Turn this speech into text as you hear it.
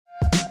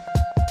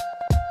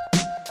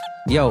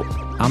Yo,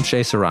 I'm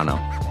Shea Serrano.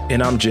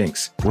 And I'm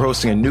Jinx. We're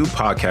hosting a new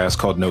podcast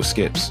called No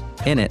Skips.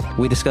 In it,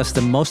 we discuss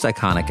the most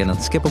iconic and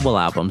unskippable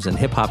albums in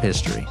hip-hop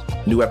history.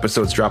 New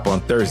episodes drop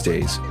on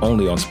Thursdays,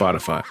 only on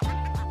Spotify.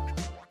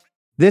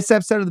 This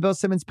episode of the Bill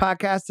Simmons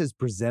Podcast is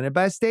presented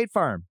by State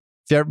Farm.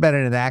 If you've ever been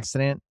in an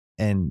accident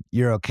and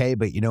you're okay,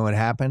 but you know what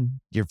happened,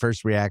 your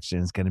first reaction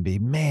is going to be,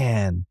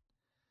 man,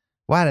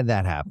 why did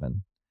that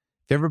happen?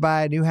 If you ever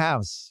buy a new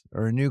house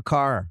or a new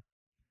car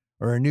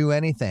or a new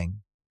anything,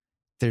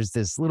 there's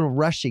this little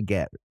rush you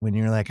get when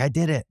you're like, I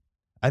did it.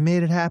 I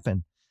made it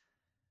happen.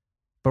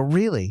 But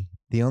really,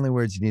 the only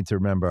words you need to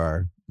remember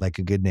are, like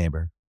a good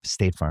neighbor,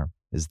 State Farm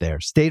is there.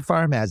 State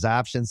Farm has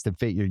options to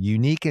fit your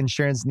unique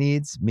insurance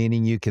needs,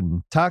 meaning you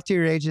can talk to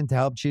your agent to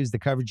help choose the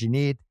coverage you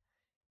need,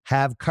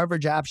 have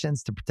coverage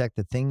options to protect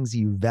the things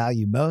you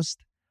value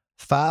most,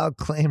 file a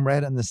claim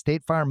right on the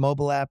State Farm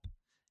mobile app,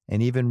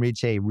 and even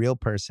reach a real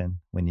person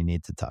when you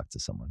need to talk to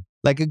someone.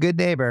 Like a good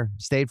neighbor,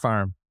 State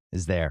Farm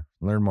is there.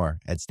 Learn more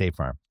at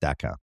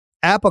statefarm.com.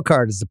 Apple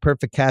Card is the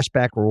perfect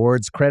cashback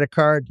rewards credit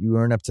card. You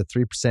earn up to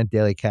 3%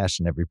 daily cash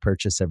in every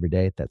purchase every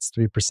day. That's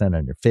 3%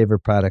 on your favorite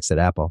products at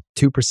Apple,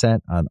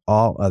 2% on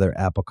all other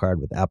Apple Card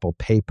with Apple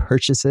Pay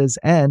purchases,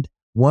 and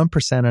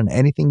 1% on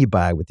anything you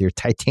buy with your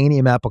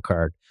titanium Apple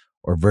Card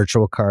or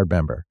virtual card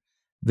member.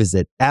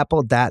 Visit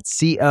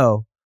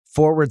apple.co/card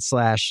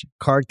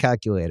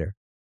calculator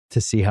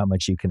to see how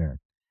much you can earn.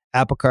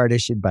 Apple Card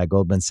issued by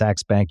Goldman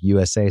Sachs Bank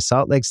USA,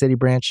 Salt Lake City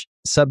branch,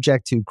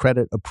 subject to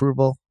credit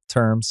approval.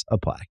 Terms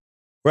apply.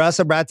 We're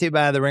also brought to you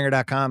by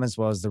TheRinger.com as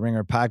well as the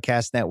Ringer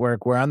Podcast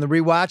Network. We're on the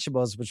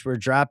Rewatchables, which we're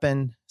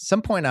dropping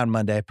some point on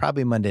Monday,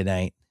 probably Monday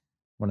night.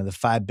 One of the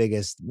 5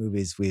 biggest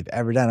movies we've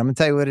ever done. I'm going to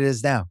tell you what it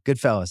is now.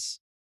 Goodfellas.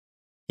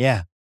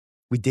 Yeah,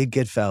 we did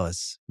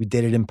Goodfellas. We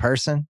did it in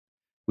person.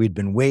 We'd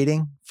been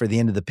waiting for the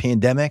end of the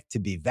pandemic to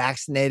be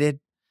vaccinated,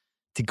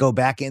 to go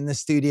back in the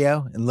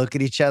studio and look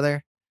at each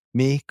other.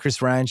 Me,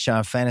 Chris Ryan,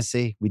 Sean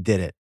Fantasy, we did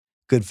it.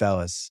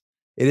 Goodfellas.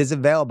 It is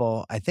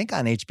available, I think,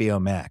 on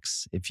HBO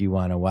Max if you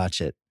want to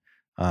watch it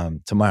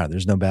tomorrow.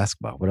 There's no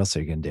basketball. What else are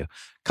you going to do?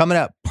 Coming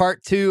up,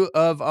 part 2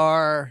 of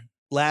our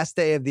last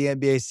day of the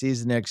NBA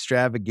season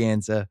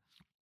extravaganza.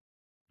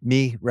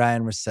 Me,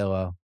 Ryen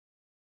Russillo.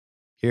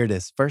 Here it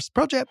is. First,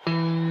 Pro Tip.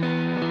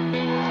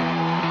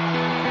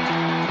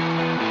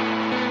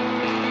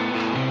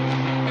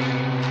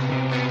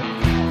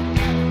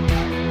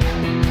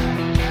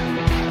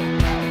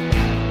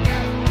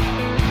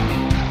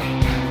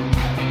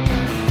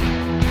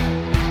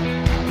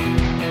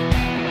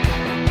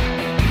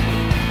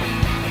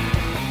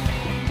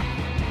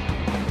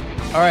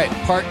 All right,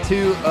 part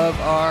 2 of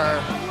our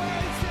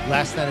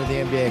last night of the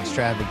NBA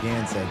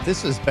extravaganza.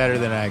 This was better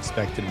than I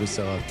expected,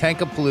 Russillo.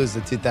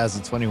 Tankapalooza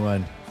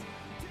 2021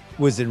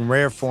 was in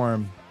rare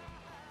form.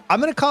 I'm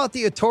going to call it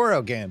the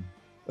Otoro game.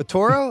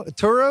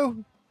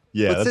 Otoro?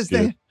 Yeah, what's his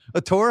name?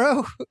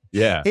 Otoro?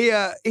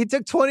 Yeah. He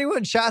took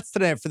 21 shots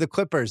tonight for the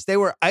Clippers. They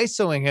were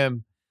isoing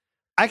him.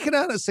 I can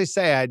honestly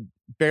say I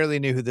barely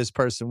knew who this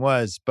person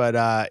was,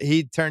 but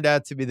he turned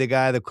out to be the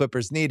guy the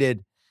Clippers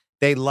needed.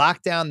 They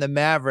locked down the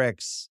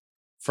Mavericks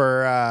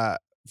for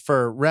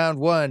round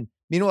 1.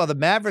 Meanwhile, the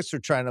Mavericks were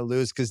trying to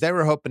lose because they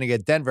were hoping to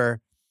get Denver.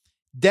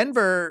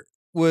 Denver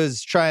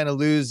was trying to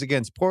lose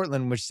against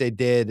Portland, which they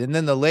did. And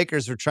then the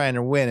Lakers were trying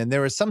to win. And there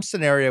was some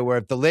scenario where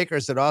if the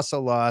Lakers had also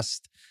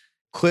lost,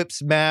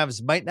 Clips,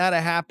 Mavs might not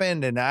have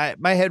happened. And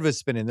my head was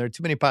spinning. There are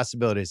too many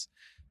possibilities.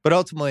 But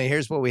ultimately,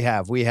 here's what we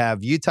have. We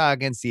have Utah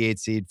against the 8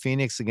 seed,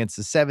 Phoenix against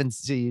the 7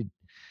 seed.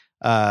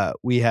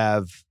 We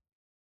have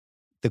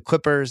the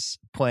Clippers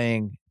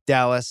playing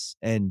Dallas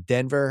and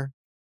Denver.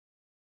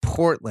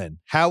 Portland.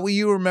 How will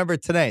you remember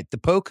tonight? The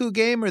Poku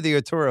game or the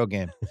Otoro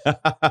game?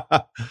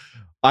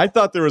 I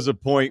thought there was a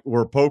point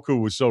where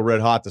Poku was so red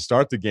hot to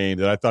start the game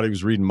that I thought he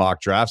was reading mock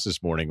drafts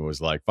this morning and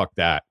was like, fuck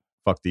that.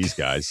 Fuck these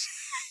guys.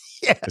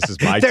 Yeah, this is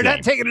my They're team.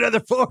 not taking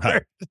another forward.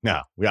 Right.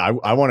 No,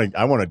 I want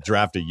to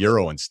draft a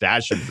Euro and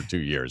stash him for 2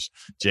 years.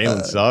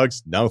 Jalen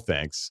Suggs, no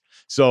thanks.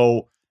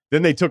 So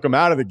then they took him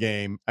out of the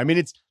game. I mean,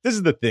 this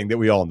is the thing that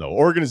we all know.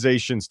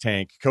 Organizations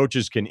tank.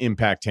 Coaches can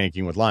impact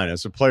tanking with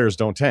lineups, but players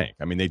don't tank.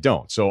 I mean, they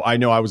don't. So I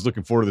know I was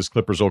looking forward to this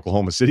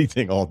Clippers-Oklahoma City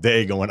thing all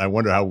day going, I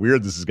wonder how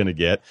weird this is going to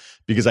get,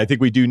 because I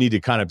think we do need to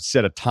kind of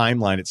set a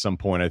timeline at some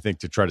point, I think,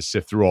 to try to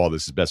sift through all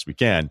this as best we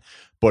can.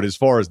 But as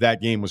far as that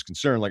game was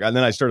concerned, and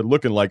then I started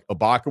looking like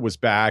Ibaka was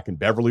back and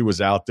Beverly was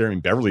out there. I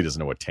mean, Beverly doesn't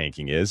know what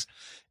tanking is.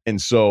 And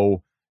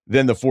so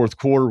then the fourth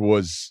quarter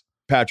was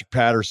Patrick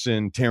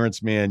Patterson,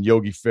 Terrence Mann,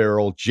 Yogi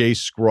Ferrell, Jay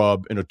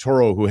Scrubb, and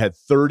Otoro, who had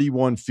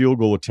 31 field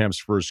goal attempts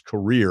for his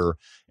career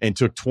and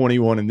took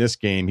 21 in this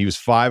game. He was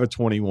 5 of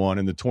 21,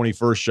 and the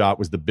 21st shot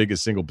was the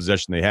biggest single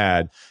possession they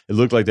had. It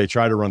looked like they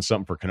tried to run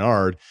something for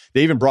Kennard.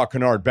 They even brought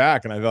Kennard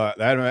back, and I thought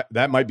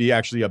that might be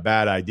actually a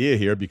bad idea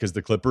here, because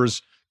the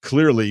Clippers,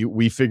 clearly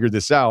we figured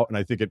this out, and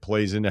I think it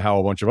plays into how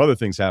a bunch of other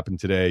things happened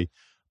today.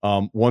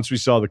 Once we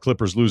saw the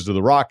Clippers lose to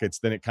the Rockets,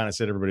 then it kind of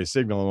set everybody a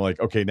signal. And we're like,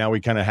 okay, now we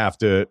kind of have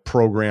to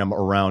program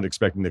around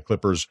expecting the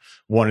Clippers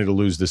wanting to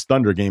lose this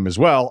Thunder game as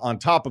well, on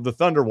top of the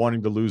Thunder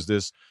wanting to lose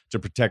this to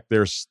protect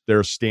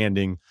their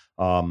standing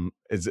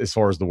as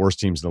far as the worst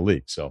teams in the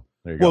league. So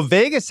there you go. Well,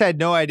 Vegas had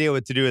no idea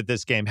what to do with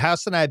this game.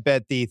 House and I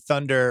bet the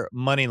Thunder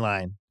money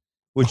line,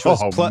 which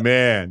was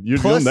man,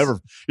 you're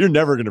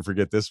never going to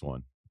forget this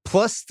one.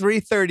 Plus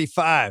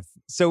 335.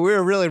 So we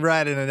were really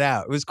riding it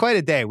out. It was quite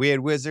a day. We had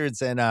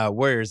Wizards and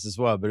Warriors as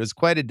well, but it was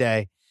quite a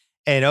day.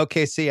 And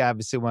OKC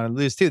obviously wanted to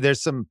lose too.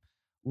 There's some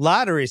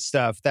lottery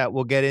stuff that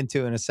we'll get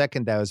into in a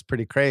second that was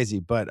pretty crazy.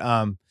 But,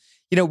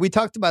 we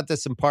talked about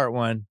this in part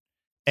one,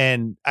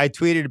 and I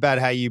tweeted about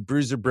how you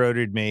bruiser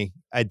brodered me.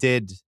 I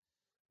did,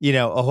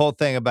 a whole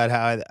thing about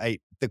how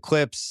the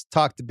Clips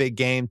talked a big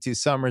game 2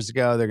 summers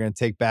ago. They're going to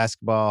take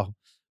basketball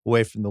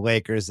away from the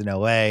Lakers in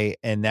LA.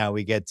 And now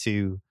we get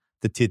to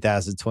the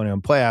 2021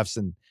 playoffs,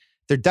 and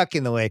they're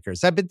ducking the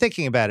Lakers. I've been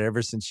thinking about it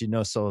ever since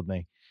sold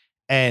me.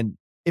 And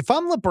if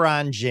I'm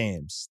LeBron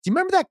James, do you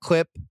remember that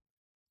clip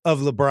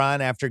of LeBron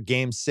after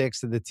Game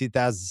 6 of the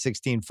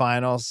 2016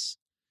 Finals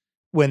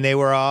when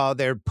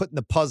they're putting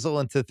the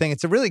puzzle into the thing?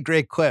 It's a really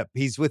great clip.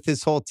 He's with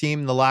his whole team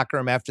in the locker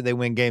room after they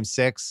win Game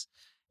 6,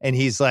 and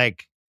he's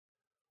like,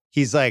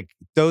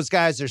 those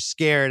guys are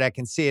scared. I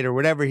can see it, or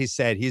whatever he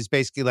said. He's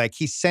basically like,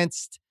 he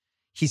sensed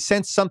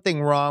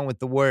something wrong with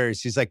the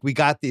Warriors. He's like, we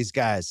got these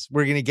guys.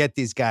 We're going to get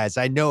these guys.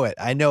 I know it.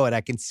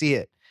 I can see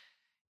it.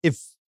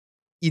 If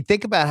you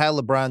think about how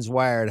LeBron's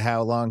wired,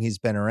 how long he's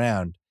been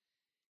around,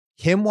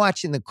 him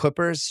watching the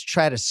Clippers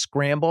try to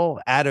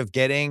scramble out of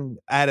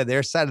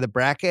their side of the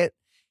bracket.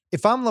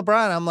 If I'm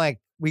LeBron, I'm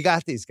like, we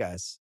got these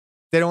guys.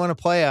 They don't want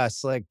to play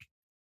us. Like,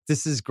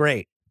 this is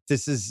great.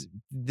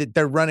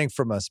 They're running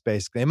from us,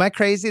 basically. Am I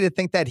crazy to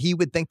think that he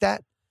would think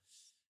that?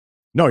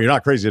 No, you're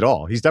not crazy at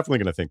all. He's definitely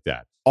going to think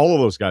that. All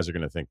of those guys are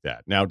going to think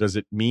that. Now, does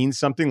it mean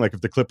something? Like if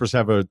the Clippers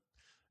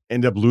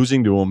end up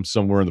losing to them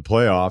somewhere in the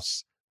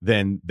playoffs,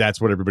 then that's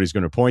what everybody's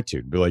going to point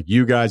to. Be like,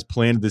 you guys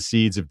planted the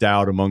seeds of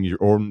doubt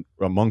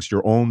amongst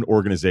your own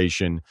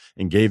organization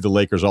and gave the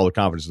Lakers all the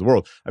confidence in the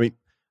world. I mean,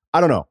 I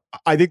don't know.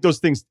 I think those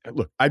things,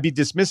 look, I'd be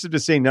dismissive to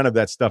say none of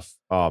that stuff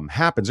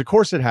happens. Of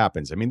course it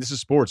happens. I mean, this is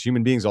sports,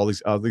 human beings, all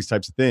these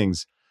types of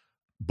things.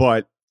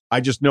 But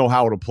I just know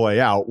how it'll play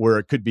out, where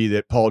it could be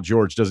that Paul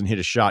George doesn't hit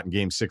a shot in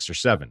Game 6 or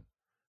 7.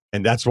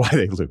 And that's why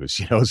they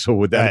lose, So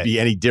would that be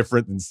any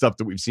different than stuff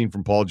that we've seen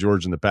from Paul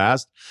George in the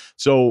past?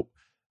 So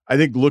I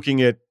think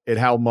looking at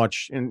how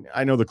much, and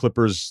I know the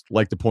Clippers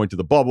like to point to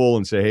the bubble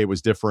and say, hey, it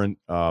was different.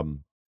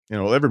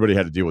 Everybody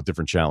had to deal with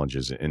different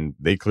challenges, and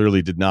they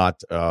clearly did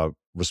not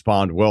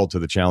respond well to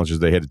the challenges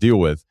they had to deal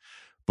with.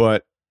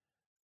 But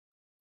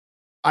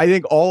I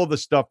think all of the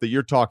stuff that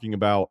you're talking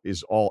about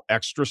is all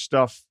extra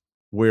stuff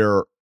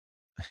where,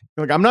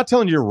 like, I'm not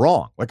telling you you're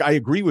wrong. Like, I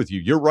agree with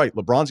you. You're right.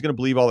 LeBron's going to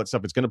believe all that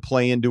stuff. It's going to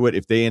play into it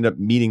if they end up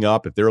meeting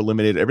up, if they're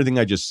eliminated, everything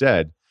I just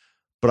said.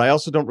 But I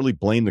also don't really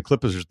blame the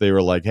Clippers if they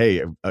were like,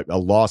 hey, a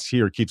loss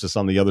here keeps us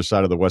on the other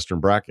side of the Western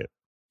bracket.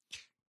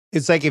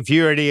 It's like if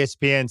you were at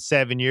ESPN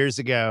 7 years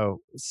ago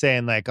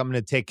saying, like, I'm going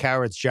to take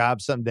Coward's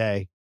job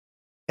someday.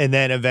 And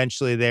then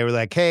eventually they were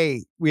like,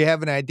 hey, we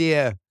have an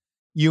idea.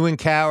 You and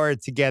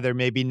Coward together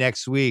maybe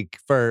next week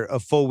for a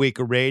full week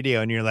of radio.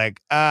 And you're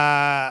like,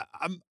 I'm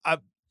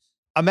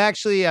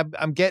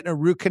getting a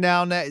root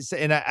canal next,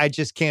 and I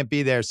just can't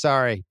be there.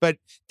 Sorry. But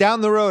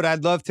down the road,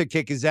 I'd love to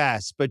kick his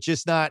ass, but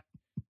just not,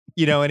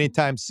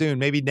 anytime soon.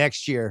 Maybe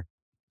next year.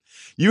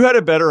 You had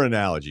a better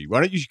analogy. Why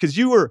don't you? Because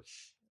you were,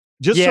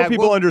 so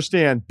people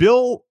understand,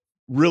 Bill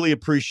really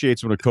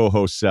appreciates when a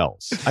co-host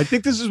sells. I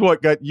think this is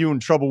what got you in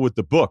trouble with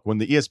the book. When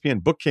the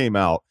ESPN book came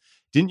out,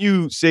 didn't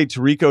you say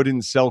Tirico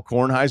didn't sell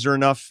Kornheiser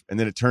enough, and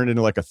then it turned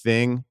into like a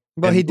thing?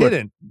 Well, he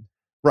didn't.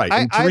 Right.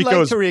 I like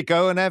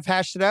Tirico, and I've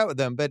hashed it out with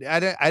him, but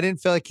I didn't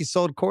feel like he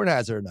sold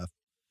Kornheiser enough.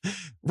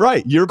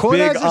 Right. You're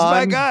big on...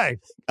 my guy.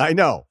 I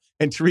know.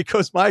 And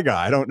Tirico's my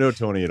guy. I don't know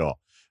Tony at all,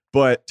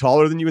 but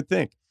taller than you would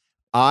think.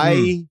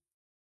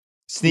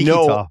 Sneaky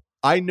tall.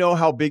 I know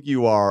how big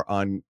you are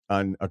on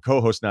a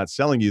co-host not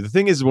selling you. The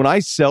thing is, when I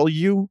sell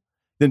you,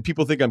 then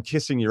people think I'm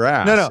kissing your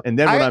ass. No. And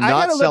then when I'm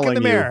not selling you, look in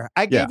the mirror.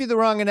 I gave you the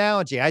wrong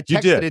analogy. I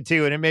texted it to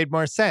you, and it made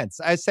more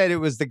sense. I said it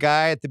was the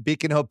guy at the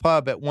Beacon Hill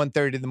pub at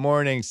 1:30 in the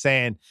morning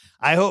saying,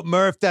 I hope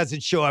Murph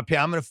doesn't show up here.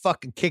 I'm going to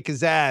fucking kick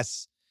his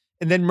ass.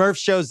 And then Murph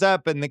shows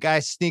up, and the guy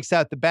sneaks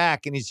out the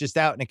back, and he's just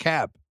out in a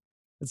cab.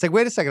 It's like,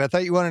 wait a second. I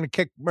thought you wanted to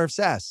kick Murph's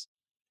ass.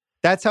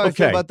 That's how I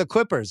feel about the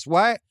Clippers.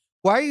 Why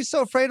are you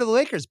so afraid of the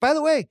Lakers? By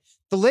the way,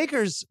 the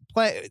Lakers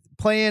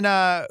playing, who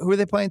are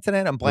they playing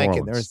tonight? I'm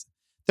blanking.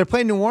 They're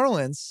playing New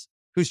Orleans,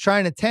 who's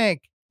trying to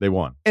tank. They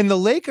won. And the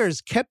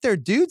Lakers kept their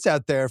dudes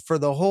out there for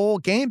the whole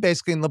game,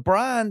 basically. And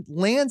LeBron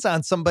lands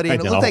on somebody, and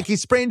it looked like he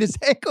sprained his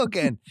ankle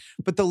again.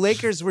 But the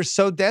Lakers were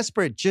so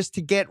desperate just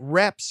to get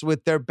reps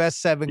with their best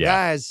 7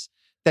 guys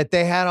that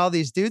they had all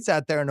these dudes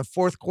out there in the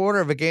fourth quarter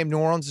of a game New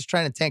Orleans is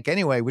trying to tank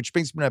anyway, which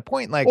brings me to a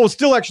point. Like, well, it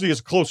still actually is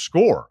a close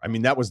score. I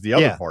mean, that was the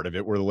other part of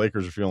it, where the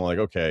Lakers are feeling like,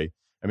 okay,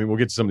 I mean, we'll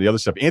get to some of the other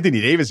stuff.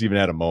 Anthony Davis even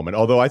had a moment,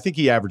 although I think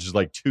he averages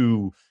like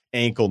 2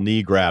 ankle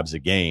knee grabs a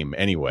game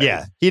anyway.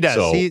 Yeah, he does.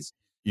 So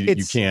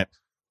you can't.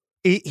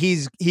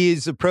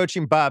 He's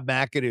approaching Bob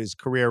McAdoo's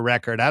career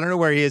record. I don't know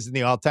where he is in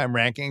the all-time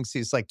rankings.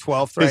 He's like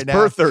 12th right now.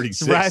 Per 36.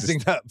 He's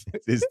rising up.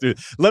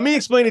 Let me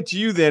explain it to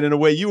you then in a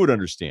way you would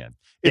understand.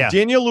 If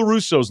Daniel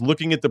LaRusso's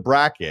looking at the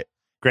bracket,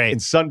 great,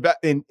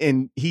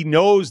 and he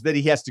knows that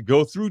he has to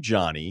go through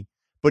Johnny,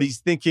 but he's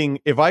thinking,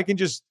 if I can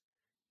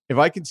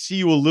see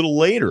you a little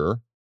later,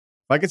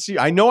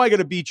 I know I got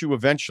to beat you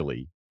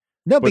eventually.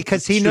 No,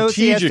 because he knows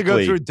he has to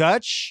go through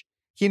Dutch.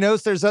 He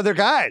knows there's other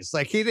guys.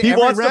 Like he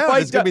wants to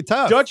fight. It's gonna be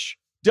tough.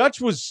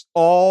 Dutch was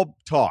all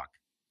talk.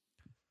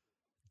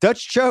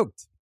 Dutch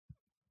choked.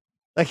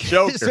 Like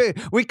Joker.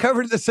 We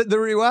covered this in the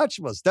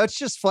rewatchables. Dutch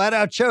just flat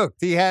out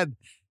choked. He had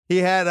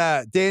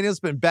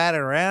Daniel's been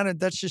batting around and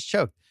Dutch just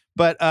choked.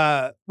 But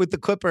with the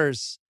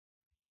Clippers,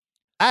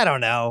 I don't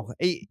know.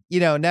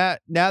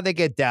 Now they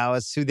get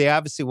Dallas, who they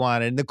obviously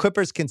wanted, and the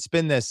Clippers can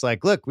spin this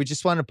like, look, we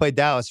just want to play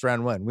Dallas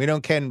round 1. We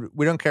don't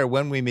care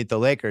when we meet the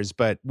Lakers,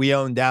 but we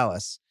own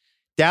Dallas.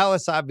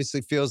 Dallas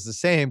obviously feels the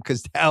same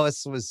because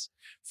Dallas was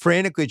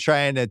frantically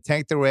trying to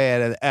tank their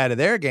way out of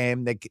their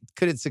game. They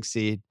couldn't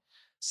succeed.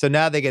 So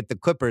now they get the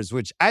Clippers,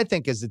 which I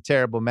think is a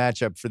terrible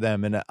matchup for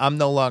them. And I'm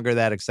no longer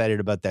that excited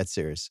about that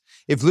series.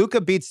 If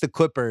Luka beats the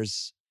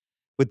Clippers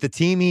with the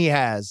team he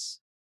has,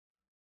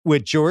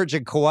 with George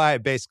and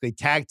Kawhi basically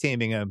tag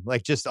teaming him,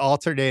 like just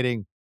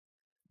alternating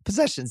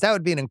possessions, that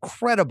would be an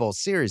incredible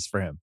series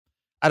for him.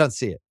 I don't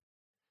see it.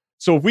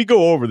 So if we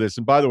go over this,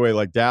 and by the way,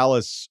 like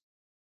Dallas,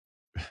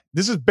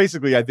 this is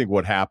basically, I think,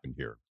 what happened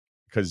here.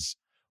 Because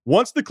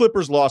once the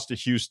Clippers lost to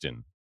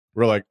Houston,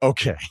 we're like,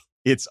 okay,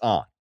 it's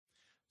on.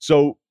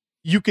 So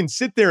you can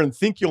sit there and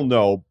think you'll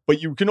know,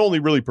 but you can only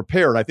really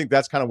prepare. And I think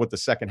that's kind of what the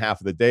second half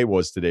of the day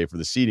was today for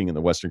the seeding in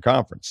the Western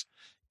Conference,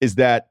 is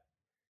that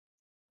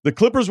the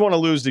Clippers want to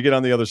lose to get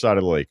on the other side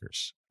of the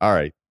Lakers. All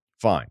right,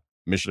 fine.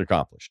 Mission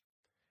accomplished.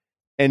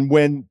 And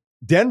when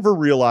Denver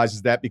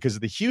realizes that because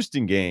of the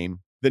Houston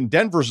game, then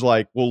Denver's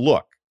like, well,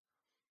 look,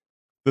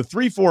 the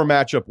 3-4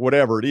 matchup,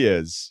 whatever it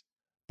is,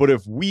 but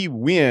if we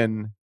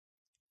win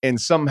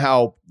and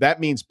somehow that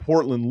means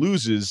Portland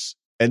loses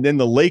and then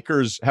the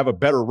Lakers have a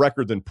better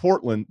record than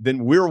Portland,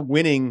 then we're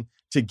winning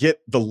to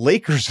get the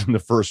Lakers in the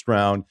first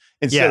round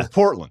instead of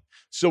Portland.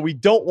 So we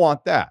don't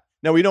want that.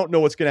 Now, we don't know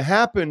what's going to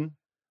happen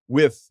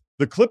with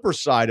the Clippers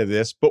side of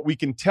this, but we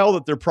can tell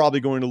that they're probably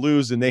going to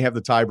lose and they have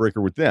the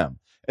tiebreaker with them.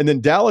 And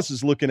then Dallas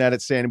is looking at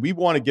it saying, we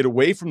want to get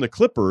away from the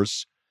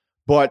Clippers,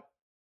 but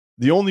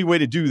the only way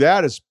to do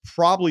that is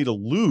probably to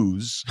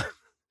lose.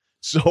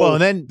 So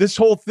and then this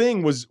whole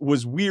thing was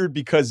weird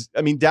because,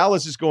 I mean,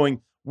 Dallas is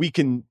going, we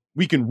can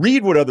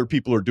read what other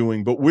people are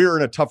doing, but we're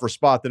in a tougher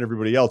spot than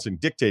everybody else in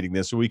dictating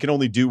this. So we can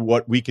only do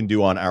what we can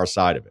do on our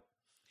side of it.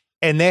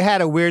 And they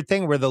had a weird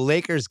thing where the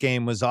Lakers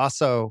game was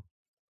also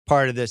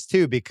part of this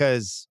too,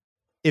 because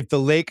if the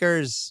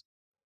Lakers,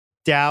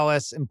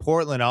 Dallas, and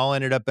Portland all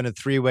ended up in a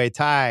 3-way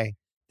tie,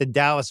 then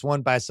Dallas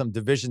won by some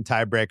division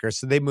tiebreaker.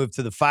 So they moved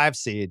to the 5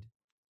 seed.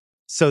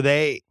 So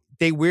they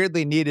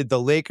weirdly needed the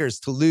Lakers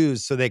to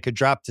lose so they could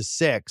drop to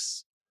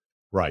 6.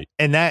 Right.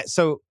 And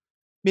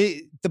the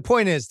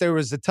point is there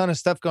was a ton of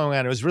stuff going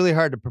on. It was really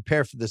hard to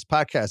prepare for this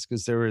podcast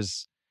because there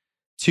was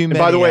too many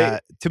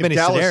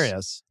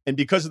scenarios. And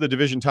because of the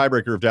division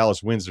tiebreaker, if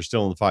Dallas wins, they're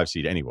still in the 5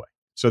 seed anyway.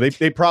 So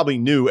they probably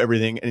knew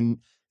everything. And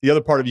the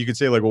other part of you could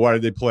say, like, well, why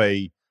did they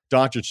play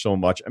Doncic so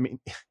much? I mean,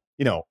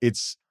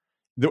 it's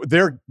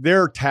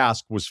their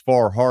task was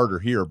far harder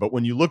here. But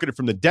when you look at it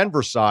from the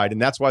Denver side,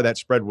 and that's why that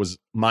spread was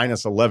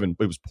 -11,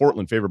 it was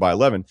Portland favored by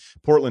 11.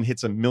 Portland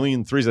hits 1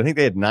 million threes. I think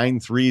they had 9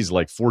 threes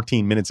like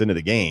 14 minutes into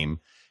the game.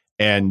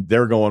 And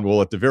they're going,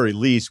 well, at the very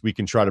least, we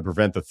can try to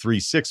prevent the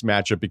 3-6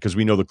 matchup because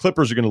we know the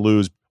Clippers are going to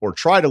lose or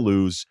try to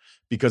lose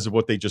because of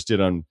what they just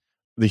did on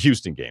the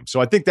Houston game. So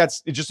I think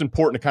it's just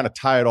important to kind of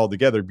tie it all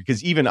together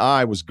because even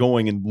I was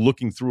going and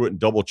looking through it and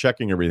double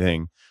checking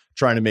everything,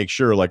 trying to make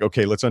sure like,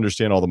 okay, let's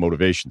understand all the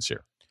motivations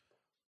here.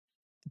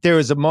 There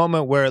was a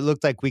moment where it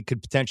looked like we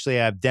could potentially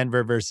have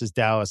Denver versus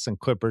Dallas and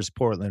Clippers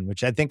Portland,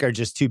 which I think are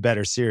just 2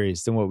 better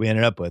series than what we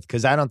ended up with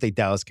because I don't think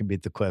Dallas can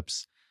beat the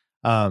Clips.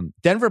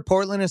 Denver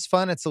Portland is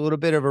fun. It's a little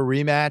bit of a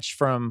rematch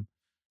from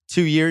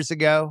 2 years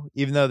ago,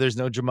 even though there's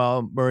no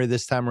Jamal Murray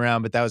this time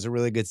around, but that was a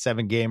really good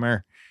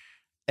 7-gamer.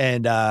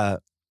 And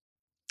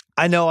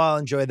I know I'll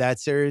enjoy that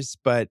series,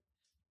 but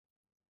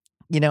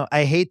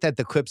I hate that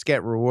the Clips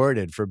get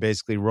rewarded for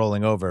basically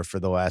rolling over for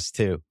the last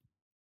 2.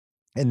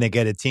 And they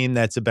get a team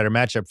that's a better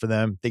matchup for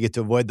them. They get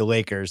to avoid the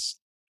Lakers.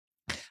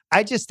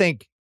 I just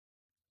think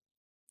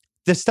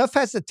the stuff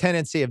has a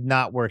tendency of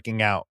not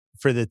working out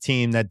for the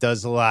team that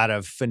does a lot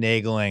of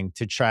finagling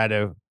to try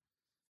to,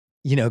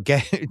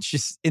 get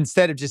just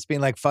instead of just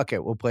being like, fuck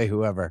it, we'll play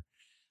whoever.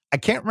 I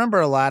can't remember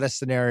a lot of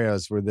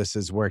scenarios where this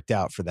has worked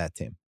out for that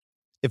team.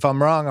 If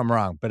I'm wrong, I'm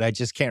wrong. But I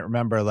just can't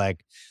remember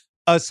like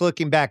us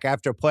looking back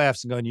after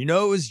playoffs and going,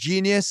 it was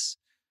genius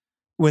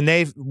when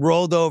they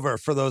rolled over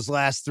for those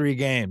last 3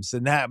 games.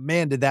 And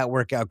did that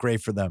work out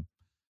great for them.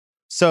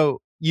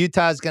 So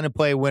Utah's going to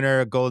play winner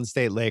of Golden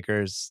State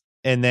Lakers,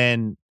 and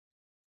then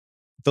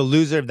the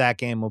loser of that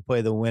game will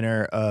play the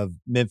winner of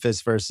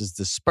Memphis versus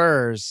the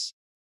Spurs.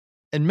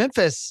 And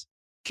Memphis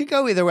could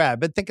go either way. I've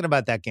been thinking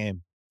about that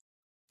game.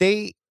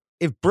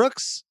 If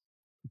Brooks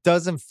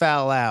doesn't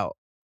foul out,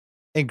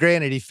 and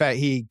granted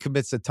he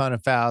commits a ton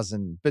of fouls,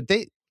 but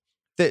the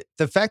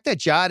fact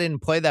that Ja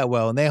didn't play that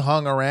well and they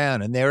hung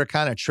around and they were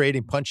kind of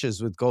trading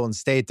punches with Golden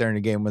State during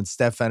the game when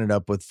Steph ended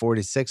up with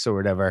 46 or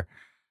whatever.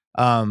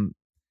 I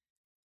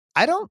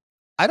don't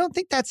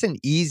think that's an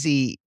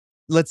easy.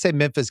 Let's say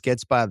Memphis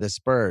gets by the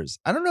Spurs.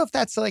 I don't know if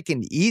that's like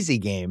an easy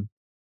game,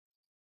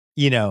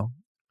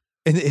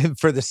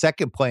 for the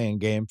second playing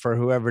game for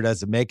whoever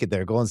doesn't make it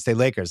there, Golden State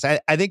Lakers.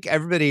 I think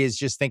everybody is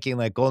just thinking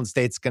like Golden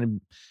State's going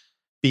to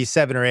be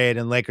 7 or 8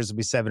 and Lakers will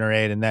be 7 or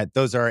 8 and that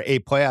those are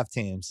 8 playoff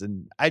teams.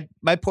 And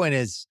my point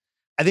is,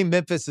 I think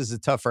Memphis is a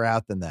tougher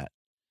out than that.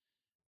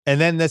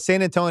 And then the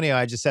San Antonio,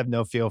 I just have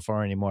no feel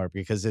for anymore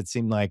because it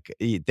seemed like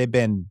they've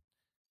been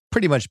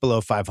pretty much below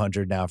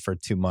 500 now for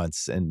 2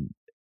 months. And,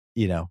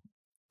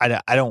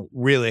 I don't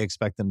really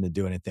expect them to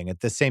do anything.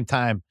 At the same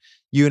time,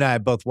 you and I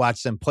both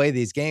watched them play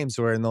these games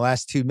where in the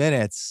last 2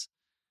 minutes,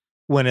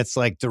 when it's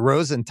like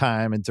DeRozan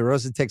time, and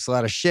DeRozan takes a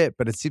lot of shit,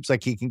 but it seems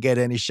like he can get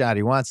any shot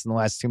he wants in the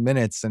last 2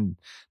 minutes, and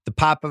the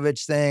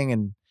Popovich thing.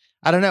 And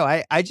I don't know.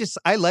 I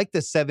like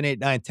the 7, 8,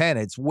 9, 10.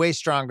 It's way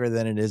stronger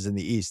than it is in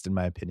the East, in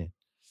my opinion.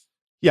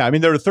 Yeah, I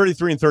mean, they're a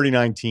 33 and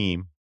 39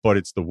 team, but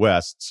it's the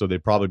West, so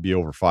they'd probably be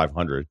over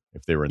 500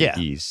 if they were in the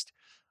East.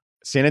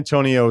 San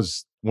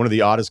Antonio's one of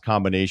the oddest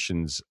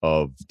combinations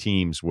of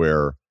teams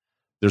where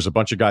there's a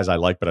bunch of guys I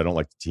like, but I don't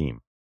like the team.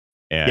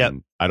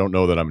 And I don't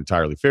know that I'm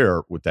entirely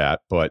fair with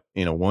that. But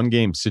in a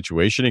one-game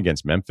situation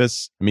against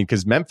Memphis, I mean,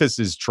 because Memphis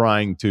is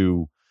trying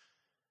to,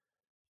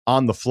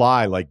 on the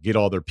fly, like get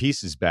all their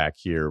pieces back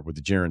here with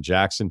the Jaren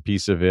Jackson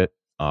piece of it,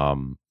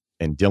 and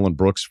Dylan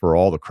Brooks for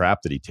all the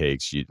crap that he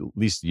takes. At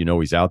least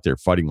he's out there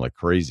fighting like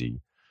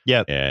crazy.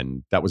 Yeah,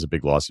 and that was a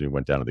big loss when he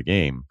went down to the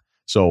game.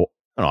 So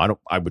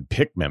I would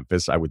pick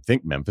Memphis. I would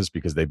think Memphis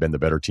because they've been the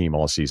better team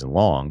all season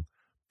long.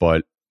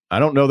 But I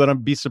don't know that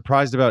I'd be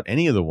surprised about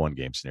any of the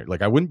one-game scenario.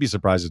 Like, I wouldn't be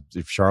surprised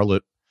if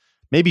Charlotte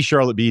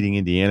beating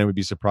Indiana would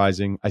be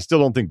surprising. I still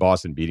don't think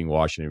Boston beating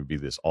Washington would be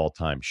this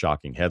all-time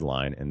shocking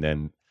headline. And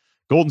then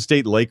Golden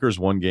State Lakers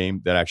one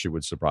game, that actually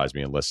would surprise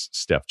me unless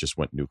Steph just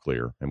went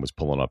nuclear and was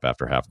pulling up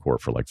after half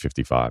court for like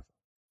 55.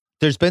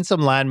 There's been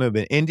some line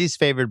movement. Indy's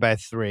favored by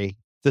 3.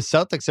 The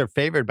Celtics are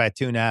favored by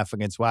 2.5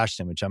 against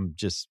Washington, which I'm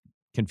just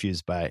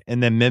confused by.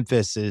 And then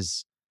Memphis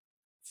is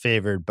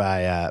favored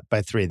by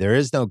 3. There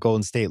is no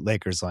Golden State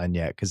Lakers line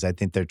yet because I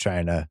think they're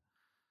trying to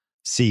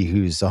see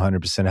who's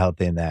 100%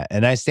 healthy in that.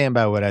 And I stand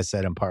by what I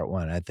said in part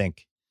 1. I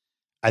think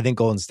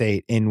Golden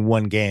State in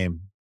one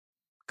game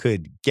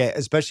could get,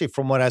 especially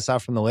from what I saw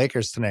from the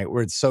Lakers tonight,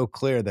 where it's so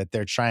clear that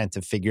they're trying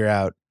to figure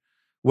out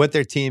what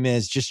their team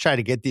is, just try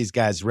to get these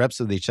guys reps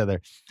with each other.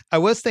 I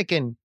was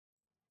thinking,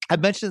 I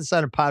mentioned this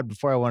on a pod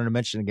before, I wanted to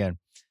mention again.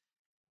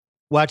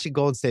 Watching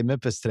Golden State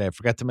Memphis today, I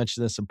forgot to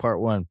mention this in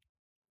part 1.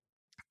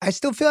 I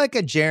still feel like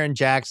a Jaren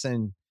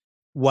Jackson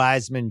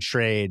Wiseman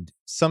trade,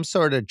 some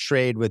sort of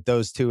trade with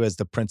those two as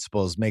the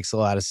principals, makes a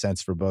lot of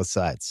sense for both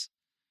sides.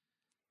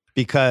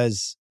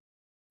 Because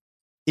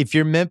if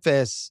you're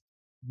Memphis,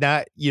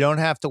 you don't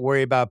have to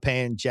worry about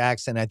paying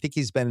Jackson. I think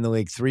he's been in the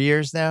league 3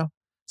 years now.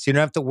 So you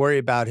don't have to worry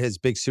about his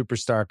big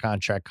superstar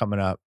contract coming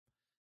up.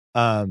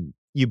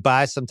 You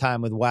buy some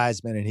time with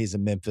Wiseman and he's a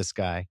Memphis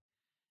guy.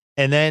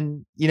 And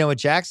then, with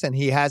Jackson,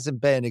 he hasn't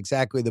been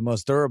exactly the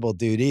most durable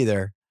dude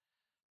either.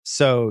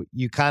 So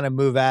you kind of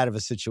move out of a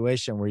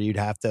situation where you'd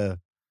have to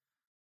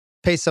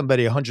pay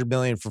somebody $100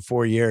 million for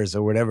 4 years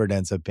or whatever it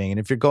ends up being. And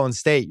if you're Golden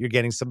State, you're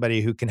getting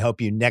somebody who can help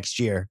you next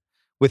year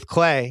with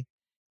Clay.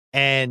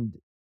 And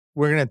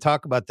we're going to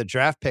talk about the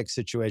draft pick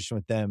situation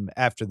with them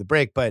after the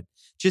break. But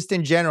just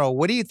in general,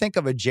 what do you think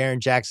of a Jaren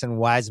Jackson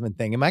Wiseman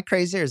thing? Am I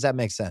crazy or does that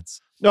make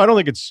sense? No, I don't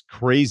think it's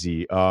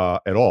crazy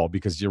at all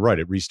because you're right.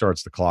 It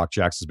restarts the clock.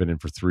 Jackson's been in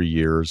for 3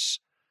 years.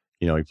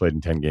 He played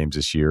in 10 games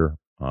this year.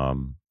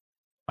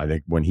 I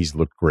think when he's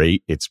looked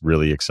great, it's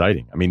really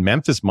exciting. I mean,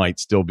 Memphis might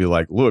still be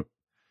like, look,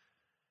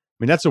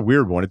 I mean, that's a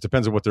weird one. It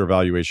depends on what their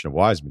evaluation of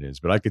Wiseman is.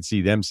 But I could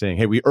see them saying,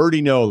 hey, we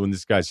already know when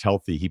this guy's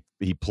healthy,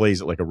 he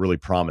plays at like a really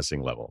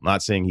promising level. I'm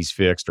not saying he's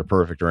fixed or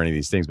perfect or any of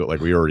these things, but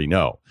like we already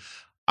know.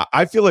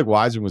 I feel like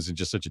Wiseman was in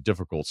just such a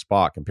difficult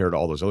spot compared to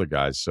all those other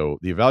guys. So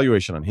the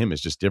evaluation on him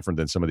is just different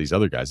than some of these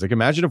other guys. Like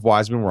imagine if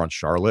Wiseman were on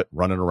Charlotte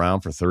running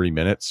around for 30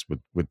 minutes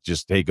with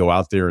just, hey, go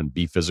out there and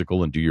be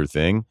physical and do your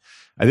thing.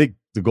 I think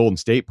the Golden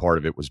State part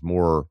of it was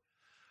more,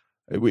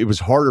 it was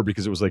harder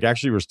because it was like,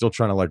 actually, we're still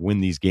trying to like win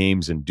these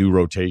games and do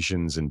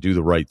rotations and do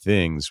the right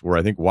things, where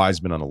I think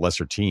Wiseman on a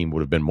lesser team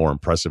would have been more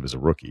impressive as a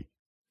rookie.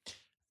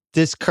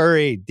 This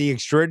Curry, the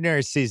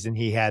extraordinary season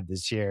he had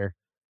this year.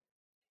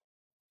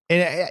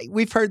 And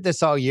we've heard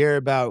this all year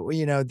about,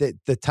 that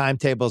the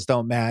timetables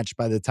don't match.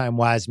 By the time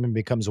Wiseman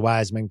becomes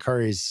Wiseman,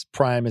 Curry's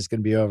prime is going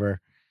to be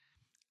over.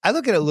 I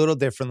look at it a little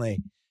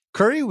differently.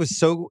 Curry was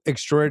so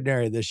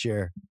extraordinary this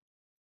year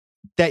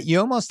that you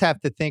almost have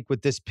to think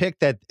with this pick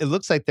that it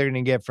looks like they're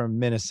going to get from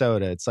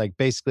Minnesota. It's like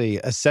basically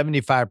a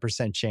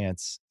 75%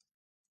 chance,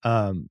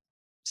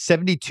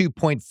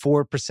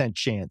 72.4%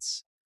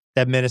 chance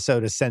that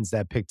Minnesota sends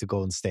that pick to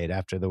Golden State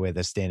after the way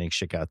the standings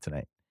shook out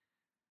tonight.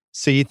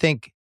 So you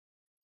think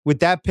with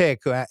that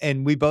pick,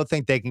 and we both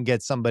think they can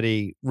get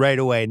somebody right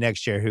away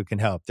next year who can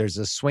help. There's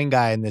a swing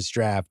guy in this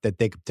draft that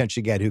they could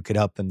potentially get who could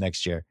help them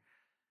next year.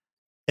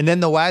 And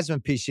then the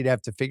Wiseman piece you'd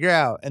have to figure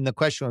out. And the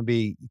question would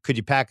be, could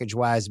you package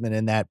Wiseman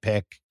in that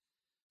pick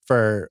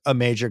for a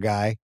major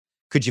guy?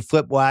 Could you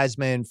flip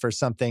Wiseman for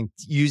something,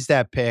 use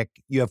that pick?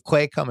 You have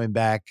Clay coming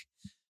back.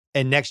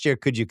 And next year,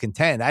 could you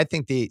contend? I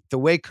think the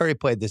way Curry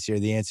played this year,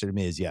 the answer to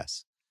me is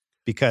yes.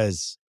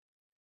 Because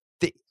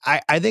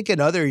I think in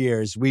other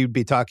years, we would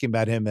be talking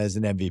about him as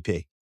an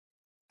MVP.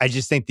 I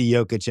just think the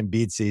Jokic and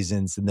Embiid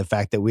seasons and the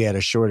fact that we had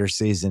a shorter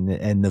season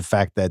and the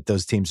fact that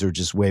those teams were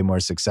just way more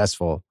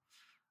successful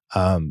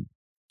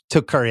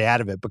took Curry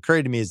out of it. But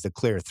Curry to me is the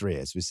clear three,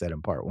 as we said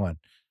in part one.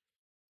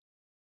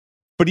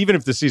 But even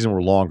if the season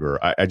were longer,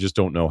 I just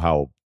don't know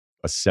how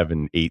a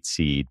 7-8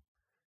 seed,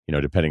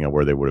 depending on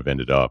where they would have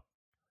ended up.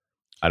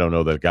 I don't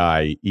know that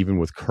guy, even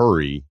with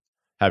Curry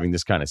having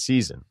this kind of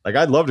season. Like,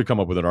 I'd love to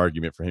come up with an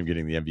argument for him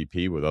getting the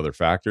MVP with other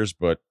factors,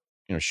 but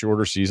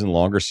shorter season,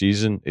 longer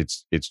season,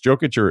 it's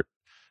Jokic or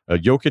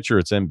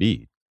it's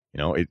Embiid.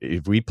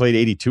 If we played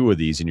 82 of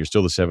these and you're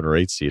still the 7 or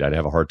 8 seed, I'd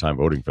have a hard time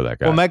voting for that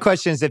guy. Well, my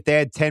question is, if they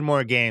had 10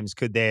 more games,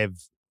 could they have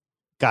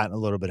gotten a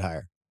little bit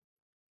higher?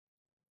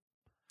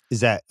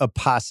 Is that a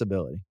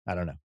possibility? I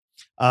don't know.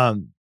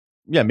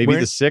 Yeah, maybe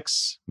the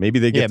 6. Maybe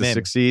they get the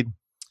 6 seed.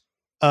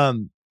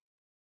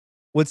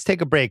 Let's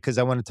take a break because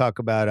I want to talk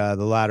about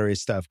the lottery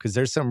stuff because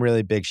there's some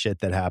really big shit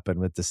that happened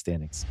with the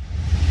standings.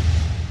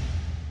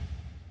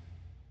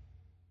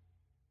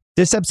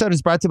 This episode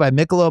is brought to you by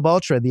Michelob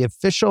Ultra, the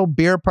official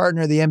beer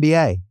partner of the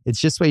NBA. It's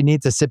just what you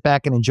need to sit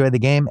back and enjoy the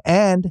game,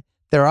 and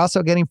they're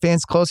also getting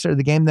fans closer to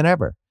the game than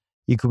ever.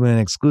 You can win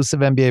exclusive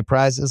NBA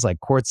prizes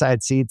like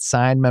courtside seats,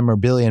 signed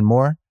memorabilia, and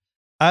more.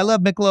 I love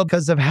Michelob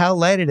because of how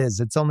light it is.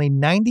 It's only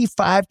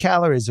 95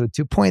 calories with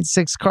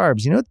 2.6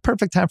 carbs. You know what the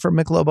perfect time for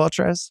Michelob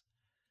Ultra is?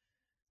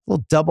 A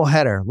little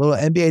doubleheader, little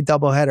NBA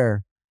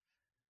doubleheader.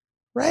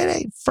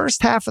 Right?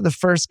 First half of the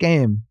first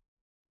game.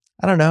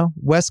 I don't know,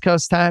 West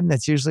Coast time.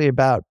 That's usually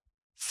about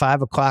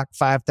 5 o'clock,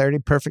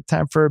 5:30. Perfect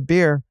time for a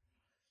beer.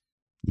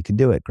 You can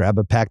do it. Grab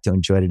a pack to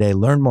enjoy today.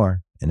 Learn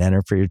more and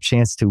enter for your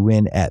chance to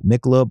win at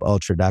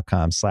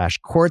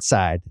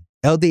MichelobUltra.com/courtside.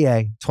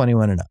 LDA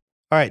 21 and up.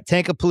 All right,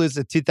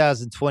 Tankapalooza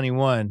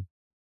 2021.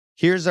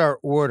 Here's our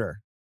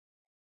order.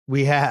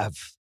 We have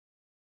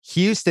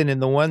Houston in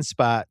the 1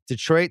 spot,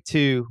 Detroit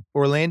 2,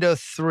 Orlando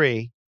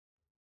 3,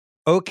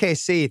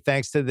 OKC,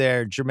 thanks to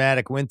their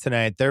dramatic win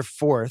tonight, they're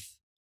 4th,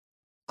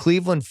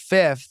 Cleveland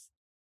 5th,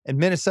 and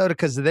Minnesota,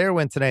 because of their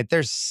win tonight,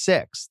 they're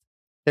 6th.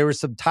 There were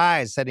some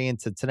ties heading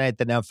into tonight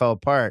that now fell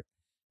apart.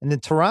 And then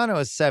Toronto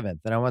is 7th,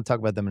 and I want to talk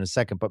about them in a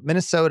second. But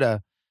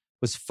Minnesota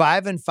was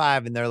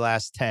 5-5 in their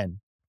last 10.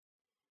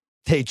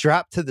 They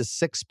dropped to the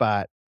 6th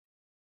spot,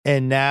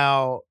 and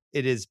now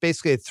it is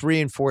basically a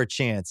 3-4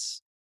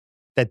 chance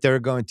that they're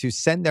going to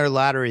send their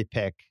lottery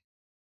pick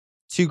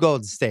to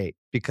Golden State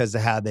because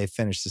of how they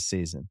finished the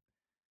season.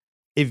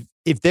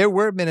 If there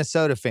were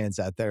Minnesota fans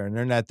out there, and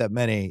they're not that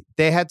many,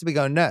 they had to be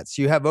going nuts.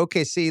 You have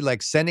OKC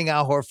like sending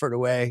Al Horford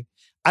away.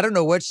 I don't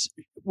know what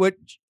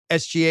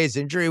SGA's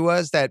injury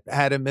was that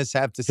had him miss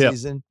half the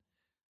season.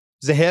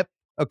 It was a hip.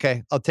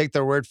 Okay, I'll take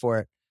their word for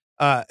it.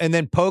 And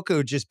then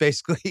Poku just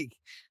basically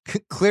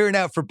clearing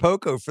out for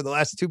Poku for the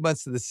last 2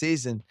 months of the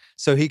season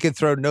so he could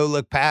throw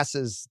no-look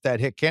passes that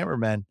hit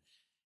cameramen.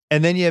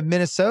 And then you have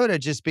Minnesota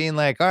just being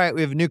like, all right,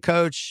 we have a new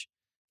coach.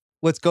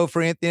 Let's go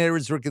for Anthony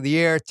Edwards, Rookie of the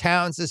Year.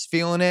 Towns is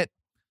feeling it.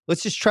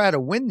 Let's just try to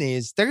win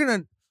these. They're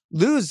going to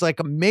lose like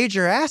a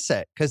major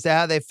asset because of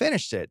how they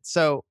finished it.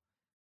 So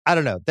I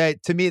don't know.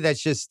 To me,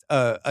 that's just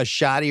a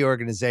shoddy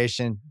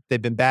organization.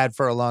 They've been bad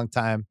for a long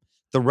time.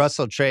 The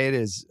Russell trade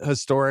is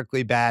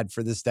historically bad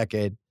for this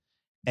decade,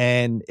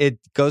 and it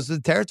goes to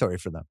the territory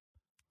for them.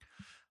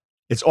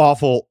 It's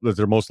awful that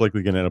they're most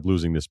likely going to end up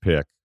losing this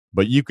pick,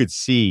 but you could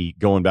see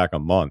going back a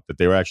month that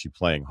they were actually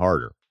playing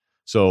harder.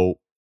 So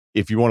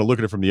if you want to look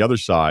at it from the other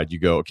side, you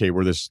go, okay,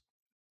 we're this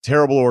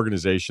terrible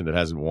organization that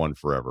hasn't won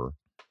forever.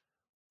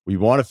 We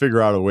want to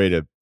figure out a way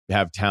to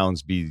have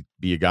Towns be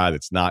a guy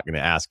that's not going to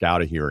ask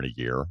out of here in a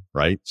year,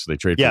 right? So they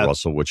trade for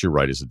Russell, which you're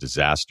right is a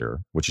disaster,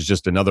 which is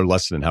just another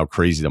lesson in how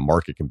crazy the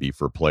market can be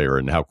for a player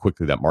and how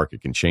quickly that market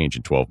can change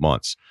in 12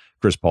 months.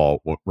 Chris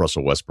Paul,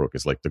 Russell Westbrook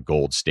is like the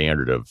gold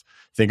standard of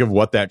think of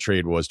what that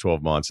trade was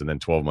 12 months and then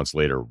 12 months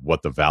later,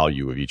 what the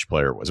value of each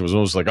player was. It was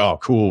almost like, oh,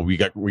 cool, we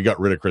got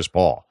rid of Chris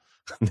Paul.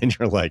 And then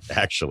you're like,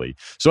 actually.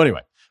 So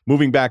anyway,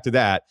 moving back to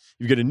that,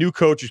 you get a new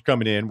coach who's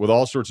coming in with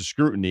all sorts of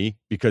scrutiny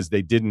because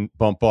they didn't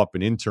bump up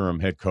an interim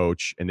head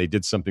coach and they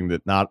did something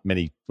that not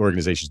many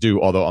organizations do.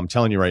 Although I'm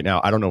telling you right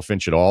now, I don't know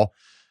Finch at all.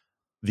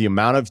 The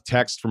amount of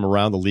text from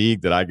around the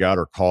league that I got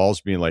or calls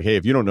being like, hey,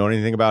 if you don't know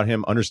anything about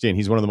him, understand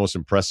he's one of the most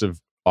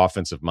impressive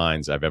offensive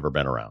minds I've ever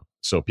been around.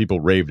 So people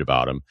raved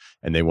about him,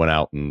 and they went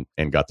out and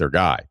got their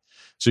guy.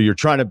 So you're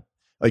trying to,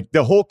 like,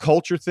 the whole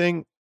culture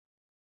thing,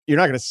 you're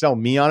not going to sell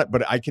me on it,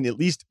 but I can at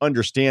least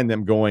understand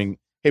them going,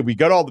 hey, we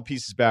got all the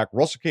pieces back.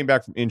 Russell came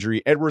back from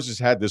injury. Edwards has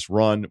had this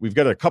run. We've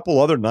got a couple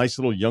other nice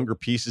little younger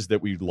pieces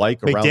that we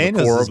like around the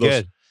core of those.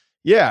 Good.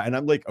 Yeah, and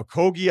I'm like,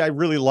 Okogie I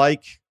really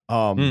like.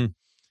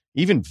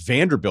 Even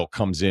Vanderbilt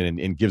comes in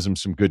and gives them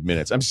some good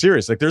minutes. I'm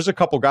serious. Like, there's a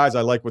couple guys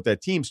I like with that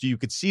team, so you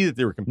could see that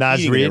they were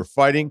competing, they were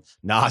fighting.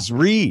 Naz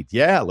Reid,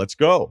 yeah, let's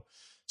go.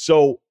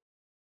 So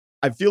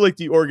I feel like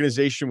the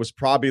organization was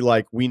probably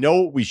like, we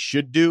know what we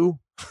should do,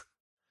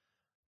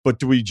 but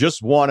do we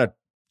just want to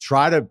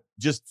try to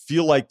just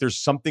feel like there's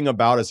something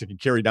about us that can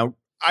carry down?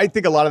 I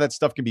think a lot of that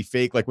stuff can be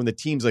fake. Like when the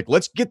team's like,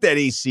 let's get that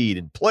A seed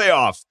and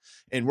playoff,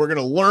 and we're going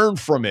to learn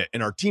from it,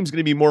 and our team's going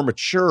to be more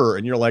mature.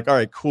 And you're like, all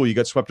right, cool. You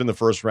got swept in the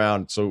first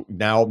round. So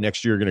now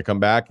next year you're going to come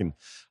back. And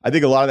I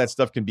think a lot of that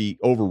stuff can be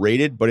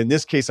overrated. But in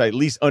this case, I at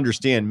least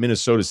understand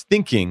Minnesota's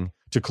thinking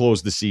to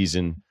close the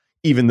season,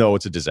 even though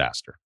it's a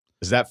disaster.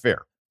 Is that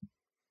fair?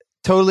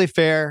 Totally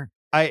fair.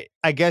 I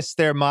guess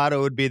their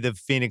motto would be the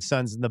Phoenix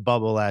Suns in the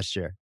bubble last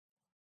year.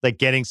 Like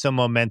getting some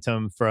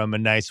momentum from a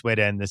nice way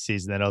to end the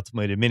season that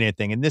ultimately didn't mean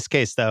anything. In this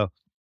case, though,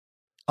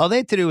 all they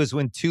had to do was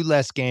win 2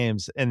 less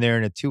games, and they're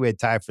in a 2-way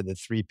tie for the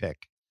 3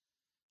 pick.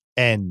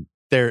 And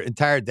their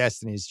entire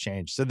destiny's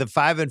changed. So the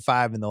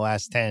 5-5 in the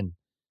last 10,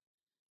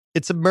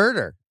 it's a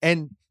murder.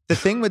 And the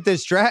thing with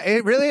this draft,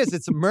 it really is.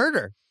 It's a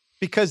murder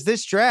because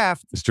this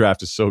draft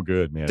is so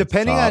good, man.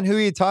 Depending on who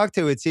you talk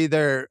to, it's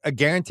either a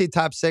guaranteed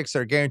top 6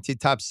 or a guaranteed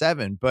top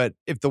 7. But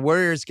if the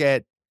Warriors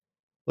get,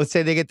 let's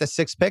say they get the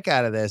 6th pick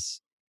out of this,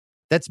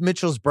 that's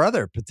Mitchell's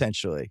brother,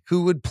 potentially,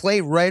 who would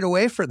play right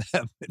away for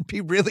them and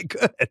be really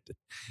good.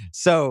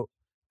 So,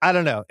 I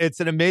don't know. It's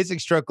an amazing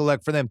stroke of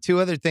luck for them. 2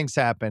 other things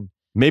happen.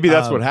 Maybe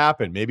that's what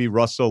happened. Maybe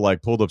Russell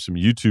pulled up some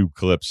YouTube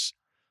clips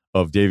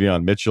of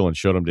Davion Mitchell and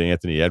showed them to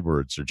Anthony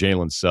Edwards or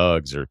Jalen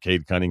Suggs or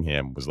Cade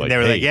Cunningham. Was like, and they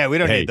were like, yeah, we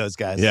don't need those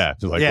guys. Yeah,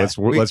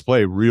 let's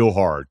play real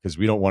hard because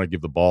we don't want to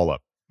give the ball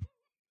up.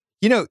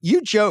 You know,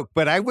 you joke,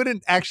 but I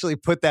wouldn't actually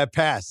put that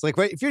past. Like,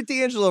 wait, if you're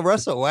D'Angelo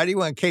Russell, why do you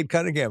want Cade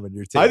Cunningham on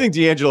your team? I think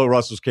D'Angelo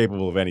Russell's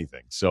capable of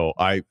anything. So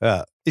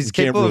he's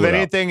capable of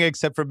anything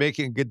except for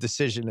making a good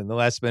decision in the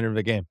last minute of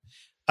the game.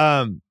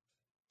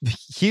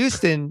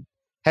 Houston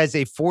has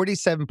a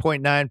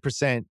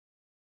 47.9%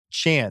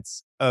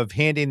 chance of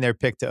handing their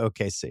pick to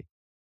OKC.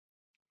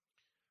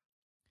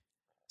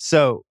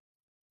 So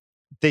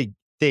they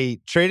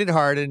traded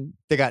Harden.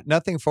 They got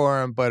nothing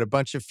for him but a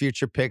bunch of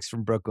future picks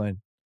from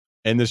Brooklyn.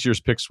 And this year's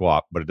pick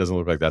swap, but it doesn't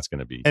look like that's going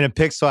to be. And a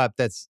pick swap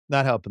that's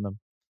not helping them.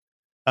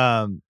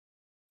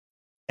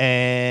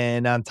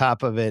 And on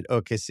top of it,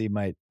 OKC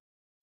might.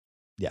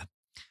 Yeah.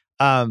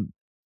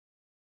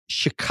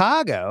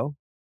 Chicago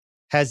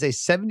has a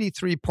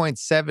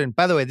 73.7.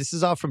 By the way, this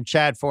is all from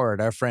Chad Ford,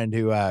 our friend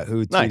who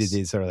tweeted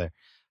these earlier.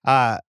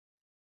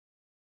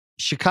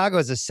 Chicago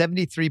has a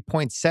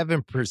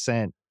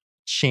 73.7%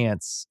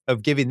 chance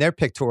of giving their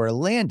pick to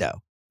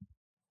Orlando.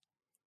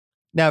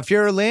 Now, if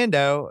you're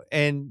Orlando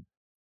and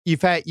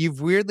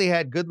you've weirdly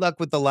had good luck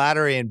with the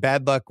lottery and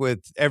bad luck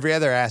with every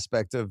other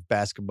aspect of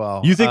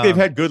basketball. You think they've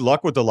had good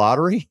luck with the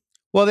lottery?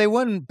 Well, they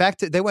won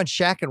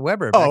Shaq and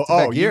Weber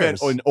back-to-back years.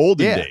 You meant in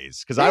olden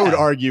days. Because I would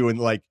argue in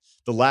like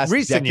the last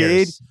recent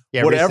decade, years.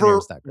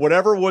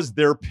 whatever was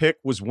their pick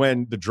was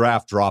when the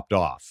draft dropped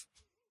off.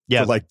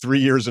 Yeah. For like 3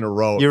 years in a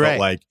row. You're felt right.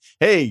 Like,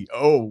 hey,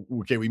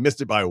 okay, we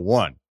missed it by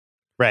 1.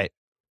 Right.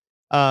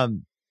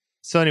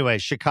 So anyway,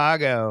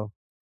 Chicago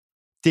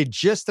did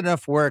just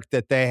enough work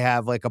that they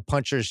have like a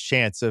puncher's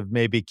chance of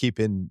maybe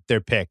keeping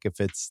their pick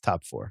if it's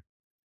top 4.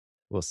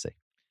 We'll see.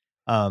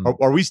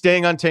 Are we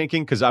staying on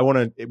tanking? Because I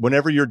want to,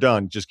 whenever you're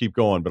done, just keep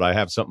going. But I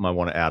have something I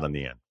want to add on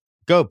the end.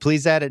 Go,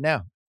 please add it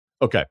now.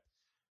 Okay.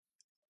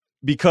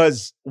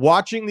 Because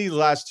watching these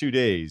last 2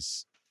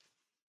 days,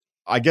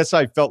 I guess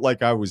I felt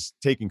like I was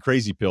taking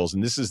crazy pills.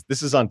 And this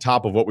is on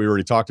top of what we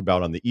already talked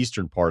about on the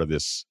eastern part of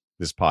this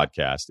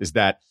podcast, is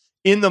that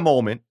in the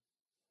moment,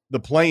 the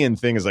play-in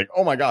thing is like,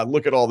 oh my God,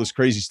 look at all this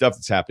crazy stuff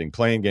that's happening.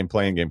 Playing game.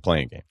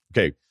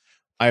 Okay.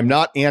 I am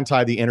not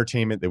anti the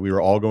entertainment that we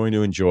were all going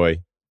to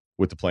enjoy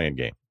with the play-in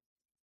game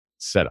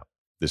setup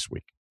this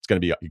week. It's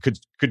going to be, it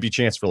could be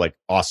chance for like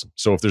awesome.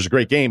 So if there's a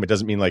great game, it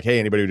doesn't mean like, hey,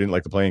 anybody who didn't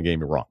like the play-in game,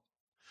 you're wrong.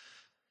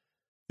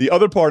 The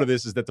other part of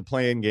this is that the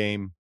play-in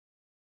game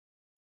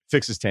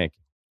fixes tanking.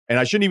 And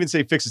I shouldn't even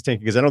say fixes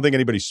tanking because I don't think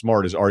anybody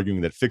smart is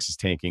arguing that it fixes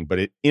tanking, but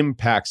it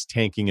impacts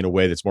tanking in a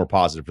way that's more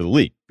positive for the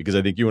league. Because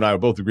I think you and I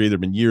would both agree there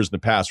have been years in the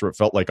past where it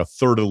felt like a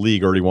third of the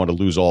league already wanted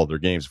to lose all of their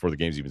games before the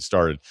games even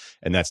started.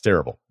 And that's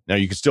terrible. Now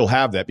you can still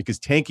have that because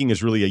tanking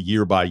is really a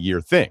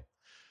year-by-year thing.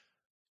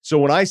 So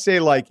when I say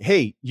like,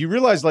 hey, you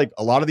realize like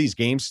a lot of these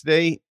games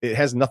today, it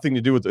has nothing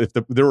to do with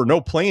there were no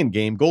play-in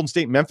game. Golden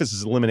State Memphis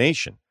is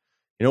elimination.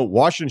 You know,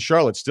 Washington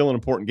Charlotte's still an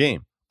important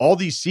game. All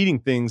these seeding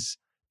things,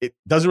 it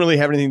doesn't really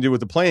have anything to do with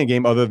the play-in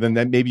game other than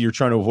that maybe you're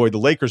trying to avoid the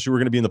Lakers who are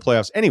going to be in the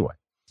playoffs anyway.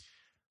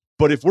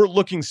 But if we're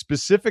looking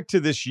specific to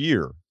this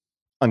year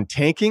on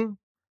tanking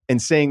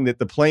and saying that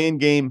the play-in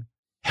game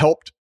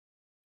helped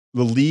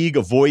the league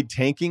avoid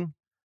tanking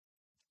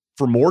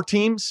for more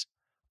teams,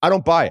 I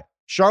don't buy it.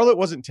 Charlotte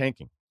wasn't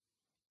tanking.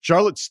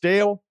 Charlotte's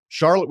stale.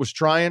 Charlotte was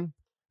trying.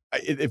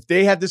 If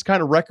they had this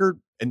kind of record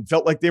and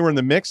felt like they were in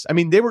the mix, I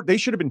mean, they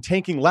should have been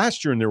tanking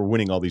last year and they were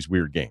winning all these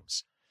weird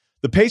games.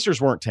 The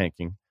Pacers weren't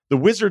tanking. The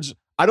Wizards,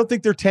 I don't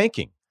think they're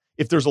tanking.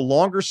 If there's a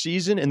longer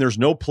season and there's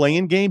no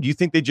play-in game, do you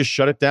think they just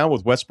shut it down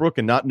with Westbrook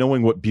and not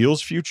knowing what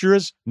Beal's future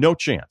is? No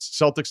chance.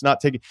 Celtics not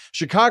taking.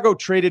 Chicago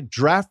traded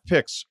draft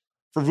picks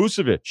for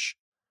Vucevic.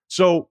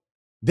 So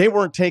they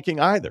weren't tanking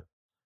either.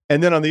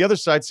 And then on the other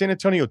side, San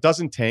Antonio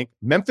doesn't tank.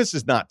 Memphis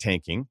is not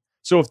tanking.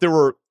 So if there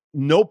were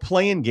no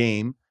play-in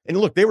game, and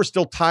look, they were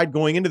still tied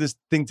going into this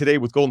thing today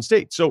with Golden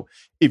State. So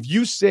if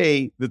you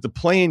say that the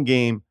play-in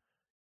game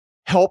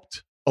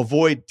helped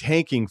avoid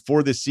tanking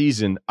for this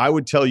season, I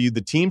would tell you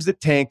the teams that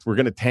tanked were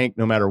going to tank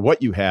no matter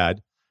what you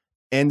had.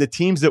 And the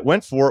teams that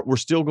went for it were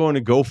still going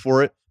to go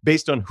for it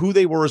based on who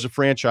they were as a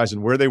franchise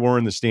and where they were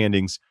in the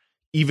standings,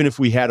 even if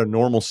we had a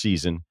normal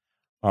season,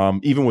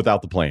 even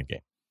without the play-in game.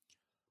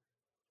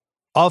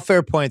 All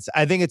fair points.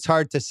 I think it's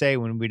hard to say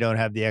when we don't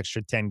have the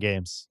extra 10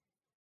 games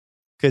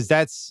because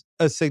that's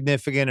a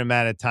significant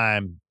amount of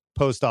time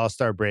post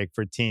All-Star break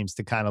for teams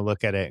to kind of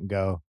look at it and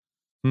go,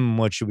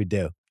 what should we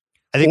do?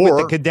 I think with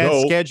the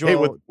condensed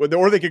schedule,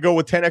 or they could go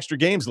with 10 extra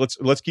games.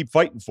 Let's keep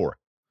fighting for it.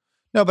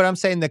 No, but I'm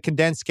saying the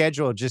condensed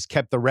schedule just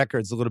kept the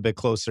records a little bit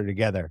closer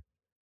together.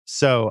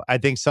 So I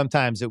think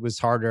sometimes it was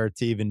harder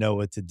to even know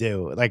what to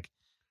do. Like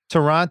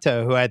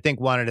Toronto, who I think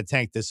wanted to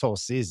tank this whole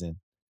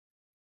season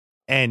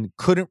and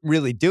couldn't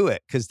really do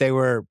it because they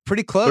were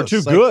pretty close.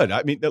 They're too good.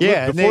 I mean,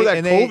 before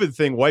that COVID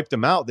thing wiped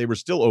them out, they were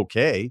still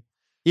okay.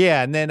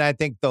 Yeah, and then I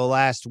think the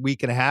last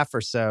week and a half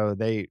or so,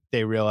 they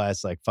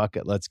realized like, fuck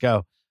it, let's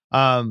go.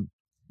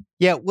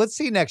 Yeah, let's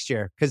see next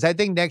year because I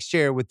think next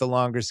year with the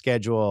longer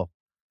schedule,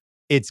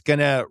 it's going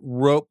to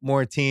rope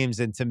more teams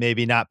into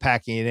maybe not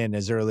packing it in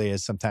as early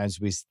as sometimes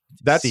we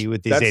see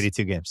with these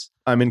 82 games.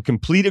 I'm in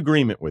complete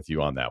agreement with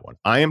you on that one.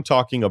 I am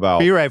talking about...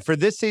 But you're right. For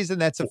this season,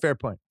 that's a fair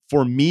point.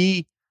 For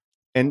me,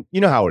 and you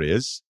know how it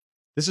is,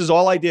 this is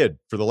all I did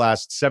for the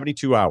last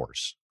 72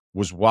 hours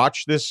was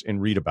watch this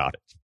and read about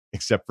it,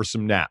 except for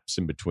some naps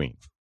in between.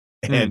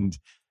 And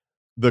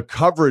the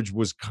coverage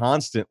was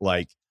constant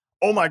like,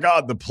 oh my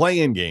God, the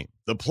play-in game.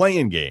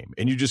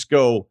 And you just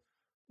go,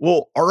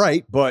 well, all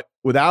right, but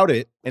without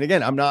it, and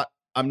again, I'm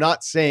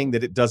not saying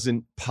that it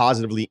doesn't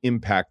positively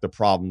impact the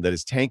problem that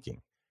is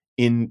tanking.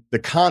 In the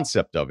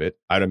concept of it,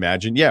 I'd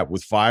imagine, yeah,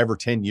 with 5 or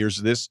 10 years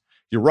of this,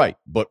 you're right.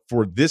 But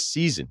for this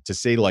season, to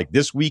say like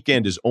this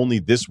weekend is only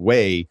this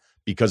way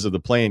because of the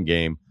play-in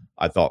game,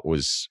 I thought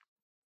was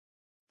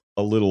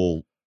a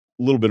little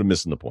bit of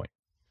missing the point.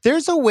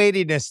 There's a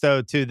weightiness,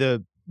 though, to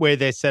the way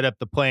they set up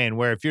the play-in,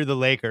 where if you're the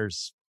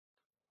Lakers,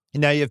 and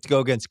now you have to go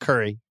against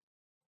Curry,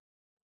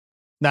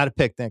 not a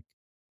picnic.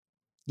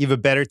 You have a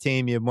better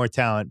team, you have more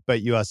talent,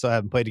 but you also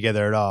haven't played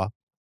together at all.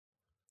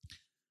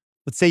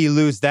 Let's say you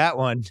lose that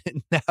one.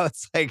 Now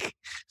it's like,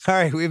 all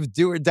right, we have a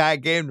do or die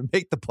game to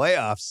make the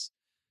playoffs.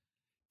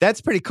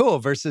 That's pretty cool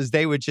versus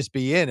they would just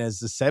be in as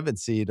the 7th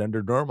seed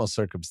under normal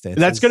circumstances.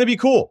 That's going to be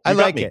cool. I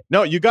like it.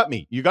 No, you got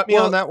me. You got me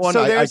on that one.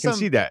 So I can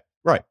see that.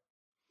 Right.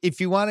 If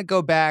you want to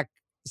go back,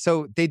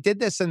 so they did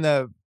this in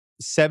the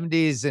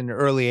 70s and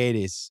early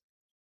 80s.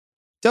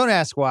 Don't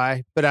ask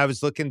why, but I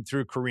was looking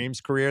through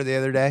Kareem's career the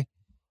other day.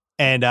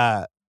 And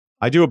I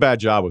do a bad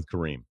job with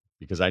Kareem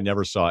because I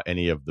never saw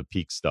any of the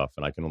peak stuff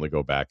and I can only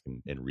go back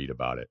and read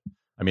about it.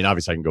 I mean,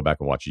 obviously I can go back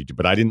and watch YouTube,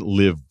 but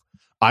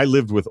I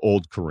lived with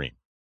old Kareem.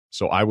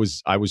 So I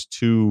was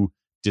too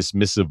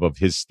dismissive of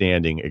his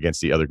standing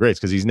against the other greats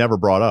because he's never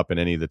brought up in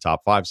any of the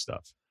top 5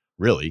 stuff,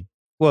 really.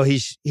 Well,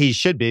 he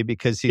should be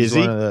because he's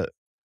one of the...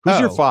 Who's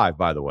your 5,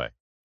 by the way?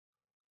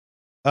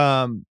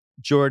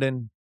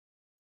 Jordan,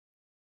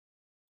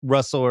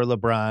 Russell or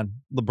LeBron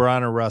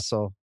or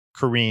Russell,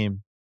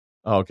 Kareem.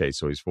 Oh, okay,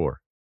 so he's 4.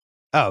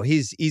 Oh,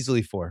 he's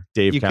easily 4.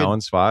 Dave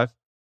Cowens, 5?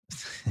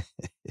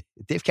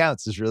 Dave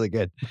Cowens is really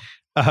good.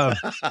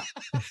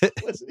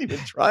 Wasn't even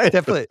trying.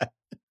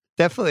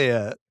 Definitely,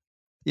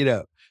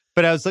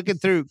 but I was looking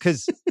through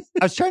because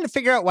I was trying to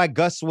figure out why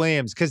Gus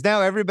Williams, because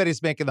now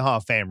everybody's making the Hall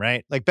of Fame,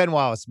 right? Like Ben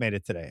Wallace made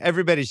it today.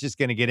 Everybody's just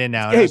going to get in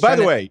now. Hey, by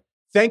the way,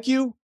 thank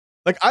you.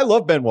 Like, I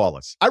love Ben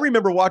Wallace. I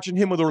remember watching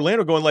him with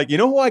Orlando going like, you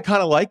know who I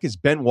kind of like is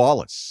Ben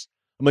Wallace.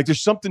 I'm like,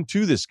 there's something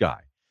to this guy.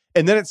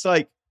 And then it's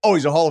like, oh,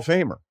 he's a Hall of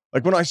Famer.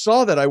 Like when I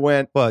saw that, I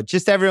went, well,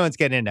 just everyone's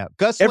getting in now.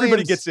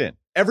 Everybody gets in.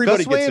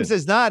 Gus Williams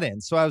is not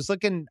in. So I was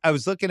looking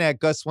at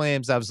Gus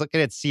Williams. I was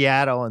looking at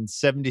Seattle in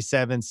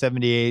 77,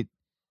 78,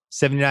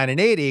 79, and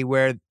 80,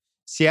 where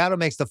Seattle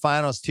makes the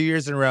finals 2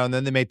 years in a row, and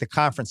then they make the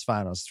conference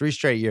finals 3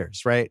 straight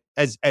years, right?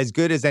 As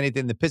good as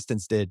anything the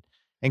Pistons did.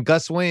 And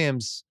Gus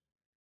Williams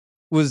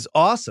was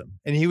awesome.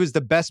 And he was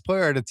the best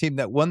player at a team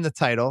that won the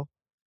title.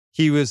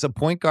 He was a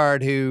point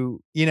guard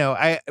who,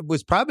 I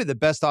was probably the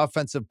best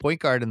offensive point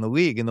guard in the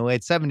league in the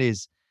late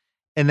 70s.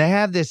 And they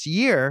have this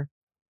year.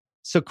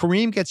 So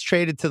Kareem gets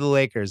traded to the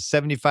Lakers,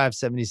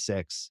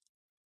 75-76.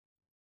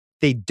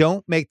 They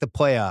don't make the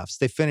playoffs.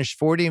 They finish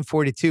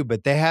 40-42,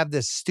 but they have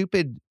this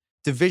stupid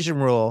division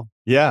rule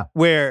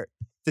where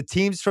the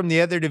teams from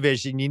the other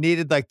division, you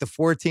needed like the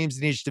 4 teams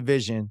in each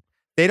division.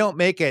 They don't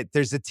make it.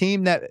 There's a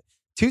team that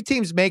 2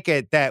 teams make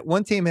it, that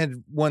one team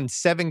had won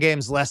 7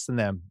 games less than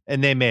them,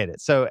 and they made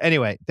it. So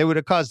anyway, they would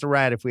have caused a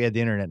riot if we had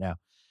the internet now.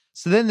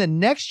 So then the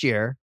next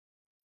year,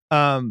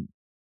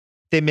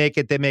 they make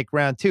it. They make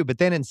round 2. But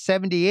then in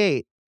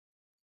 78,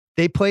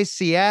 they play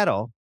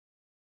Seattle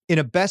in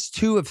a best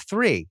 2 of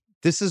 3.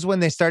 This is when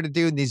they started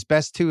doing these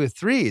best 2 of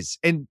 3s.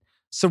 And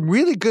some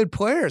really good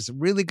players,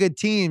 really good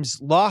teams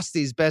lost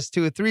these best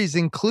 2 of 3s,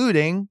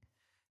 including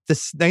the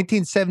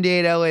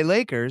 1978 LA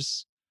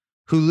Lakers,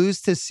 who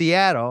lose to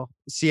Seattle.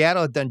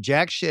 Seattle had done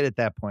jack shit at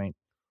that point.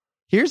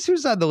 Here's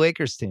who's on the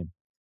Lakers team.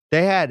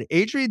 They had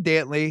Adrian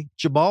Dantley,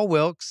 Jamal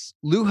Wilkes,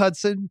 Lou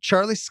Hudson,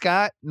 Charlie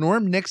Scott,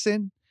 Norm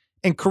Nixon,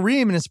 and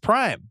Kareem in his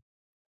prime.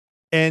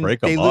 And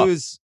they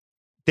lose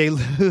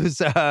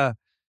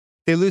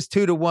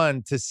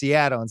 2-1 to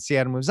Seattle, and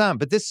Seattle moves on.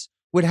 But this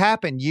would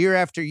happen year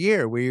after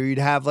year, where you'd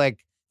have there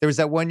was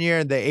that one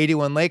year the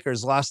 81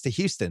 Lakers lost to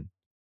Houston.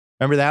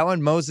 Remember that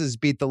one? Moses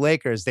beat the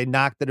Lakers. They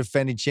knocked the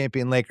defending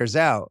champion Lakers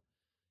out.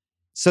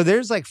 So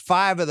there's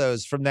 5 of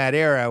those from that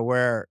era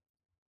where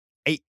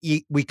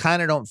we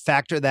kind of don't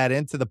factor that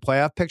into the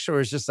playoff picture.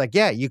 Where it's just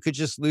you could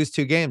just lose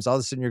 2 games. All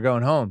of a sudden you're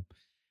going home.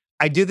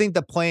 I do think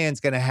the play-in's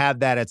going to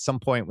have that at some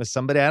point with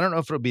somebody. I don't know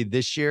if it'll be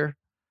this year.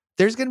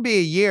 There's going to be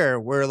a year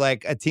where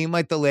a team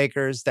like the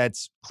Lakers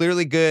that's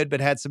clearly good but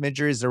had some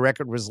injuries, their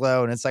record was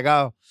low, and it's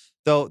they'll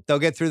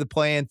get through the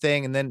play-in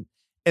thing, and then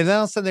all of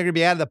a sudden they're going to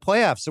be out of the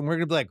playoffs, and we're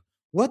going to be like,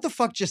 what the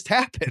fuck just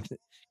happened?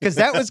 Because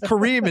that was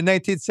Kareem in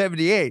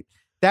 1978.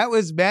 That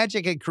was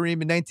Magic and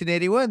Kareem in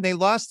 1981. They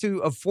lost to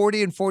a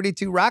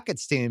 40-42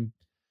 Rockets team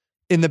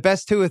in the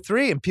best 2 of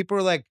 3, and people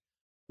were like,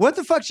 what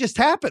the fuck just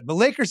happened? The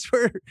Lakers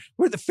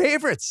were the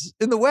favorites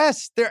in the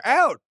West. They're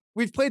out.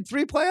 We've played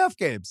 3 playoff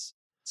games.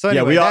 So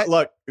anyway,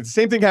 look, the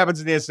same thing happens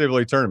in the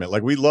NCAA tournament.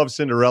 We love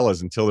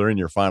Cinderellas until they're in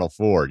your Final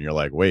Four, and you're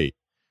like, wait,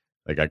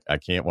 I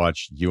can't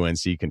watch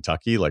UNC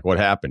Kentucky. What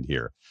happened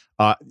here?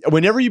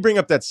 Whenever you bring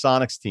up that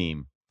Sonics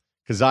team,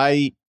 because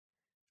I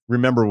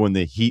remember when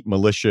the Heat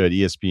militia at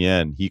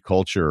ESPN, Heat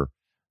culture,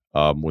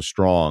 was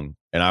strong,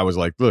 and I was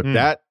like, look,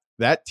 that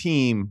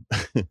team,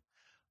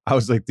 I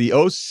was like, the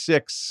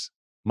 06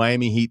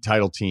 Miami Heat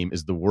title team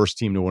is the worst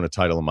team to win a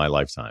title in my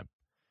lifetime.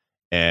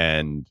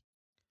 And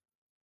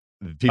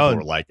people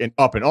were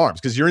up in arms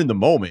because you're in the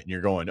moment and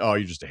you're going, oh,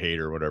 you're just a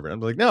hater or whatever. And I'm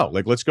like, no,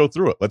 let's go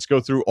through it. Let's go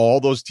through all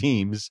those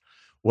teams,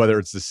 whether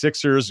it's the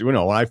Sixers, when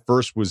I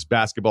first was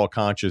basketball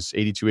conscious,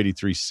 82,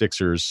 83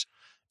 Sixers,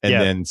 and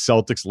then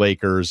Celtics,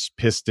 Lakers,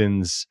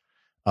 Pistons,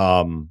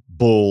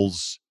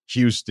 Bulls,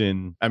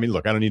 Houston. I mean,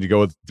 look, I don't need to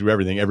go through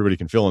everything. Everybody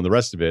can fill in the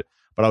rest of it.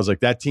 But I was like,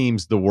 that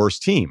team's the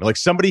worst team.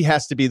 Somebody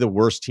has to be the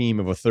worst team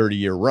of a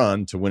 30-year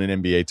run to win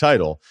an NBA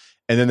title.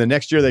 And then the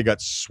next year they got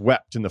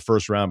swept in the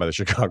first round by the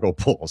Chicago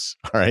Bulls.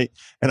 All right.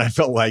 And I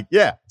felt like,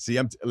 that's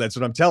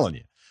what I'm telling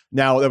you.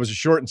 Now, that was a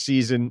shortened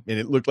season, and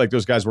it looked like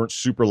those guys weren't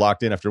super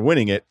locked in after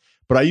winning it.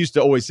 But I used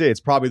to always say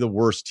it's probably the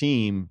worst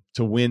team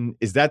to win.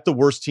 Is that the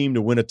worst team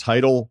to win a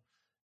title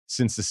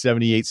since the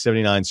 78,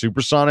 79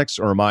 Supersonics,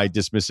 or am I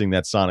dismissing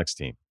that Sonics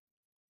team?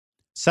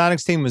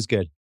 Sonics team was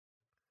good.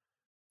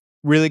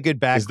 Really good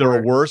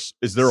backcourt.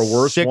 Is there a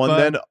worse Sigma one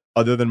then,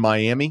 other than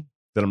Miami,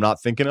 that I'm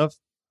not thinking of?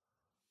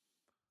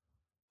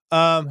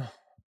 I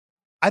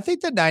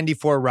think the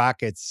 94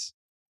 Rockets,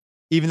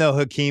 even though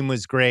Hakeem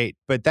was great,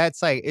 but that's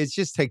it's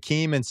just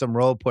Hakeem and some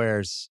role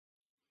players.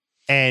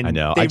 And I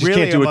know. I just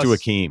can't do it to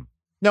Hakeem.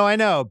 No, I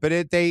know. But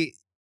I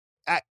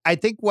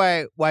think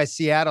why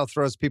Seattle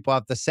throws people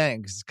off the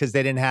scent is because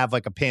they didn't have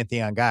a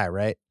Pantheon guy,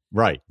 right?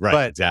 Right.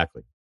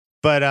 Exactly.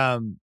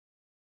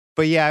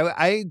 But yeah,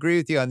 I agree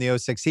with you on the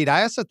 06 Heat.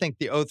 I also think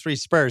the 03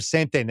 Spurs,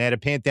 same thing. They had a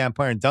Pantheon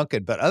player in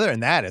Duncan. But other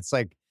than that, it's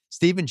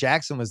Steven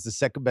Jackson was the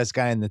second best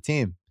guy in the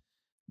team.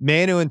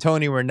 Manu and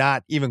Tony were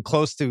not even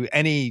close to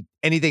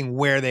anything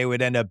where they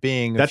would end up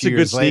being. That's a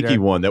good sneaky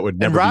one that would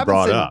never be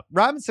brought up.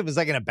 Robinson was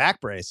in a back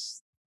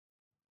brace.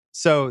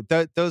 So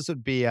those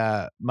would be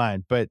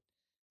mine. But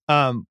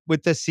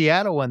with the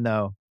Seattle one,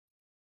 though,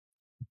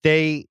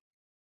 they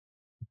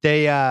beat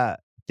the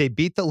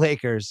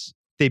Lakers.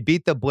 They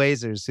beat the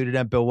Blazers, who didn't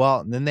have Bill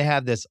Walton. Then they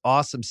have this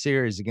awesome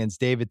series against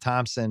David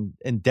Thompson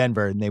in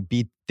Denver, and they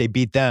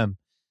beat them.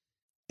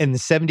 In the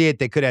 78,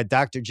 they could have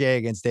Dr. J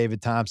against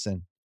David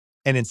Thompson.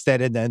 And instead,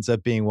 it ends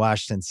up being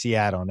Washington,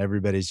 Seattle, and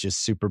everybody's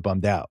just super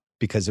bummed out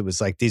because it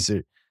was these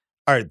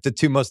are the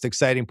 2 most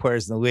exciting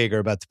players in the league are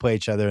about to play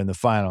each other in the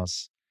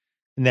finals.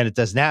 And then it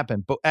doesn't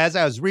happen. But as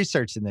I was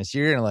researching this,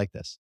 you're going to like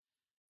this.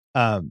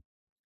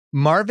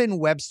 Marvin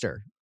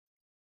Webster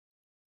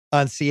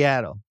on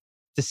Seattle,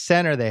 the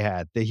center they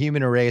had, the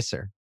human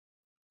eraser,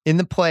 in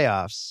the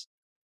playoffs,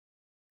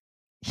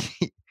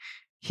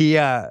 he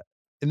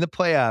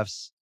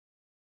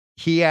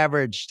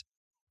averaged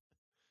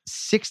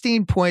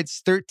 16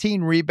 points,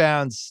 13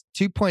 rebounds,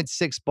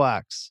 2.6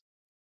 blocks,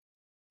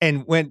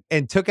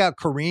 and took out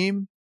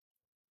Kareem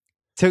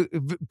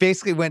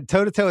basically went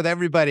toe-to-toe with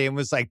everybody and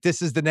was like,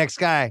 this is the next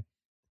guy.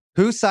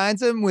 Who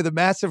signs him with a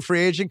massive free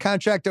agent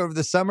contract over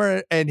the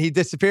summer and he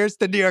disappears?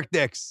 The New York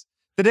Knicks.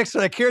 The Knicks are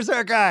like, here's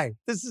our guy.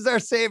 This is our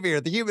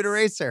savior, the human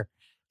eraser.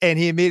 And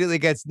he immediately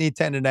gets knee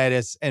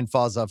tendonitis and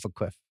falls off a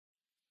cliff.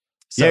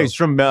 So, yeah,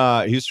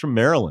 he's from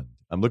Maryland.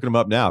 I'm looking him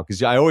up now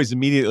because I always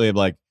immediately am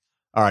like,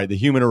 all right, the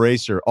human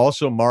eraser.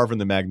 Also, Marvin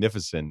the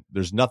Magnificent.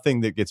 There's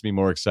nothing that gets me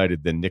more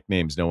excited than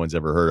nicknames no one's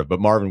ever heard of.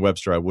 But Marvin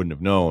Webster, I wouldn't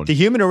have known. The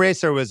human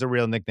eraser was a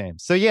real nickname.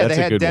 So yeah, That's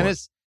they had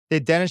Dennis. They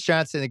had Dennis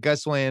Johnson, they had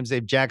Gus Williams, they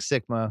had Jack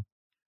Sikma.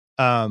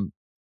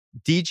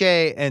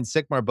 DJ and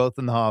Sikma are both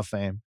in the Hall of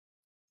Fame.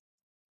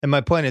 And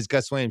my point is,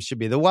 Gus Williams should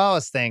be. The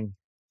Wallace thing,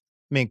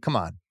 I mean, come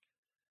on.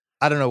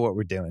 I don't know what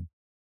we're doing.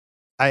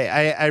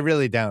 I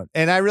really don't.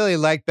 And I really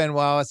like Ben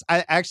Wallace.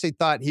 I actually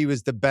thought he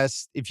was the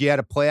best. If you had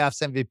a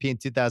playoffs MVP in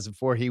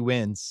 2004, he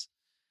wins.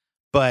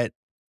 But,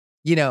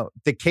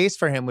 the case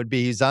for him would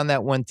be he's on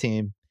that one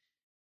team,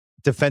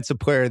 Defensive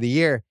Player of the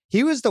Year.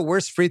 He was the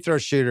worst free throw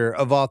shooter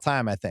of all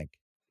time, I think.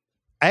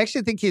 I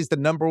actually think he's the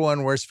number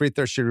one worst free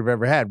throw shooter we've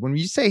ever had. When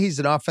you say he's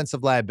an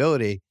offensive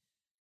liability,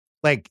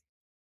 like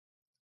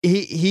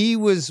he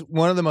was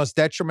one of the most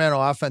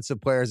detrimental offensive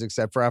players,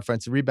 except for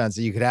offensive rebounds,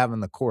 that you could have on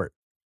the court.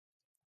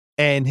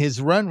 And his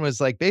run was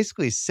like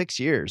basically 6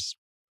 years.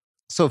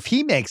 So if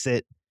he makes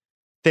it,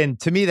 then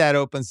to me, that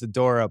opens the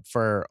door up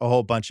for a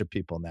whole bunch of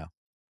people now.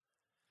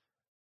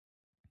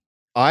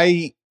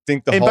 I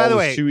think the Hall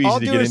is too easy to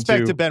get into. All due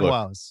respect to Ben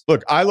Wallace.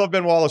 Look, I love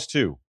Ben Wallace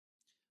too.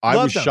 I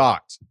was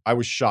shocked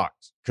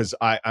because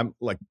I'm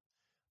like,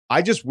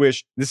 I just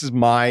wish, this is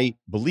my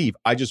belief,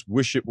 I just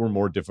wish it were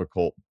more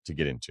difficult to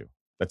get into.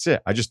 That's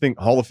it. I just think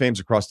Hall of Fames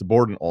across the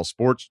board in all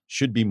sports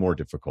should be more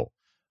difficult.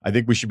 I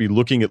think we should be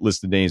looking at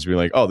listed names and being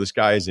like, oh, this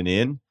guy isn't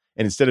in.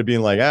 And instead of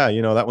being like,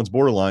 that one's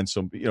borderline.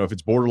 So, if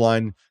it's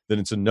borderline, then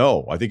it's a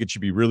no. I think it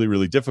should be really,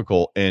 really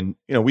difficult. And,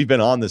 we've been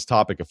on this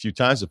topic a few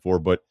times before,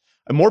 but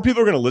more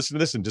people are going to listen to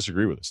this and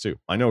disagree with us too.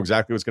 I know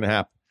exactly what's going to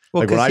happen.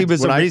 Well, because he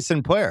was a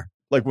recent player.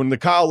 Like when the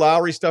Kyle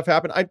Lowry stuff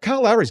happened,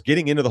 Kyle Lowry's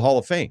getting into the Hall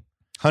of Fame.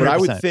 100%. But I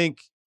would think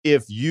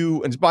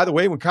and by the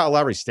way, when Kyle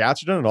Lowry's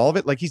stats are done and all of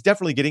it, like he's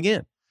definitely getting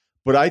in.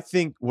 But I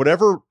think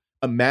whatever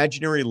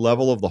imaginary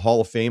level of the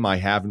Hall of Fame I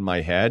have in my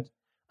head,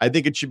 I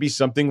think it should be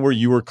something where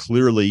you are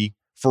clearly,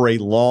 for a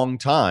long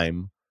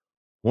time,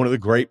 one of the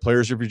great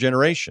players of your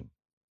generation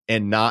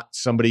and not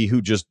somebody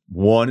who just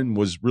won and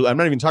was really, I'm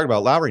not even talking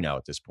about Lowry now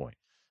at this point.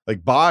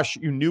 Like Bosch,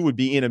 you knew would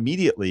be in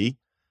immediately.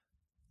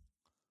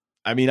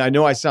 I mean, I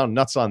know I sound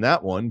nuts on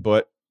that one,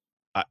 but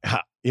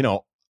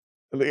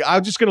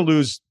I'm just going to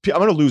lose. I'm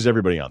going to lose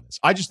everybody on this.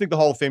 I just think the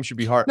Hall of Fame should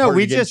be hard. No,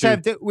 we just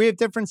have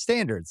different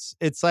standards.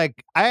 It's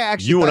like I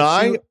think you and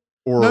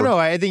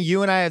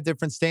I have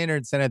different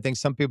standards, and I think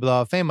some people in the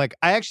Hall of Fame. Like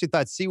I actually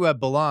thought C-Webb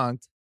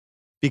belonged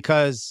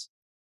because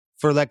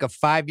for like a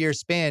 5-year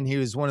span, he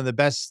was one of the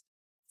best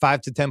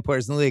 5 to 10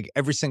 players in the league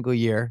every single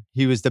year.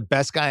 He was the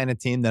best guy on a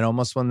team that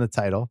almost won the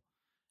title.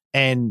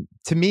 And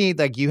to me,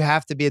 like you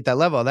have to be at that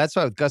level. That's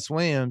why with Gus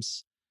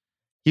Williams,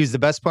 he was the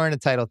best player in the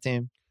title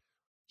team.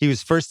 He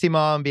was first team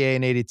All-NBA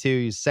in 82.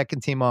 He was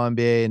second team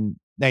All-NBA in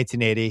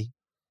 1980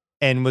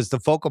 and was the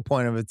focal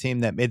point of a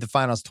team that made the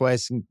finals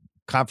twice and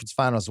conference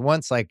finals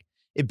once. Like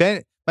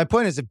my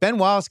point is if Ben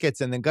Wallace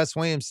gets in, then Gus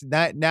Williams,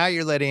 now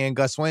you're letting in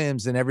Gus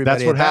Williams and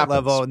everybody at that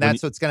level. And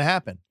that's what's going to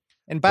happen.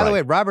 And by the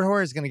way, Robert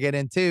Horry is going to get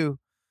in too,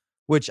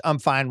 which I'm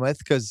fine with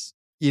because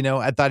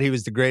I thought he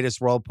was the greatest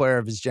role player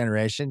of his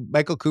generation.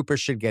 Michael Cooper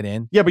should get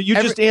in. Yeah, but you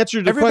just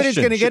answered the question. Everybody's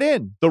going to get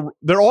in.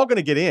 They're all going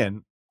to get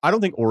in. I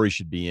don't think Horry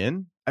should be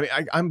in. I mean,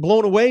 I'm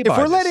blown away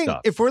by this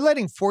stuff. If we're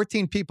letting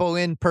 14 people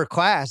in per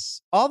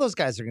class, all those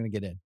guys are going to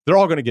get in. They're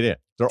all going to get in.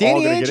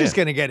 Danny Ainge is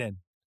going to get in.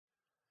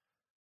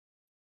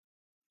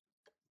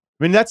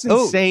 I mean, that's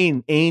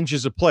insane. Ainge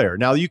is a player.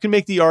 Now, you can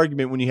make the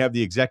argument when you have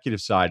the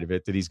executive side of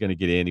it that he's going to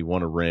get in. He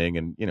won a ring,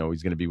 and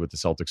he's going to be with the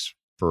Celtics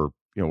for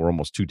we're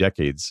almost 2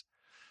 decades.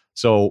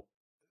 So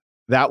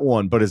that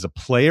one, but as a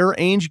player,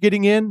 Ainge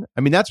getting in,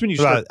 I mean, that's when you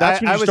start.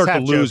 That's when you start to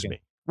lose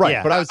me, right?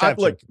 Yeah, but I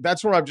like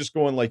that's where I'm just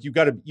going. Like, you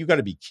got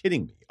to be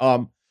kidding me.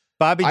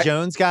 Bobby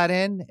Jones got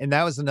in, and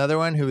that was another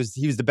one he was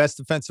the best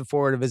defensive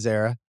forward of his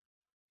era.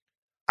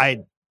 I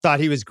thought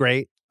he was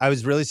great. I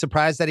was really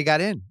surprised that he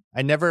got in.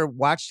 I never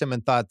watched him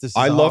and thought this is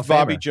I love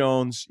Bobby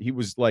Jones. He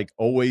was like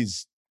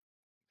always,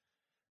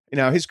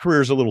 his career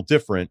is a little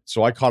different.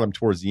 So I caught him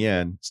towards the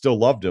end, still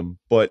loved him,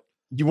 but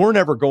you weren't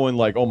ever going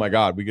like, oh my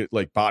God, we get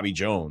like Bobby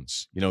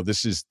Jones.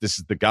 This is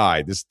the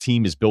guy. This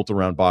team is built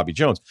around Bobby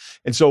Jones.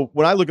 And so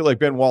when I look at like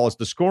Ben Wallace,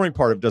 the scoring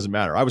part of it doesn't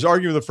matter. I was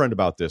arguing with a friend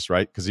about this,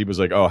 right? Because he was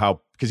like,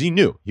 because he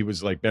knew he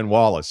was like Ben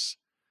Wallace, ...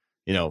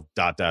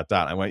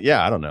 I went,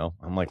 yeah, I don't know.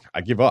 I'm like, I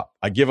give up.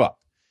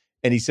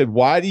 And he said,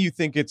 why do you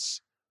think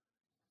it's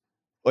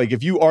like,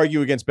 if you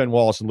argue against Ben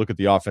Wallace and look at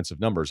the offensive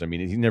numbers, I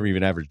mean, he never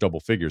even averaged double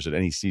figures at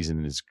any season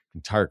in his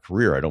entire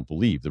career, I don't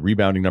believe. The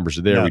rebounding numbers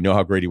are there. No. We know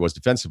how great he was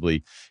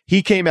defensively.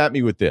 He came at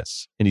me with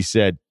this, and he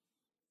said,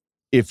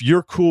 if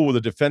you're cool with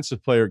a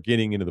defensive player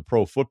getting into the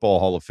Pro Football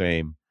Hall of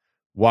Fame,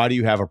 why do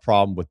you have a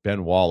problem with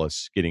Ben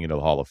Wallace getting into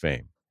the Hall of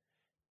Fame?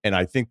 And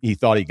I think he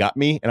thought he got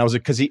me. And I was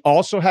like, because he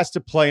also has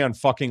to play on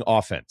fucking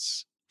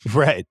offense.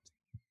 Right.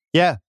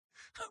 Yeah.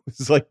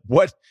 It's like,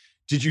 what?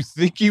 Did you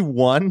think you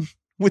won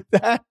with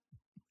that?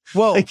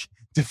 Well, like,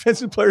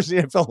 defensive players in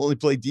the NFL only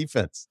play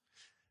defense.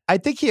 I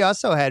think he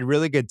also had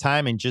really good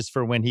timing just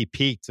for when he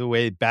peaked, the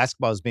way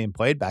basketball was being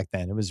played back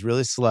then. It was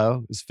really slow.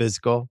 It was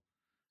physical.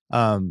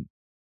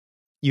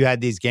 You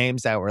had these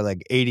games that were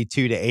like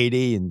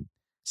 82-80 and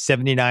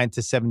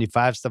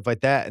 79-75, stuff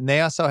like that. And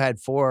they also had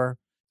 4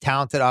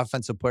 talented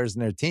offensive players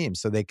in their team.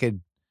 So they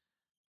could,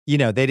 they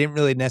didn't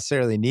really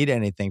necessarily need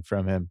anything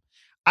from him.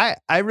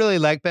 I really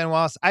like Ben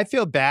Wallace. I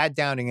feel bad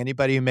downing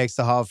anybody who makes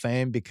the Hall of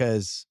Fame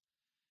because,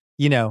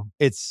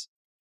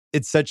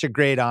 it's such a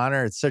great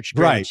honor. It's such a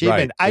great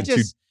achievement. Right.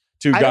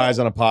 Two guys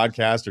on a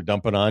podcast are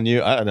dumping on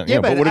you. I don't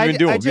know. But what have you been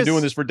doing? We've been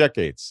doing this for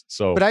decades.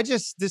 So, but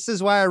this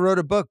is why I wrote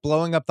a book,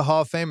 Blowing Up the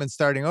Hall of Fame and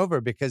Starting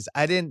Over, because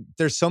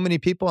there's so many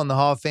people in the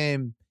Hall of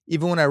Fame,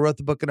 even when I wrote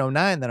the book in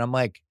 2009, that I'm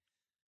like,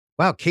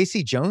 wow,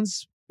 Casey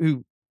Jones,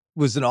 who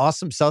was an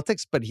awesome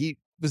Celtics, but he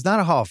was not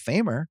a Hall of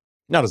Famer.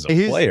 Not as a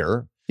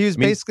player. He was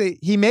basically,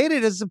 he made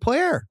it as a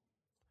player.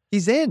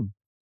 He's in.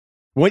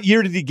 What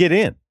year did he get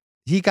in?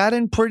 He got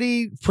in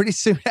pretty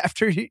soon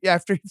after he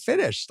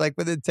finished, like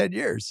within 10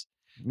 years.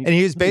 And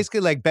he was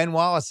basically like Ben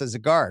Wallace as a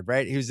guard,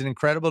 right? He was an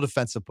incredible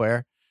defensive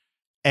player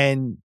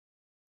and,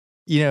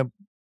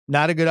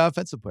 not a good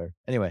offensive player.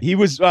 Anyway. He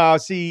was,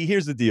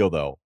 here's the deal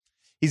though.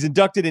 He's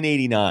inducted in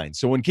 89.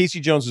 So when Casey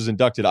Jones was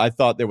inducted, I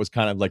thought there was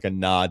kind of like a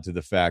nod to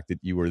the fact that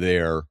you were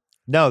there.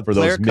 No, for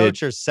player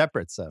coach are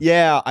separate stuff.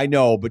 Yeah, I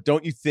know. But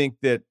don't you think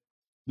that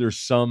there's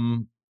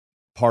some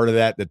part of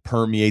that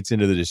permeates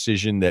into the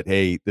decision that,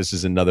 hey, this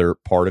is another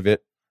part of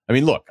it? I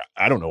mean, look,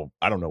 I don't know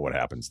what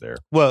happens there.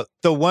 Well,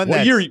 the one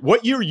what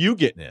year are you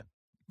getting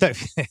in?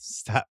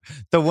 Stop.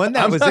 The one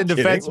that was in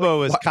defense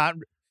mode was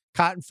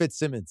Cotton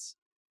Fitzsimmons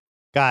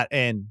got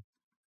in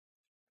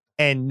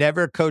and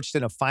never coached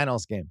in a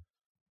finals game.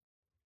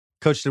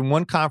 Coached in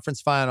one conference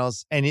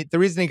finals, and the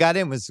reason he got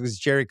in was because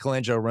Jerry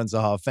Colangelo runs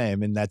the Hall of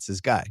Fame, and that's his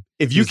guy.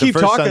 If you keep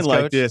talking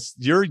like this,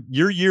 your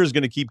year is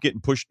going to keep getting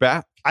pushed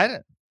back. I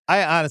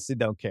honestly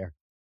don't care.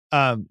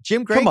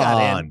 Jim Gray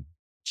got in.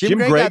 Jim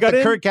Gray got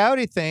the Kirk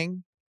Gowdy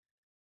thing.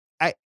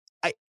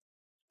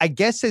 I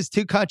guess his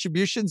 2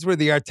 contributions were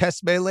the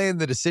Artest melee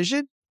and the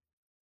decision.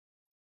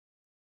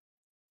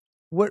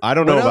 I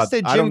don't know enough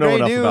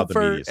about the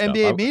media stuff.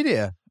 NBA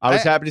media. I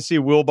was happy to see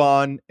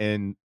Wilbon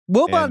and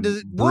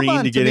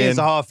Wilbon to get in as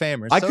a Hall of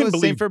Famer. I couldn't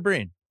believe for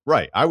Breen.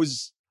 Right. I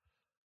was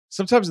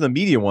sometimes in the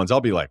media ones, I'll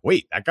be like,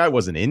 wait, that guy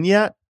wasn't in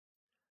yet.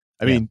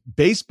 I mean,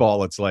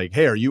 baseball, it's like,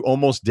 hey, are you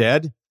almost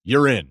dead?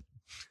 You're in.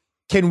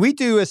 Can we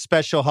do a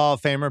special Hall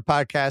of Famer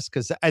podcast?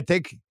 Because I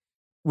think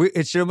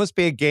it should almost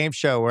be a game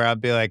show where I'd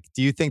be like,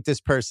 do you think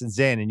this person's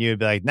in? And you'd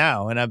be like,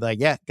 no. And I'd be like,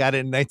 yeah, got it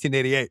in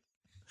 1988.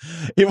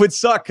 It would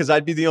suck because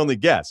I'd be the only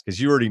guest because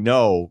you already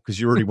know, because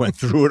you already went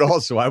through it all.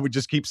 So I would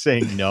just keep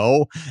saying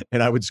no,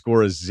 and I would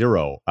score a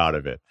 0 out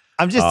of it.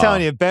 I'm just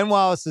telling you, if Ben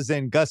Wallace is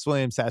in, Gus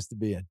Williams has to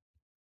be in.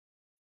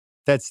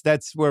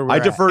 That's where we're I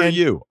defer to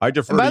you. I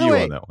defer to you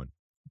on that one.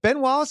 Ben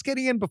Wallace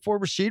getting in before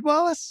Rasheed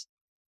Wallace?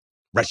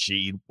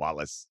 Rasheed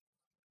Wallace.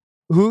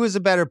 Who is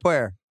a better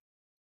player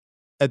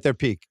at their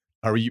peak?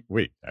 Are you?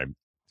 Wait,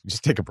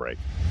 just take a break.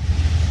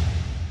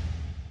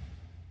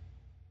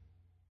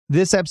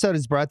 This episode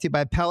is brought to you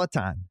by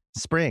Peloton.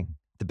 Spring,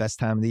 the best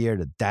time of the year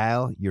to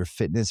dial your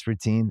fitness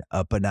routine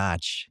up a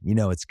notch. You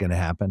know what's going to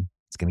happen.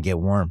 It's going to get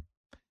warm.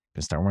 You're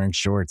going to start wearing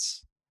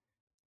shorts.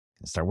 You're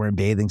going to start wearing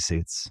bathing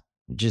suits.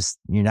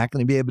 You're not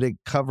going to be able to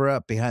cover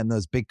up behind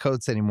those big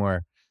coats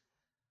anymore.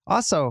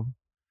 Also,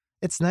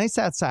 it's nice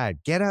outside.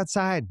 Get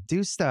outside.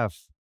 Do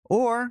stuff.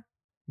 Or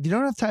if you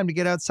don't have time to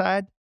get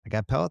outside, I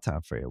got Peloton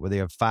for you. Whether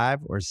you have 5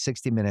 or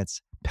 60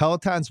 minutes,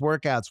 Peloton's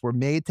workouts were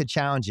made to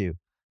challenge you.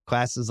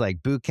 Classes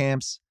like boot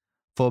camps,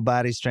 full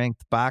body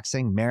strength,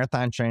 boxing,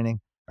 marathon training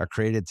are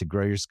created to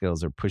grow your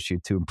skills or push you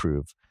to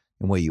improve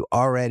in what you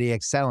already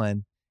excel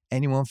in,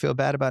 and you won't feel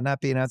bad about not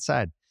being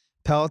outside.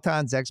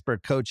 Peloton's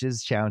expert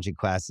coaches, challenging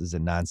classes,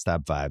 and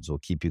nonstop vibes will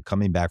keep you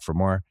coming back for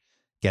more.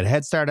 Get a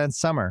head start on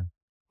summer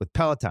with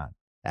Peloton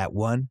at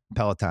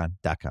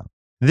onepeloton.com.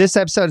 This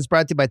episode is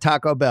brought to you by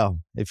Taco Bell.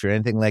 If you're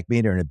anything like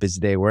me during a busy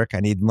day at work,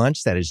 I need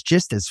lunch that is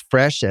just as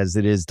fresh as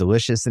it is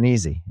delicious and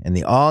easy. And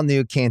the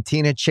all-new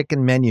Cantina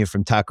chicken menu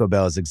from Taco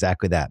Bell is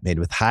exactly that, made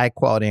with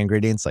high-quality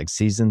ingredients like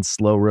seasoned,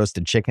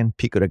 slow-roasted chicken,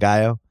 pico de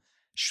gallo,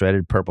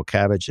 shredded purple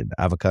cabbage, and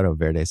avocado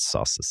verde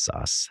salsa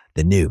sauce.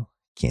 The new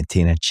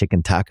Cantina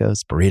chicken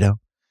tacos, burrito,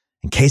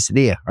 and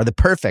quesadilla are the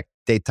perfect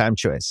daytime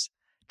choice.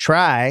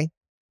 Try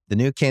the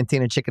new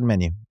Cantina chicken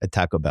menu at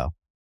Taco Bell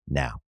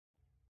now.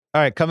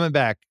 All right, coming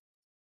back.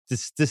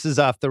 This is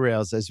off the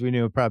rails, as we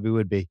knew it probably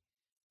would be.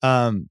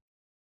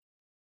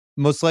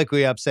 Most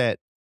likely upset.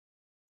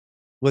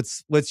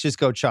 Let's just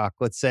go chalk.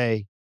 Let's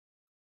say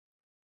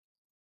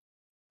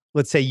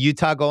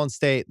Utah, Golden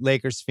State,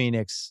 Lakers,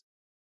 Phoenix,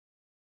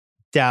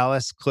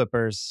 Dallas,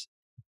 Clippers,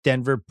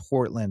 Denver,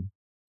 Portland.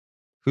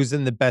 Who's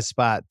in the best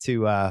spot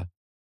to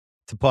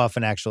to pull off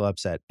an actual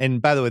upset.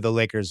 And by the way, the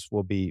Lakers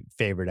will be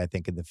favored, I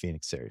think, in the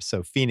Phoenix series.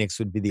 So Phoenix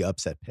would be the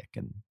upset pick,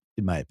 in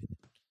my opinion.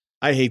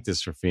 I hate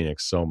this for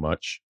Phoenix so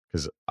much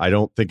because I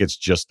don't think it's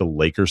just the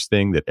Lakers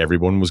thing that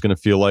everyone was going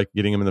to feel like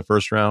getting him in the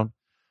first round.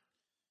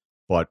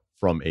 But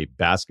from a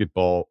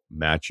basketball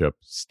matchup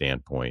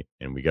standpoint,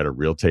 and we got a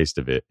real taste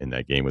of it in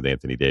that game with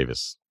Anthony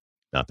Davis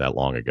not that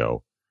long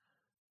ago,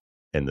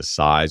 and the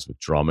size with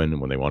Drummond, and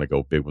when they want to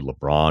go big with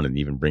LeBron and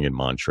even bring in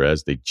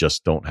Montrez, they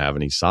just don't have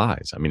any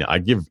size. I mean, I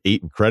give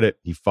Ayton credit.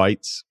 He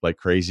fights like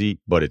crazy,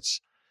 but it's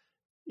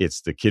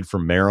the kid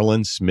from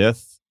Maryland,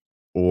 Smith,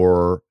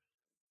 or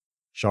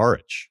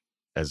Saric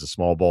as a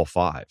small ball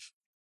 5.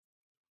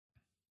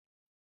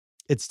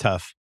 It's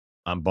tough.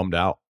 I'm bummed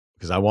out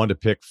because I wanted to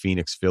pick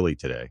Phoenix Philly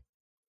today.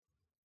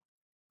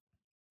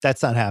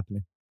 That's not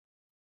happening.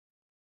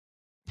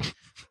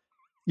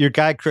 Your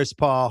guy, Chris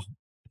Paul.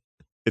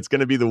 It's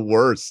going to be the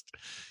worst.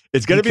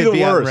 It's going to be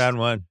the worst. Round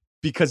one.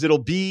 Because it'll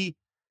be,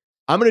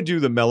 I'm going to do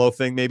the Melo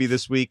thing maybe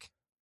this week.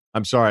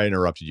 I'm sorry I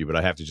interrupted you, but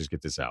I have to just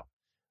get this out.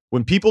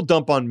 When people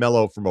dump on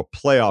Melo from a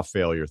playoff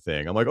failure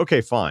thing, I'm like,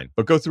 okay, fine,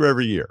 but go through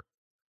every year.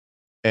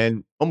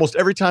 And almost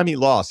every time he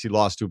lost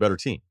to a better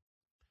team.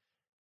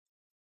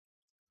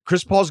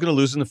 Chris Paul's going to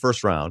lose in the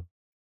first round,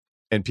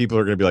 and people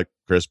are going to be like,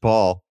 Chris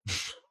Paul,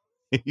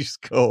 you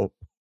just go.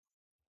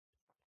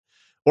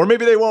 Or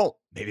maybe they won't.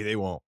 Maybe they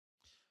won't.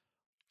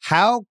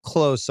 How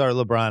close are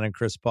LeBron and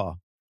Chris Paul?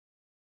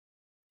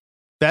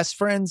 Best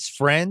friends?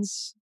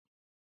 Friends?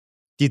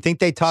 Do you think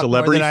they talk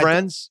celebrity more than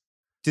friends?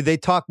 Do they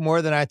talk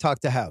more than I talk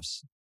to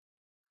House?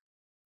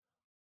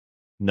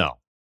 No.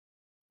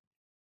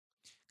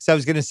 So I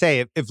was going to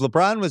say, if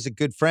LeBron was a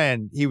good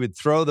friend, he would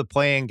throw the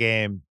playing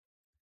game,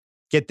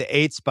 get the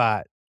 8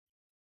 spot,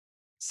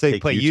 so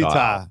play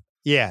Utah.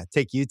 Yeah,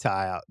 take Utah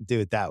out, do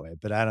it that way.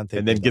 But I don't think.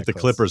 And then get the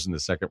Clippers in the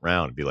second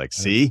round and be like,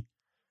 see?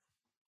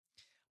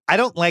 I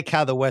don't like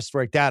how the West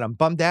worked out. I'm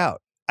bummed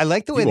out. I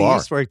like the way the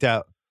East worked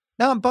out.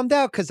 No, I'm bummed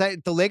out because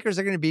the Lakers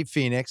are going to beat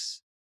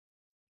Phoenix.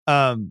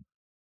 We're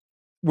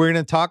going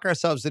to talk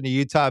ourselves into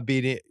Utah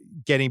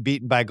getting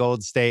beaten by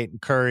Golden State and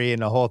Curry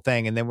and the whole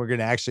thing, and then we're going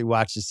to actually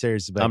watch the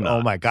series. Like,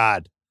 oh my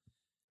God.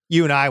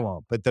 You and I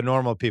won't, but the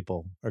normal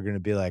people are going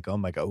to be like, oh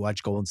my God,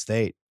 watch Golden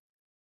State.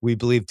 We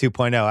believe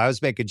 2.0. I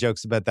was making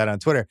jokes about that on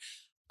Twitter.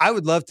 I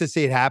would love to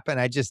see it happen.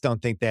 I just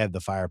don't think they have the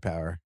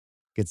firepower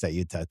against that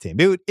Utah team.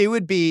 It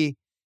would be,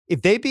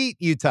 if they beat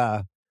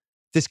Utah,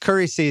 this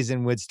Curry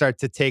season would start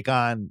to take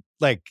on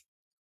like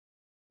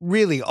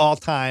really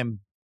all-time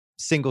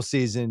single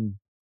season,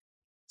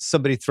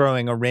 somebody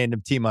throwing a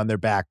random team on their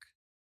back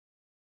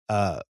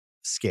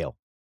scale.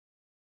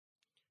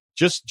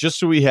 Just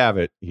so we have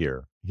it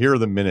here are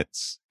the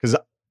minutes. Because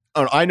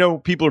I know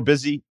people are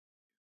busy.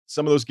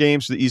 Some of those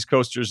games for the East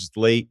Coasters is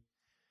late.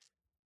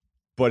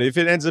 But if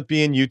it ends up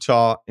being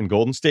Utah and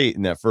Golden State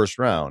in that first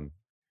round,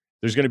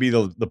 there's going to be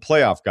the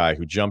playoff guy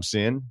who jumps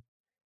in,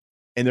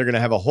 and they're going to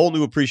have a whole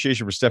new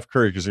appreciation for Steph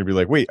Curry because they're going to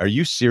be like, wait, are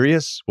you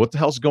serious? What the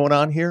hell's going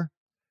on here?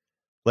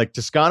 Like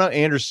Toscano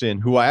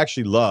Anderson, who I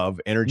actually love,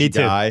 energy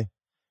guy.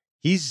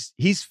 He's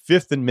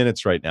 5th in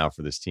minutes right now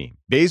for this team.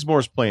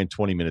 Bazemore's playing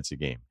 20 minutes a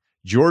game.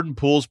 Jordan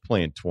Poole's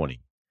playing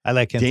 20. I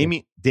like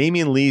him.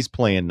 Damian Lee's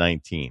playing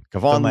 19.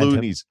 Kevon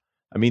Looney's.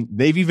 I mean,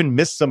 they've even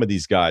missed some of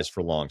these guys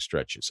for long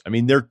stretches. I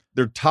mean, their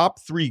top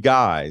 3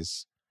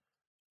 guys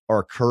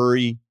are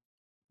Curry,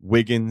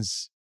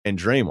 Wiggins, and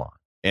Draymond.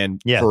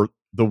 And for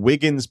the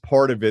Wiggins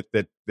part of it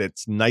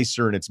that's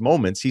nicer in its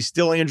moments, he's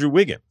still Andrew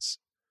Wiggins.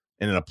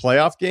 And in a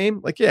playoff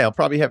game, like, yeah, he'll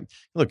probably have,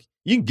 look,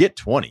 you can get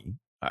 20.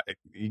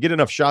 You get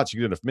enough shots,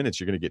 you get enough minutes,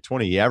 you're going to get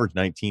 20. He averaged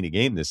 19 a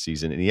game this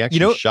season, and he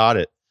actually shot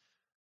it.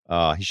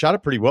 He shot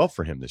it pretty well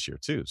for him this year,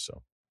 too.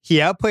 So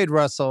he outplayed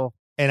Russell,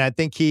 and I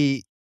think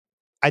he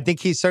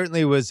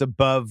certainly was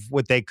above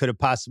what they could have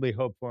possibly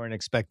hoped for and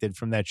expected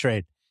from that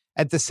trade.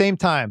 At the same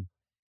time,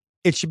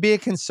 it should be a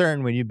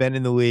concern when you've been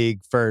in the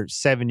league for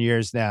 7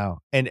 years now,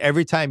 and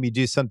every time you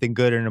do something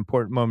good at an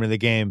important moment of the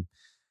game,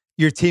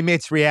 your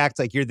teammates react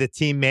like you're the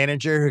team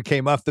manager who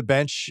came off the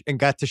bench and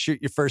got to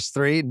shoot your first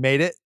 3 and made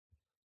it.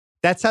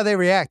 That's how they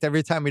react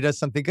every time he does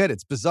something good.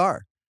 It's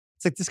bizarre.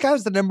 It's like, this guy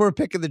was the number 1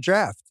 pick of the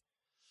draft.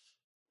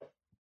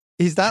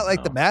 He's not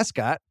like the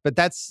mascot, but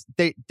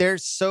they're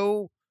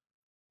so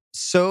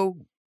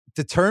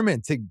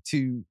determined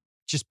to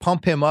just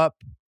pump him up,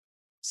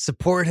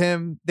 support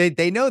him.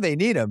 They know they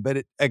need him,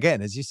 but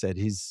again, as you said,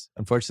 he's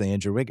unfortunately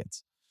Andrew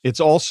Wiggins. It's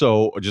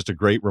also just a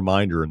great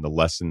reminder in the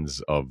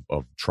lessons of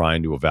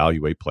trying to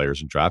evaluate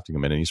players and drafting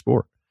them in any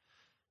sport.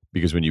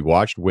 Because when you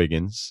watched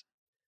Wiggins,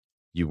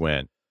 you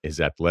went, his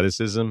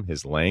athleticism,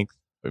 his length.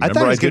 I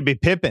thought he was going to be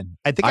Pippen.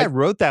 I think I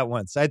wrote that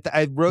once. I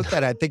wrote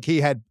that. I think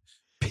he had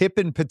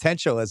Pippen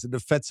potential as a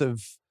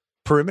defensive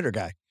perimeter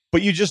guy.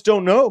 But you just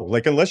don't know.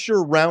 Like, unless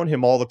you're around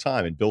him all the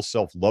time and Bill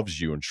Self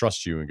loves you and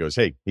trusts you and goes,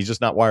 hey, he's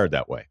just not wired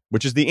that way,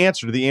 which is the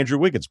answer to the Andrew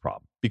Wiggins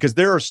problem. Because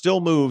there are still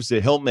moves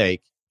that he'll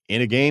make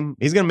in a game.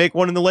 He's going to make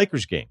one in the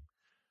Lakers game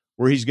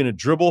where he's going to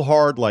dribble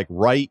hard, like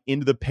right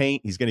into the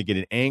paint. He's going to get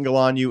an angle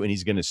on you, and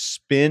he's going to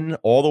spin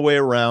all the way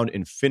around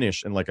and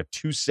finish in like a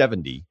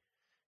 270.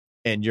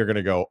 and you're going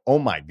to go, oh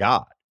my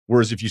God.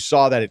 Whereas if you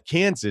saw that at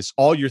Kansas,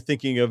 all you're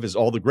thinking of is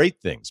all the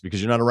great things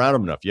because you're not around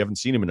him enough. You haven't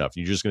seen him enough.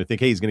 You're just going to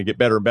think, hey, he's going to get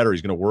better and better.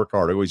 He's going to work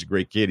hard. Oh, he's a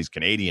great kid. He's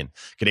Canadian.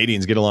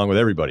 Canadians get along with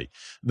everybody.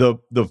 The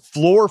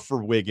floor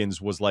for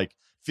Wiggins was like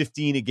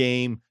 15 a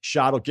game.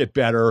 Shot will get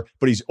better,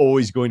 but he's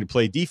always going to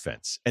play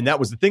defense. And that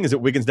was the thing, is that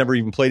Wiggins never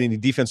even played any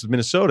defense with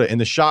Minnesota.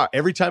 And the shot,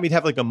 every time he'd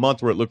have like a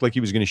month where it looked like he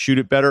was going to shoot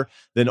it better,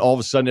 then all of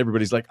a sudden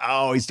everybody's like,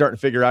 oh, he's starting to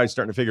figure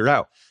it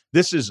out.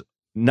 This is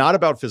not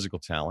about physical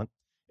talent.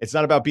 It's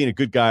not about being a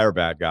good guy or a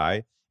bad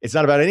guy. It's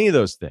not about any of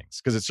those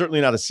things, because it's certainly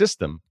not a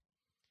system.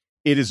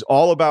 It is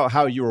all about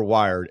how you are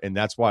wired, and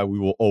that's why we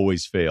will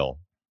always fail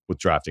with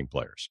drafting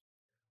players.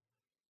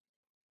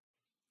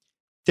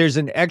 There's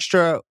an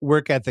extra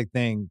work ethic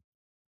thing.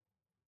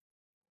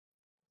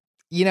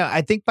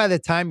 I think by the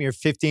time you're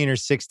 15 or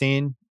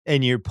 16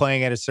 and you're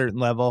playing at a certain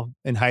level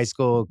in high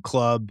school,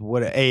 club,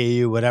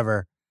 AAU,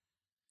 whatever,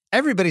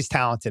 everybody's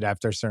talented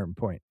after a certain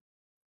point,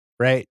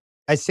 right?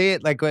 I say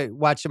it like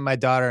watching my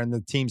daughter and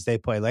the teams they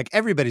play, like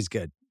everybody's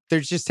good.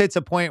 There's just hits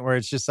a point where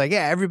it's just like,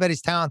 yeah,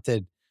 everybody's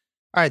talented.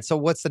 All right, so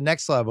what's the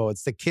next level?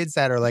 It's the kids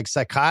that are like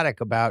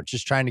psychotic about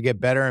just trying to get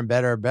better and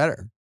better and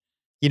better.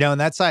 And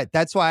that's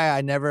why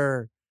I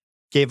never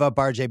gave up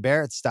RJ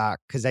Barrett stock,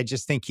 because I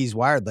just think he's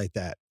wired like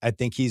that. I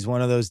think he's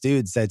one of those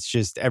dudes that's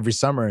just every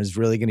summer is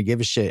really going to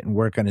give a shit and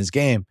work on his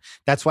game.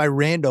 That's why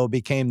Randall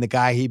became the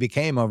guy he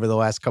became over the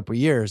last couple of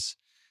years,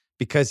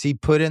 because he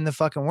put in the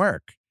fucking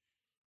work.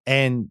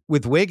 And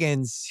with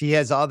Wiggins, he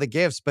has all the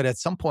gifts, but at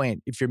some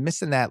point, if you're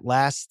missing that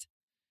last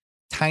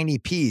tiny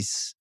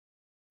piece,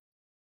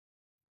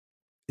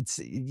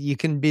 you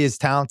can be as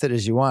talented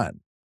as you want.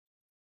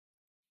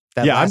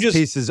 That last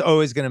piece is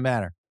always going to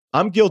matter.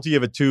 I'm guilty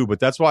of it too, but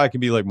that's why I can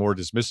be like more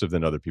dismissive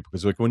than other people.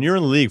 Because like when you're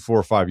in the league 4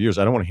 or 5 years,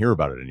 I don't want to hear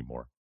about it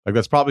anymore. Like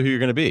that's probably who you're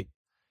going to be.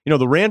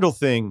 The Randall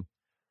thing,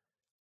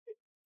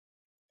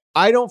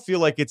 I don't feel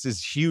like it's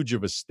as huge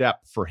of a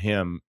step for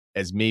him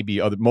as maybe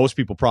most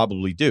people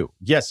probably do.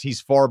 Yes, he's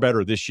far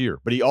better this year,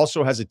 but he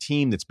also has a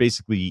team that's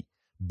basically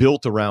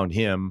built around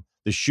him.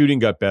 The shooting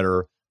got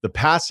better. The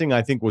passing,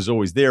 I think, was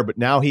always there, but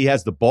now he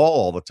has the ball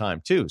all the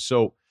time too.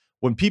 So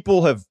when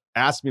people have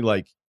asked me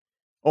like,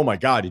 oh my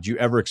God, did you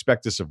ever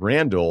expect this of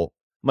Randall?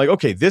 I'm like,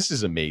 okay, this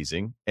is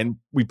amazing. And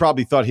we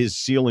probably thought his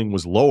ceiling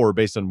was lower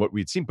based on what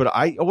we'd seen, but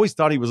I always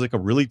thought he was like a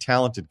really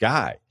talented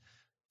guy.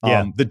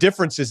 Yeah. The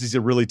difference is he's a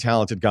really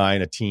talented guy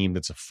in a team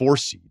that's a 4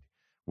 seed,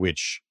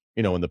 which,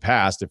 in the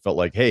past, it felt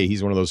like, hey,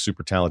 he's one of those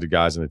super talented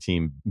guys in the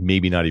team,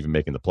 maybe not even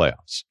making the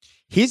playoffs.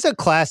 He's a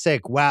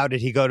classic, wow, did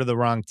he go to the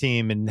wrong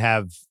team and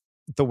have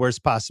the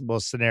worst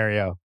possible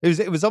scenario?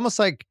 It was almost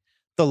like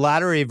the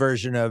lottery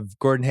version of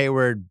Gordon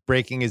Hayward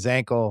breaking his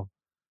ankle,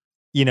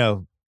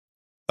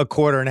 a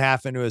quarter and a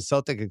half into his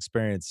Celtic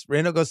experience.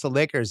 Randall goes to the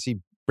Lakers. He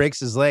breaks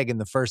his leg in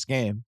the first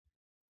game.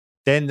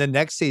 Then the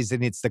next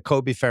season, it's the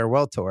Kobe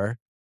farewell tour.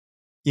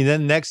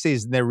 Then the next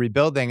season, they're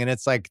rebuilding. And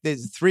it's like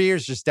 3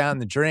 years just down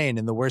the drain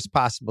in the worst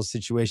possible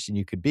situation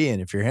you could be in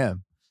if you're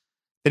him.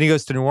 Then he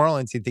goes to New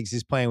Orleans. He thinks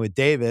he's playing with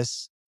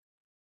Davis.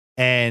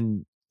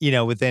 And,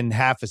 within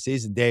half a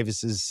season,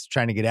 Davis is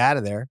trying to get out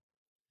of there.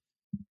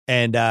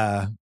 And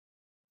I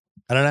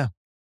don't know.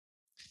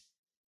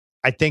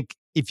 I think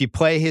if you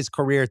play his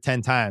career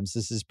 10 times,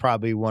 this is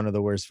probably one of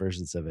the worst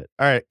versions of it.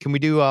 All right. Can we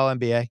do all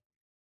NBA?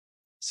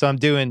 So I'm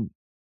doing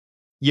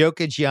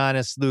Jokic,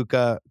 Giannis,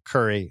 Luka,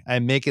 Curry.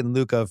 I'm making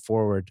Luka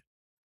forward.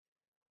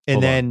 And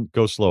Hold then on.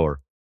 Go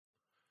slower.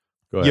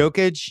 Go ahead.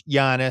 Jokic,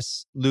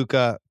 Giannis,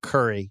 Luka,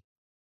 Curry.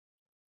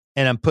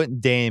 And I'm putting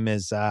Dame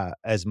as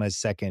my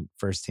second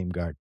first team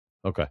guard.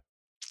 Okay.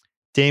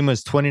 Dame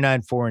was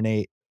 29, 4, and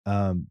 8.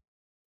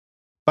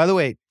 By the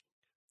way,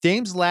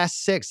 Dame's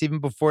last 6, even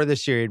before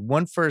this year, he had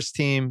 1 first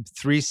team,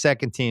 3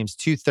 second teams,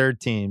 2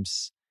 third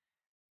teams.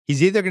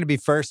 He's either going to be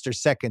first or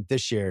second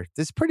this year.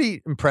 This is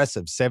pretty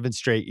impressive. 7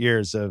 straight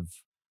years of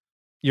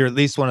you're at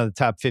least one of the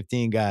top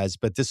 15 guys,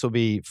 but this will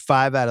be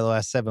 5 out of the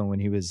last 7 when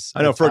he was.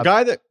 I know for a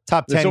guy that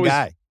top 10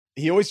 guy.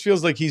 He always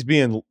feels like he's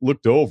being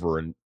looked over,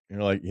 and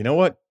you're like, you know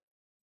what?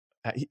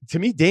 To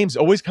me, Dame's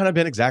always kind of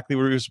been exactly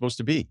where he was supposed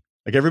to be.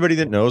 Like everybody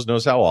that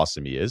knows how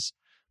awesome he is,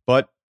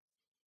 but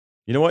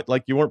you know what?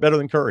 Like you weren't better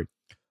than Curry.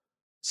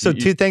 So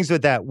 2 things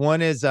with that.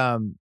 One is I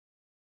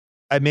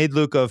made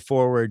Luka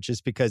forward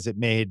just because it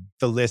made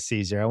the list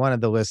easier. I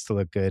wanted the list to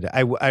look good.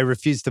 I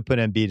refused to put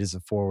Embiid as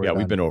a forward. Yeah,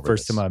 we've been over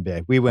first this. team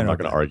NBA. We went. I'm not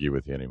going to argue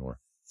with you anymore.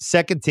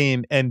 Second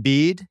team: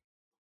 Embiid,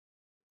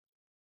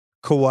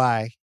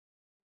 Kawhi,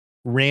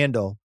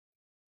 Randall,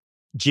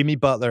 Jimmy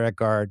Butler at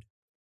guard,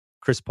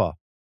 Chris Paul.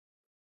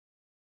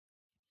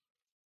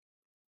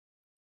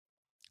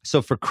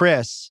 So for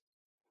Chris,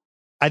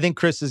 I think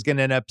Chris is going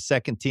to end up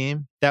second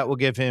team. That will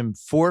give him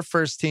 4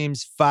 first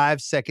teams,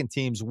 5 second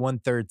teams, 1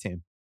 third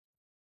team.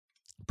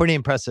 Pretty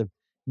impressive.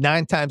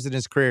 9 times in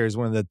his career is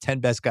one of the 10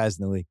 best guys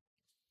in the league.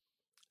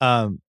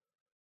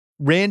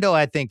 Randall,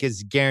 I think,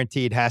 is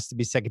guaranteed has to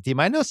be second team.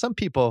 I know some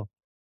people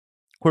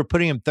who are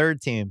putting him third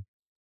team.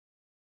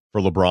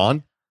 For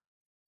LeBron?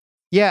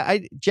 Yeah,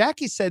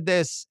 Jackie said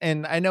this,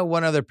 and I know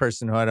one other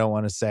person who I don't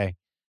want to say.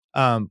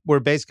 Where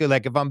basically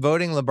like if I'm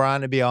voting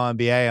LeBron to be all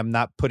NBA, I'm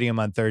not putting him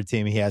on third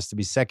team. He has to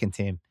be second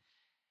team.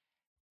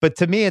 But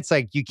to me, it's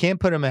like you can't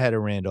put him ahead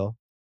of Randall.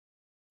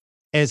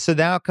 And so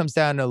now it comes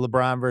down to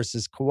LeBron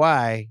versus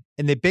Kawhi,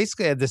 and they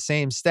basically have the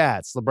same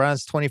stats.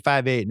 LeBron's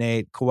 25, 8, and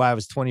 8. Kawhi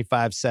was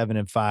 25, 7,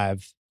 and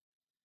 5.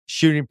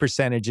 Shooting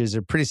percentages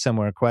are pretty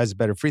similar. Kawhi's a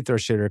better free throw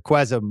shooter.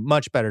 Kawhi's a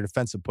much better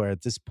defensive player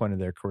at this point of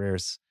their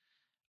careers.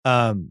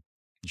 You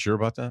sure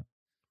about that?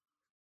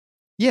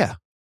 Yeah.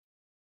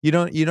 You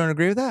don't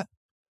agree with that?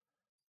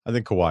 I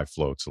think Kawhi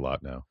floats a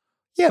lot now.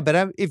 Yeah,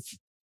 but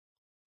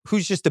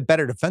who's just a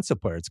better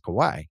defensive player? It's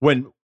Kawhi.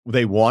 When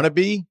they want to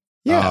be?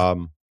 Yeah.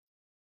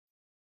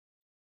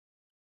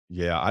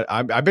 Yeah,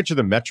 I bet you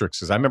the metrics,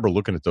 because I remember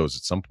looking at those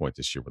at some point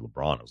this year with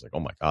LeBron. I was like, oh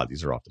my God,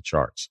 these are off the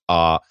charts.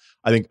 I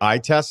think eye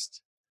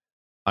test,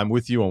 I'm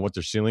with you on what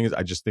their ceiling is.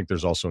 I just think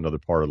there's also another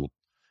part of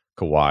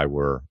Kawhi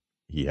where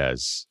he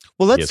has.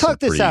 Well, let's talk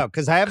this out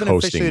because I haven't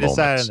officially decided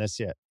moments on this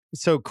yet.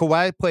 So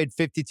Kawhi played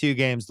 52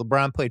 games.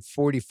 LeBron played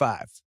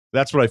 45.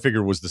 That's what I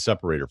figured was the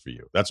separator for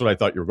you. That's what I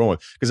thought you were going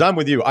with. Because I'm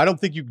with you. I don't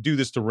think you do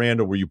this to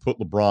Randall where you put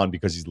LeBron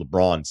because he's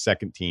LeBron's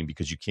second team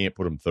because you can't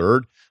put him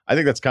third. I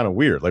think that's kind of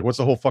weird. Like, what's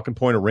the whole fucking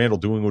point of Randall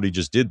doing what he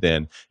just did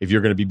then if you're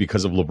going to be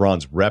because of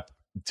LeBron's rep?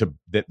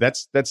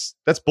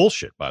 That's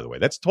bullshit, by the way.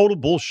 That's total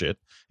bullshit,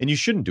 and you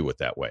shouldn't do it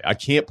that way. I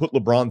can't put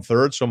LeBron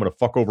third, so I'm going to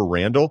fuck over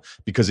Randall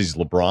because he's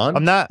LeBron.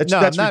 I'm not. That's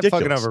I'm not ridiculous.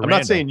 fucking over I'm Randall.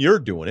 not saying you're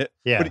doing it,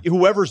 yeah. But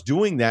whoever's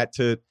doing that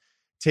to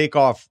take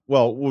off,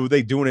 well, were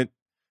they doing it?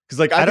 Because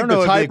like I don't think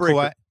know the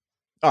tiebreaker.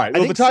 All right.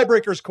 Well, the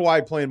tiebreaker is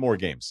Kawhi playing more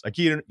games. I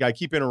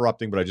keep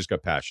interrupting, but I just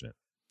got passionate.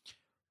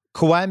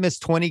 Kawhi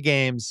missed 20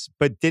 games,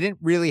 but didn't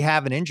really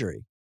have an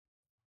injury.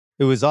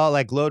 It was all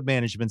like load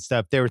management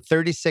stuff. They were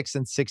 36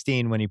 and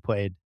 16 when he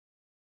played.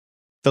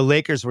 The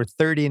Lakers were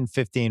 30 and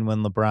 15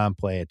 when LeBron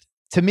played.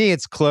 To me,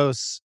 it's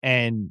close,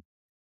 and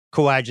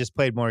Kawhi just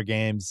played more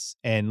games,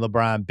 and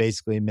LeBron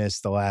basically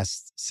missed the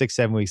last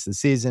 6-7 weeks of the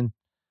season.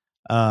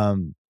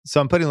 So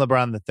I'm putting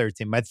LeBron on the third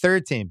team. My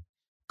third team,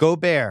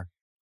 Gobert,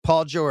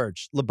 Paul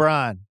George,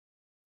 LeBron,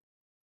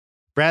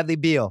 Bradley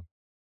Beal,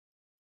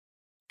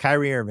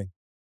 Kyrie Irving.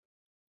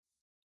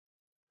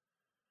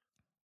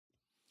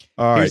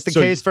 All right.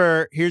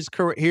 Here's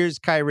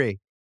Kyrie.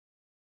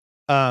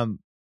 The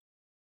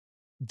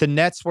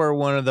Nets were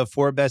one of the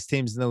 4 best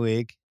teams in the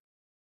league.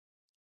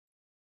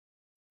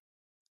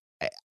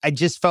 I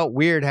just felt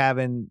weird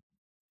having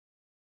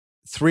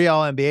 3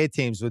 All-NBA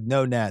teams with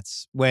no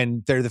Nets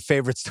when they're the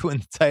favorites to win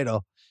the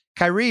title.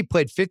 Kyrie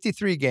played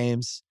 53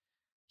 games.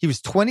 He was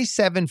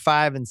 27,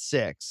 5, and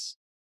 6.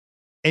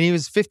 And he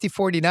was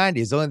 50-40-90.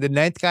 He's only the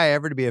 9th guy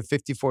ever to be a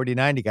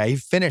 50-40-90 guy. He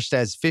finished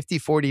as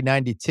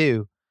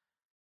 50-40-92.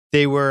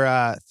 They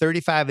were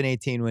 35 and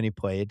 18 when he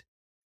played.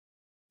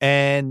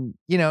 And,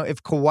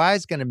 if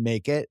Kawhi's going to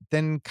make it,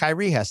 then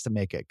Kyrie has to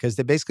make it because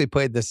they basically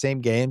played the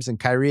same games and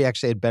Kyrie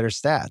actually had better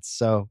stats.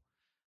 So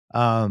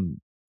I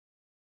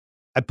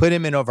put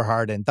him in over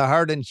Harden. The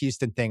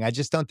Harden-Houston thing, I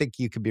just don't think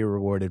you could be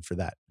rewarded for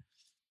that.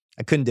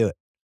 I couldn't do it.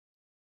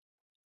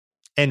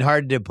 And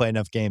Harden didn't play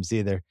enough games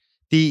either.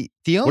 The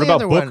only what about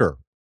other Booker? One,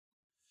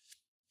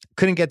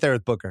 couldn't get there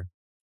with Booker.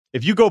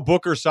 If you go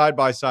Booker side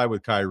by side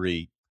with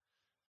Kyrie,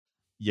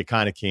 you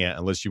kind of can't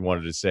unless you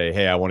wanted to say,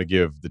 hey, I want to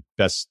give the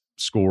best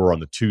scorer on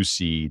the 2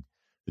 seed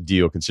the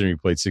deal, considering he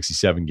played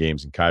 67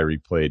 games and Kyrie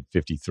played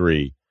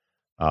 53.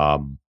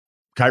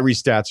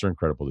 Kyrie's stats are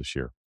incredible this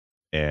year.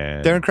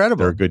 And they're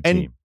incredible. They're a good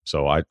team.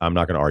 So I'm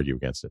not going to argue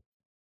against it.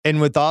 And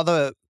with all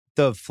the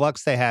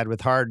flux they had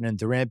with Harden and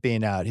Durant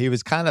being out, he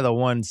was kind of the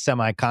one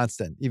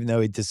semi-constant, even though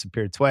he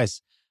disappeared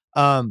twice.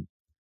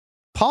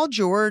 Paul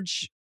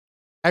George,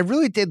 I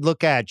really did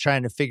look at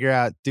trying to figure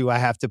out, do I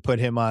have to put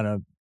him on a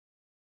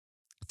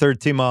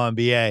third team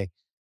All-NBA?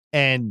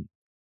 And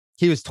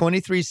he was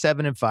 23,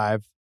 7, and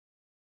 5,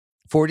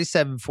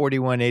 47,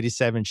 41,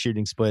 87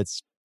 shooting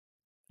splits.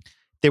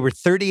 They were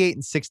 38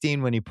 and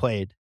 16 when he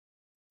played.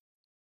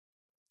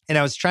 And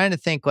I was trying to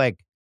think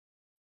like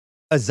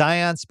a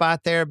Zion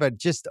spot there, but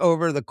just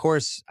over the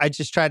course, I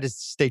just tried to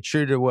stay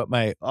true to what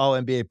my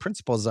All-NBA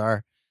principles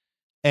are.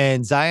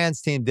 And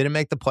Zion's team didn't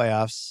make the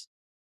playoffs.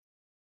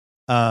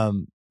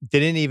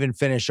 Didn't even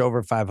finish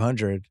over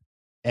 500.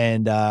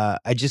 And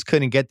I just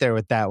couldn't get there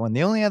with that one.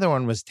 The only other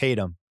one was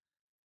Tatum.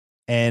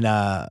 And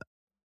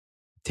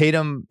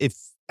Tatum,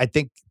 I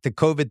think the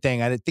COVID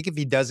thing, I think if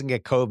he doesn't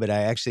get COVID,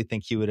 I actually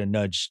think he would have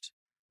nudged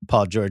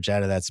Paul George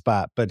out of that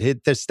spot. But the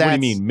stats. What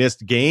do you mean,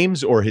 missed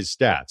games or his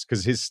stats?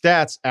 Because his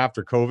stats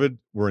after COVID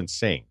were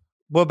insane.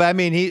 Well, but I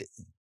mean,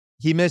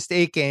 he missed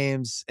 8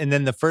 games. And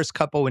then the first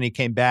couple when he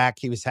came back,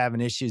 he was having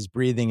issues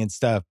breathing and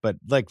stuff. But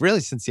like really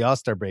since the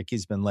All-Star break,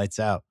 he's been lights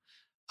out.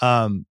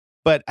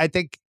 But I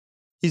think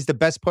he's the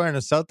best player on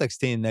the Celtics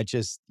team that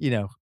just,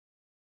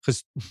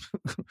 was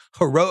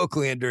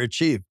heroically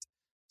underachieved.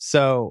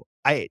 So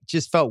I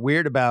just felt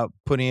weird about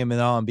putting him in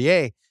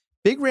All-NBA.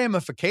 Big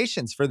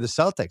ramifications for the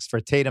Celtics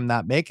for Tatum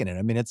not making it.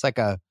 I mean, it's like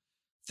a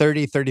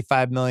 30,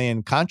 35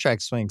 million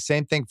contract swing.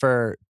 Same thing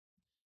for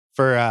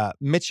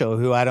Mitchell,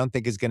 who I don't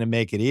think is going to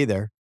make it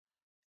either.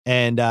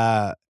 And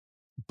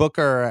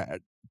Booker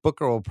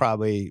will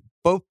probably,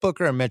 both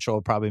Booker and Mitchell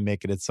will probably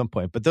make it at some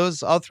point. But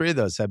all three of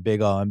those have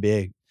big All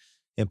NBA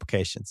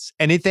implications.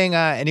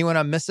 Anyone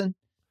I'm missing?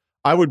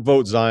 I would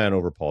vote Zion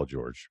over Paul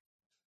George.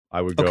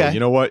 I would go, Okay. You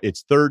know what?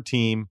 It's third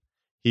team.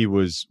 He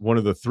was one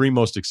of the three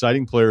most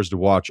exciting players to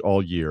watch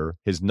all year.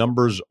 His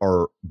numbers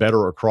are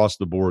better across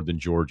the board than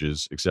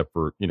George's, except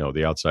for,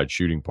 the outside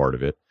shooting part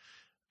of it.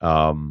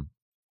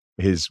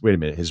 His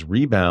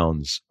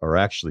rebounds are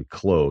actually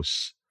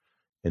close,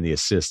 and the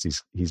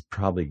assists, he's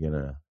probably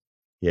gonna,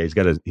 he's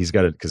got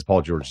to, because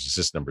Paul George's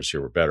assist numbers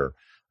here were better.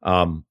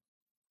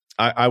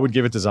 I would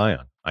give it to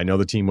Zion. I know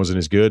the team wasn't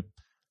as good,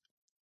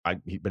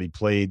 but he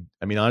played.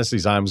 I mean, honestly,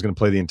 Zion was going to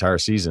play the entire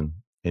season,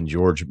 and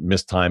George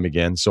missed time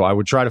again. So I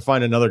would try to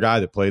find another guy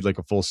that played like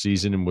a full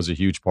season and was a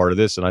huge part of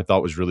this, and I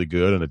thought was really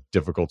good in a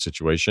difficult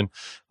situation.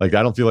 Like,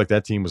 I don't feel like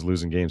that team was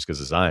losing games because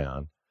of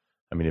Zion.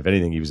 I mean, if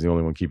anything, he was the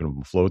only one keeping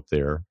them afloat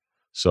there.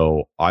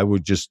 So I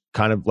would just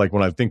kind of, like,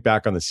 when I think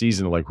back on the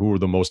season, like, who were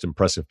the most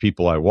impressive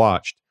people I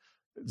watched?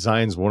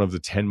 Zion's one of the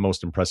 10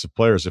 most impressive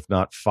players, if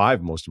not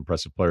 5 most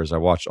impressive players I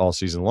watched all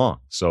season long.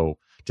 So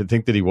to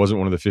think that he wasn't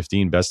one of the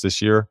 15 best this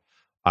year,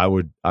 I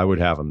would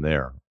have him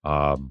there.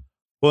 Well,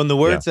 in the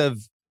words of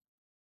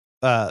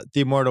the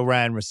immortal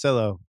Ryen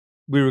Russillo,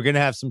 we were going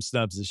to have some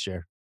snubs this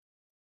year.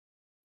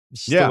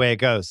 It's just the way it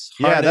goes.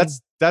 Harden,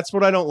 that's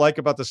what I don't like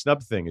about the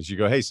snub thing is you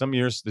go, hey, some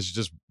years this is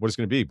just what it's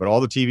going to be. But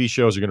all the TV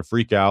shows are going to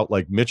freak out.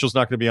 Like, Mitchell's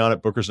not going to be on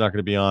it. Booker's not going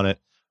to be on it.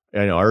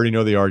 I already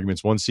know the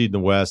arguments. 1 seed in the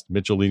West,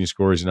 Mitchell leading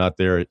scorer is not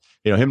there.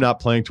 Him not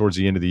playing towards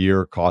the end of the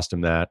year cost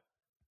him that.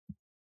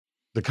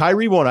 The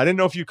Kyrie one, I didn't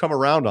know if you come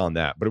around on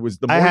that, but it was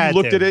the more you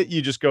looked at it,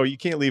 you just go, you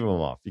can't leave him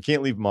off. You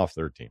can't leave him off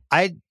third team.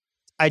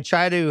 I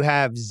try to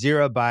have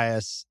zero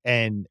bias,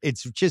 and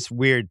it's just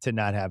weird to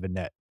not have a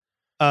net.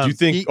 Do you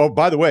think,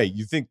 by the way,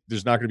 you think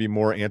there's not going to be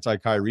more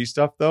anti-Kyrie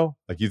stuff, though?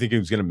 Like, you think he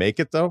was going to make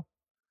it, though?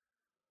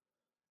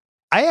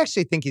 I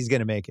actually think he's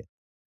going to make it.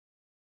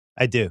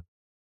 I do.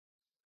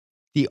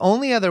 The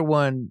only other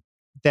one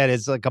that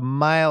is like a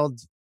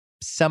mild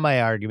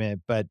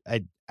semi-argument, but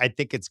I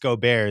think it's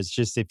Gobert, is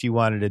just if you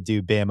wanted to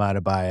do Bam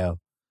Adebayo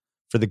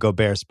for the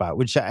Gobert spot,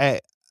 which I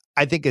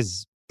think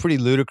is pretty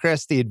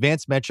ludicrous. The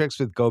advanced metrics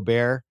with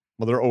Gobert.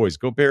 Well, they're always,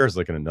 Gobert is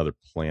like in another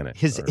planet.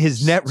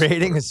 His net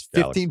rating is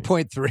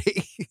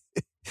 15.3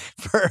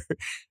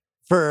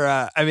 for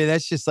I mean,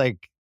 that's like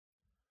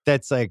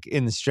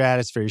in the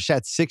stratosphere. He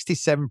shot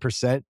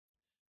 67%.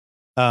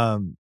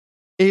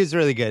 He was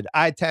really good.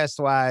 Eye test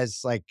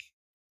wise, like,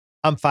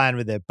 I'm fine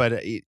with it, but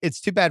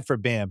it's too bad for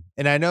Bam.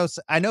 And I know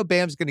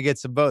Bam's going to get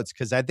some votes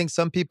because I think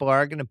some people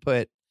are going to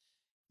put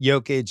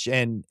Jokic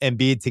and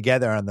Embiid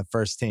together on the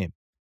first team.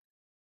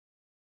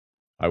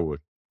 I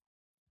would.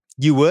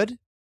 You would?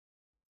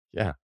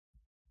 Yeah.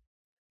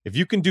 If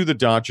you can do the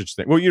Doncic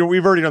thing. Well,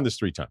 we've already done this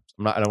 3 times.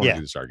 I don't want to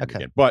do this argument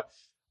again. But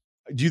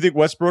do you think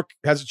Westbrook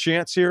has a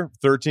chance here?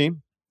 Third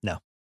team? No.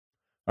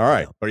 All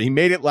right. No. But he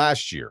made it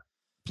last year,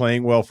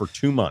 playing well for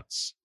 2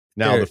 months.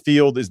 Now, the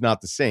field is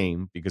not the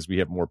same because we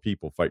have more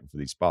people fighting for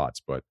these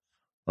spots. But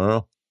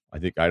I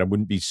think I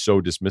wouldn't be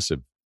so dismissive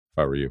if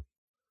I were you.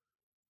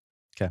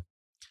 Okay.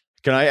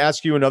 Can I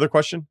ask you another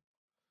question?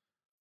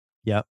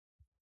 Yep.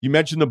 You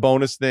mentioned the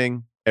bonus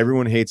thing.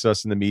 Everyone hates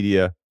us in the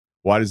media.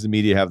 Why does the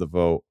media have the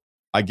vote?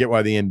 I get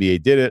why the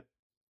NBA did it.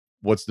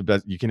 What's the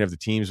best? You can have the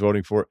teams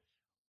voting for it.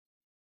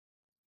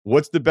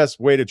 What's the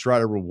best way to try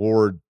to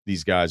reward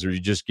these guys, or do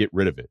you just get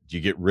rid of it? Do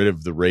you get rid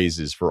of the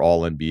raises for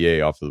all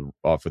NBA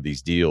off of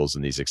these deals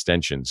and these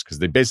extensions? Because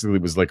they basically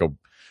was like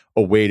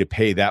a way to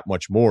pay that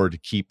much more to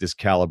keep this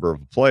caliber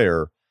of a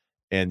player.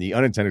 And the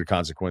unintended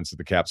consequence of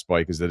the cap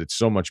spike is that it's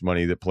so much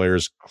money that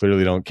players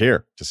clearly don't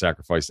care to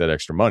sacrifice that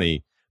extra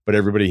money. But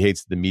everybody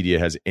hates that the media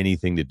has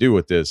anything to do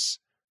with this.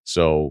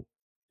 So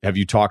have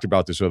you talked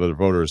about this with other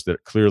voters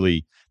that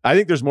clearly, I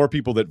think there's more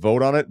people that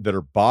vote on it that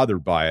are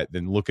bothered by it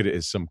than look at it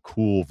as some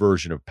cool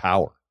version of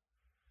power.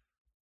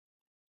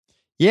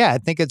 Yeah, I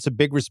think it's a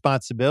big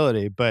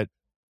responsibility, but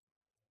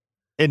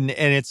and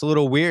it's a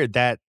little weird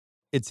that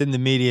it's in the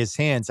media's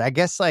hands. I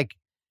guess, like,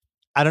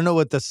 I don't know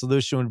what the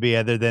solution would be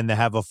other than to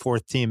have a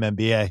 4th team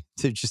NBA,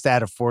 to just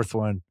add a 4th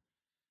one.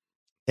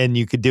 And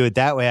you could do it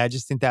that way. I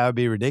just think that would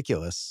be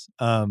ridiculous.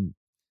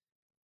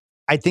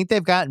 I think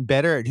they've gotten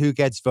better at who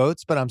gets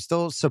votes, but I'm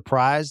still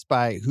surprised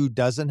by who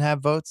doesn't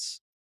have votes.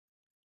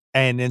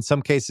 And in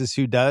some cases,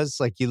 who does.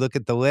 Like, you look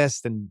at the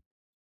list and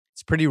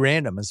it's pretty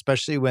random,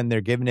 especially when they're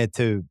giving it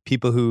to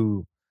people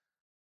who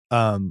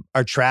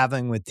are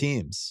traveling with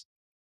teams,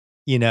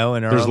 and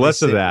there's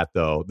less of that,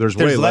 though. There's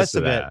way less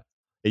of that.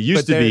 It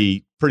used to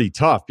be pretty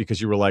tough because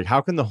you were like,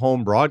 how can the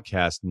home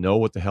broadcast know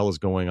what the hell is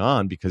going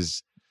on?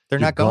 Because they're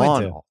not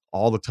going to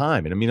all the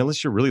time. And I mean,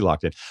 unless you're really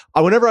locked in.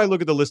 Whenever I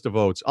look at the list of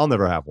votes, I'll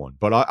never have one,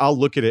 but I'll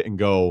look at it and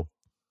go,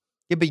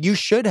 yeah, but you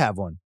should have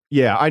one.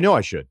 Yeah, I know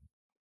I should.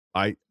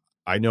 I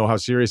know how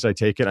serious I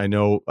take it.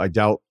 I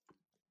doubt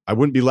I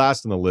wouldn't be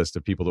last on the list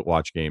of people that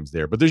watch games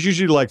there, but there's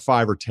usually like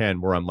 5 or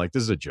 10 where I'm like,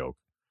 this is a joke.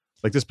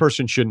 Like, this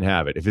person shouldn't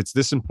have it. If it's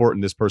this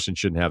important, this person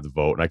shouldn't have the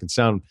vote. And I can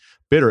sound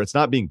bitter. It's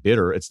not being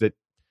bitter. It's that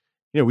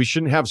we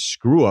shouldn't have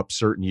screw up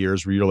certain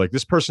years where you're like,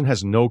 this person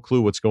has no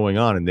clue what's going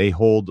on, and they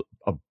hold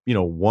a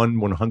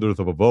 1/100th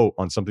of a vote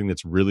on something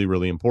that's really,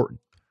 really important.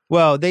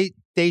 Well, they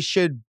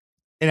should,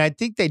 and I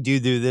think they do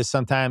this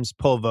sometimes,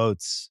 pull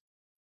votes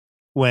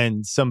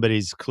when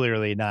somebody's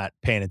clearly not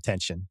paying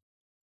attention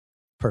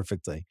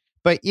perfectly.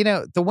 But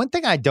the one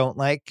thing I don't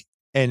like,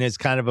 and it's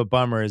kind of a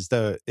bummer, is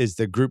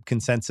the group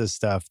consensus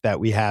stuff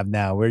that we have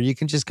now, where you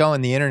can just go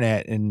on the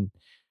internet and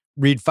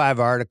read 5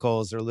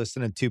 articles or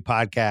listen to 2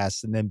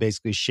 podcasts and then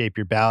basically shape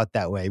your ballot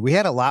that way. We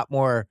had a lot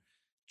more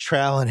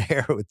trial and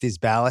error with these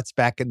ballots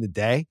back in the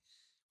day,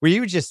 where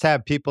you would just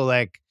have people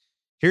like,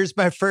 here's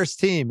my first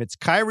team. It's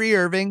Kyrie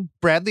Irving,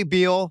 Bradley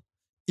Beal,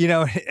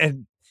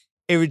 and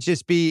it would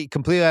just be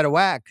completely out of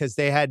whack because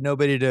they had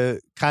nobody to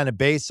kind of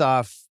base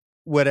off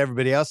what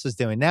everybody else was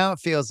doing. Now it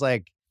feels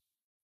like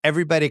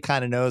everybody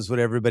kind of knows what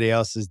everybody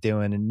else is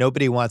doing, and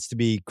nobody wants to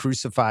be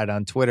crucified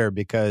on Twitter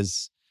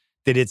because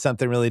they did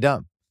something really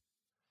dumb.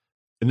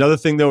 Another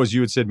thing, though, is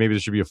you had said maybe there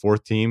should be a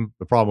 4th team.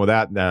 The problem with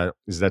that now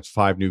is that's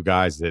 5 new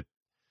guys that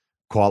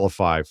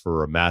qualify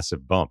for a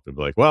massive bump. And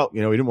be like, well, we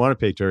didn't want to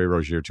pay Terry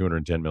Rozier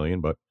 $210 million,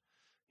 but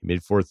he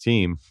made 4th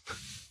team.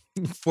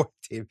 4th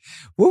team.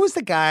 Who was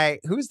the guy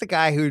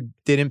who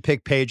didn't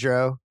pick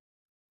Pedro?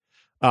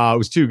 It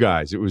was 2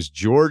 guys. It was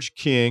George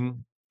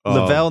King,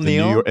 Lavelle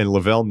Neal, and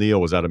Lavelle Neal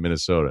was out of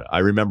Minnesota. I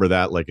remember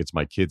that like it's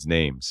my kids'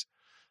 names.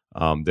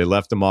 They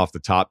left him off the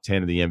top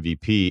 10 of the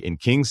MVP, and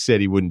King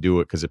said he wouldn't do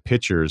it because of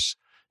pitchers.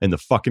 And the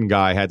fucking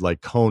guy had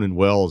like Cone and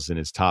Wells in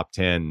his top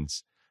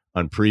 10s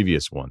on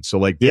previous ones. So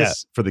like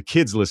this, for the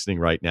kids listening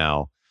right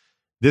now,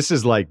 this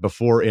is like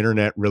before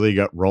internet really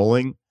got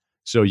rolling.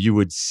 So you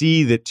would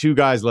see that 2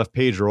 guys left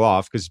Pedro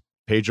off because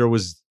Pedro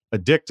was a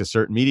dick to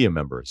certain media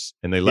members,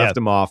 and they left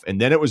him off.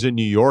 And then it was a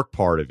New York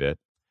part of it.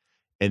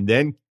 And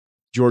then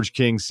George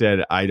King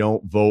said, I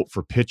don't vote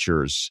for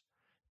pitchers.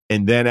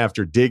 And then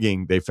after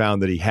digging, they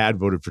found that he had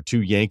voted for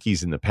 2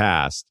 Yankees in the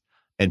past,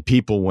 and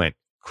people went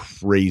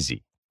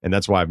crazy. And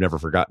that's why I've never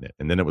forgotten it.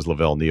 And then it was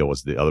Lavelle Neal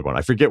was the other one.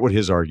 I forget what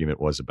his argument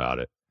was about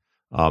it.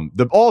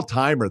 The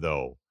all-timer,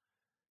 though,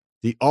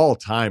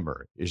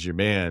 is your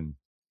man,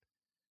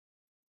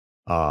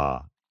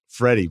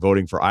 Freddie,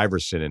 voting for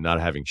Iverson and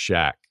not having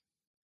Shaq.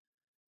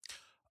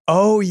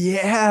 Oh,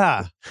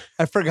 yeah.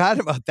 I forgot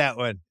about that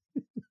one.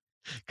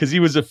 Because he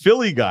was a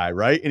Philly guy,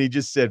 right? And he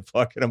just said,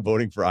 fuck it, I'm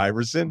voting for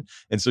Iverson.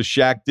 And so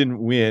Shaq didn't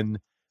win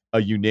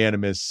a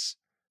unanimous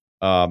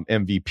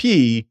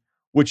MVP,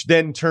 which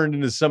then turned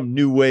into some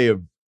new way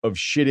of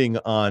shitting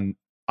on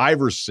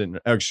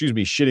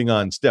shitting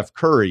on Steph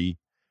Curry,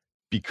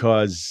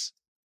 because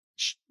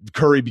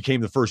Curry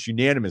became the first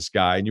unanimous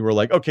guy. And you were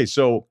like, okay,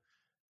 so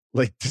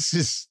like, this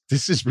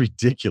is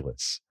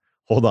ridiculous.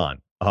 Hold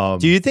on.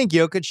 Do you think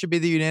Jokic should be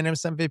the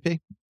unanimous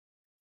MVP?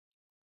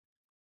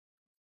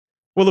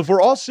 Well, if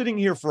we're all sitting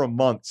here for a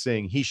month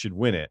saying he should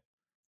win it,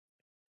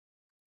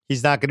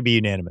 he's not going to be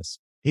unanimous.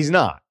 He's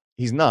not.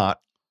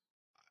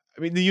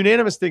 I mean, the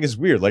unanimous thing is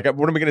weird. Like,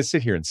 what am I going to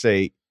sit here and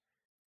say?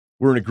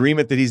 We're in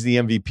agreement that he's the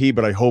MVP,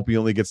 but I hope he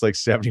only gets like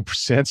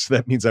 70%. So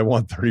that means I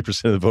want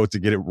 30% of the vote to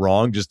get it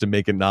wrong just to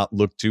make it not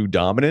look too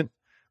dominant.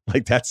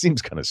 Like, that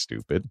seems kind of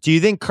stupid. Do you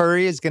think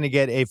Curry is going to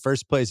get a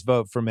first place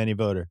vote from any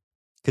voter?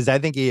 Because I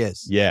think he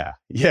is. Yeah.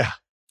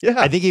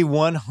 I think he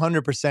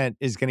 100%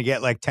 is going to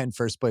get like 10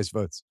 first place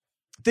votes.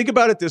 Think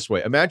about it this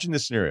way. Imagine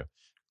this scenario.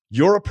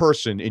 You're a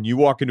person and you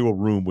walk into a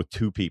room with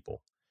 2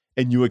 people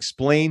and you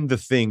explain the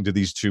thing to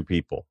these 2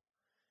 people.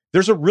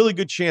 There's a really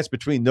good chance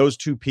between those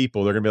 2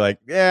 people, they're going to be like,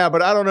 yeah,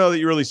 but I don't know that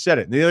you really said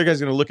it. And the other guy's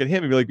going to look at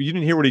him and be like, you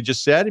didn't hear what he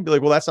just said? And be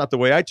like, well, that's not the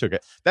way I took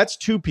it. That's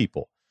 2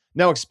 people.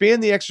 Now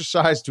expand the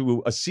exercise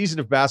to a season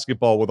of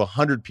basketball with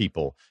 100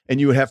 people, and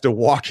you would have to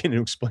walk in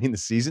and explain the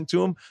season to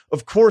them.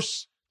 Of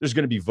course, there's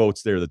going to be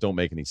votes there that don't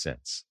make any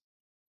sense.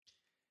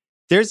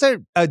 There's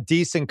a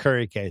decent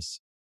Curry case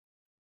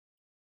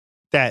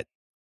that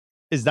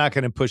is not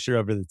going to push her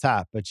over the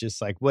top, but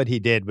just like what he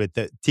did with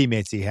the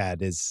teammates he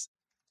had is,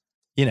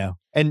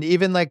 and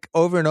even like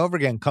over and over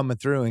again coming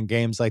through in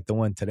games like the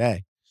one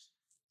today.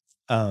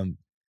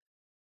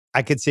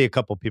 I could see a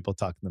couple people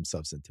talking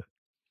themselves into it.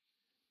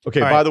 Okay,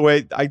 by the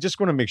way, I just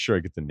want to make sure I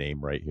get the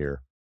name right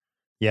here.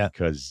 Yeah.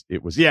 Because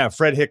it was,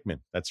 Fred Hickman.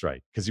 That's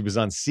right. Because he was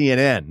on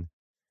CNN.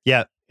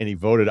 Yeah. And he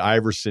voted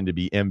Iverson to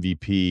be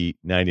MVP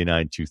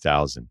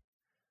 99-2000.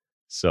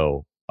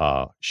 So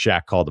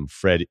Shaq called him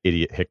Fred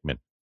Idiot Hickman.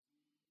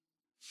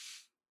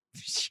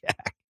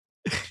 Shaq.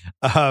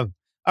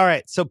 All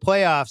right. So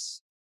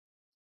playoffs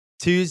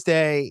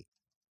Tuesday.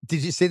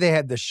 Did you see they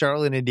had the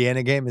Charlotte,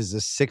 Indiana game is a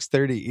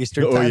 6:30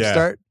 Eastern time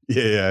start?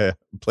 Yeah.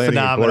 Planning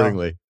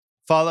accordingly.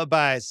 Followed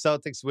by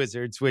Celtics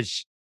Wizards,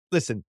 which,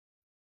 listen,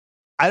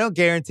 I don't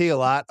guarantee a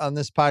lot on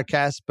this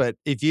podcast, but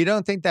if you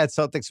don't think that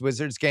Celtics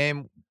Wizards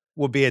game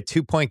will be a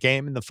 2-point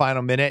game in the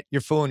final minute,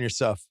 you're fooling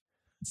yourself.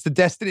 It's the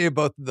destiny of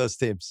both of those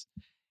teams.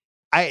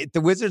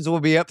 The Wizards will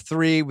be up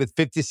 3 with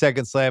 50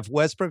 seconds left.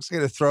 Westbrook's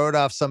going to throw it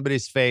off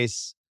somebody's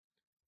face,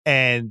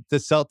 and the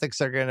Celtics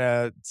are going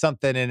to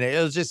something, and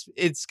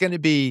it's going to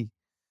be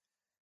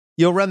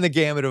You'll run the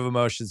gamut of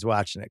emotions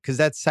watching it because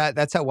that's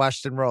how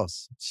Washington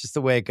rolls. It's just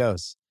the way it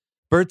goes.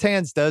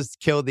 Bertans does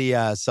kill the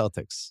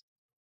Celtics.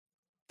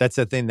 That's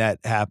a thing that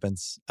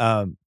happens.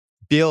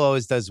 Beal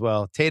always does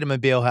well. Tatum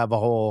and Beal have a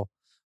whole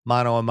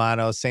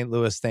mano-a-mano St.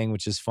 Louis thing,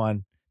 which is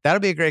fun. That'll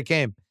be a great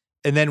game.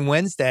 And then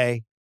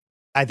Wednesday,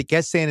 I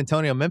guess San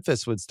Antonio,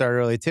 Memphis would start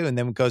early too, and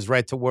then it goes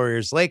right to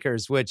Warriors,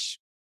 Lakers, which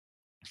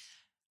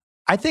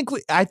I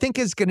think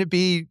is going to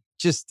be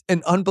just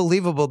an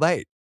unbelievable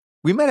night.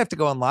 We might have to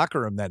go on locker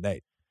room that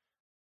night.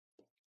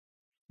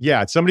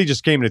 Yeah, somebody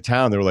just came to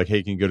town. They were like,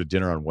 "Hey, can you go to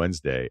dinner on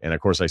Wednesday?" And of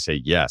course, I say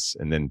yes.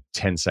 And then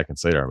 10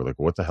 seconds later, I'm like,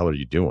 "What the hell are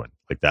you doing?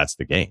 Like, that's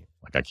the game.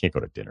 Like, I can't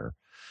go to dinner.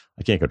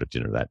 I can't go to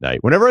dinner that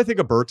night." Whenever I think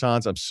of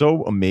Bertans, I'm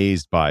so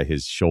amazed by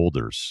his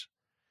shoulders.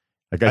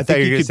 Like, I thought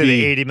you were going to say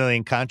the $80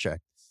 million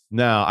contract.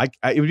 No,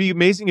 it would be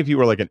amazing if you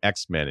were like an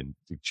X-Men and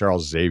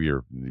Charles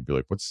Xavier. And you'd be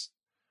like, "What's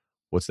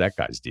that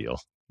guy's deal?"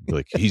 You'd be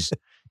like,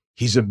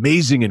 he's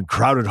amazing in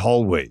crowded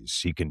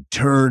hallways. He can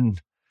turn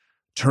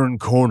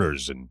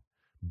corners and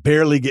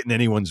barely get in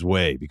anyone's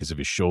way because of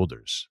his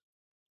shoulders.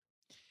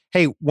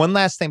 Hey, one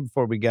last thing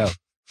before we go.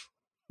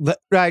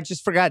 I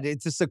just forgot.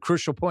 It's just a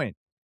crucial point.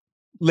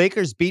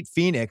 Lakers beat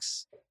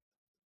Phoenix.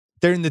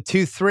 They're in the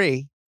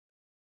 2-3.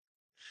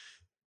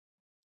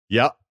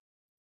 Yep.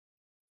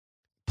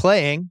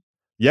 Playing.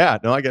 Yeah,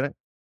 no, I get it.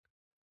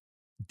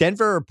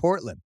 Denver or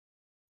Portland?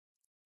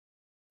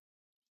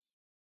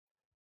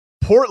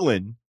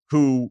 Portland,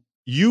 who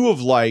you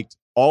have liked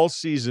all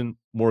season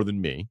more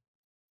than me.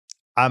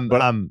 I'm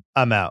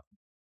out.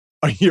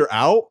 You're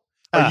out?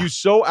 Are you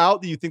so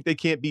out that you think they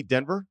can't beat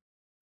Denver?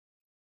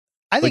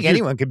 I think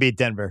anyone could beat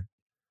Denver.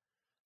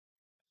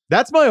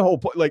 That's my whole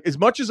point. Like, as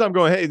much as I'm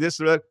going, hey, this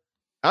or that,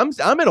 I'm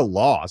at a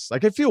loss.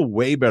 Like, I feel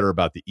way better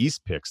about the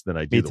East picks than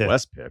I do the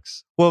West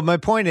picks. Well, my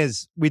point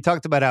is, we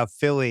talked about how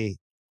Philly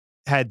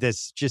had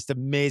this just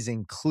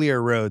amazing clear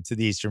road to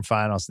the Eastern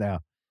Finals now.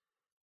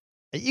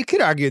 You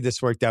could argue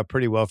this worked out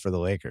pretty well for the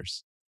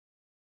Lakers.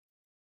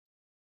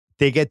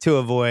 They get to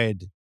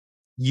avoid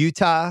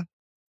Utah.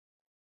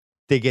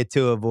 They get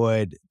to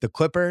avoid the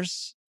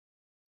Clippers.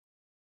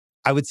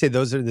 I would say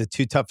those are the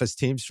two toughest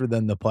teams for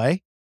them to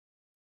play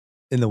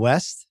in the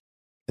West.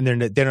 And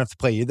they don't have to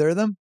play either of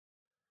them.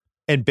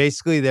 And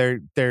basically they're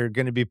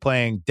going to be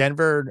playing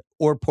Denver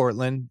or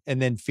Portland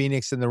and then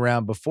Phoenix in the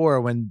round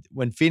before when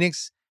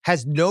Phoenix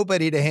has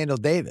nobody to handle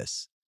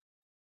Davis.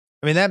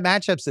 I mean, that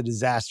matchup's a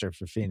disaster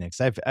for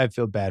Phoenix. I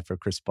feel bad for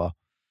Chris Paul.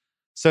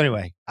 So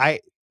anyway,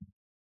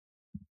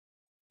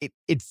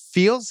 it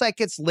feels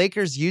like it's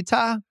Lakers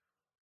Utah,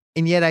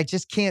 and yet I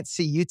just can't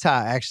see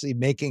Utah actually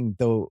making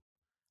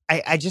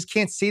I just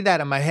can't see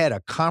that in my head.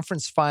 A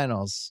conference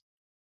finals,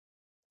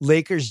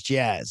 Lakers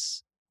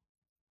Jazz.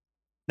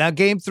 Now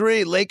game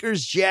 3,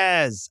 Lakers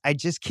Jazz. I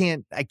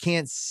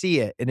can't see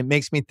it, and it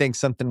makes me think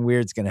something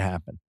weird's going to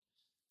happen.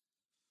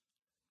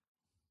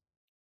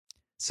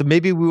 So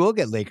maybe we will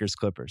get Lakers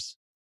Clippers.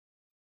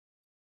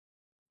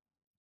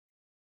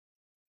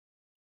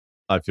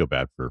 I feel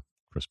bad for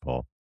Chris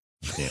Paul.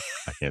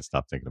 I can't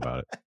stop thinking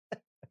about it.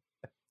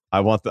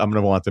 I'm going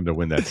to want them to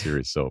win that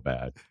series so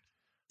bad.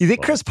 You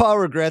think Chris Paul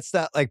regrets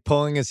that, like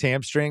pulling his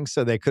hamstring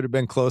so they could have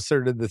been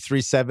closer to the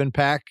 3-7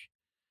 pack?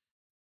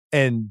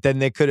 And then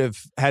they could have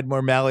had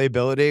more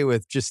malleability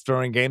with just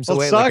throwing games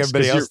away like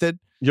everybody else did?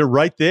 You're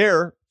right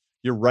there.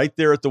 You're right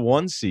there at the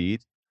 1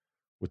 seed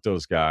with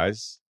those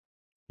guys.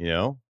 You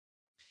know?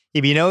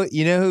 Yeah, but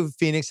you know who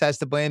Phoenix has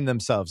to blame?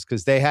 Themselves,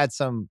 because they had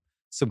some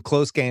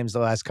close games the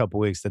last couple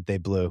of weeks that they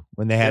blew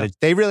when they had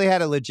they really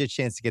had a legit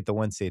chance to get the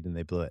 1 seed and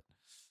they blew it.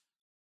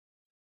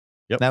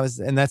 Yep.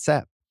 That's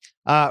that.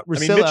 I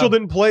mean, Mitchell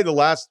didn't play the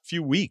last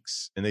few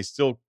weeks and they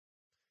still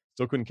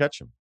couldn't catch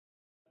him.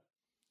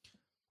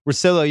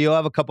 Russillo, you'll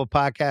have a couple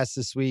podcasts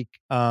this week.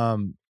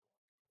 I'm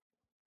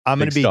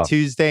going to be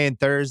Tuesday and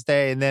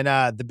Thursday, and then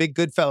the Big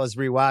Goodfellas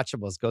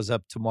Rewatchables goes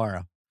up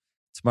tomorrow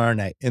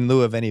night in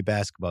lieu of any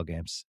basketball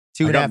games.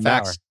 2.5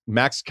 hours.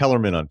 Max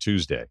Kellerman on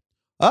Tuesday.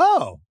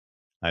 Oh,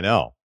 I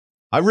know.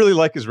 I really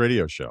like his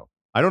radio show.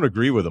 I don't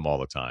agree with him all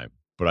the time,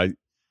 but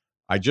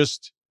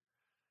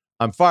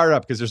I'm fired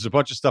up because there's a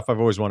bunch of stuff I've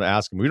always wanted to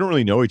ask him. We don't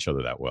really know each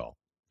other that well.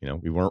 You know,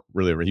 we weren't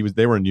really.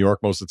 They were in New York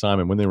most of the time,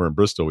 and when they were in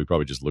Bristol, we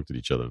probably just looked at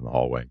each other in the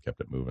hallway and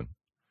kept it moving.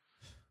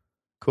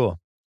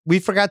 Cool. We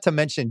forgot to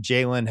mention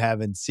Jalen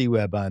having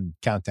C-Web on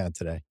Countdown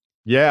today.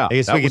 Yeah, I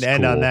guess we can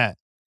end on that.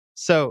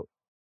 So,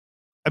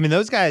 I mean,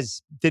 those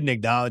guys didn't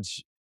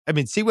acknowledge. I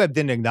mean, C-Web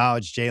didn't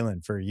acknowledge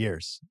Jalen for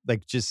years.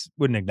 Like, just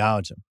wouldn't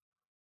acknowledge him.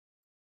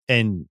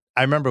 And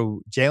I remember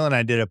Jalen and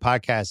I did a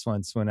podcast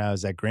once when I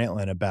was at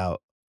Grantland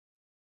about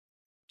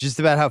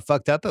how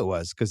fucked up it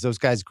was because those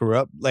guys grew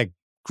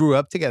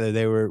up together.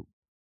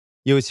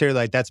 You always hear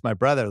like, that's my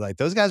brother. Like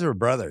those guys were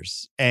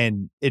brothers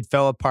and it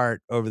fell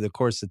apart over the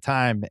course of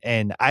time.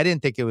 And I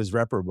didn't think it was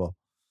reparable.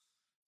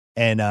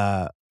 And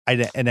I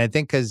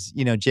think because,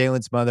 you know,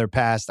 Jalen's mother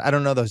passed. I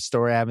don't know the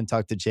story. I haven't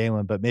talked to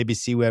Jalen, but maybe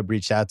C-Web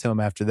reached out to him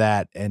after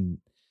that. And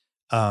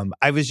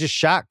I was just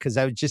shocked because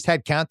I just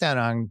had Countdown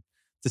on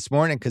this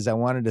morning because I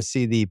wanted to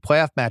see the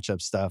playoff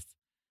matchup stuff.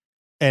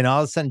 And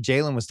all of a sudden,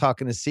 Jalen was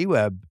talking to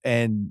C-Web,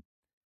 and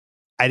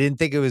I didn't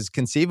think it was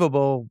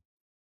conceivable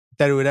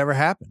that it would ever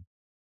happen.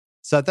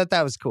 So I thought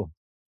that was cool.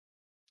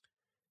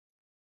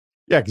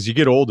 Yeah, because you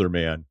get older,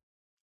 man,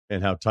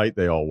 and how tight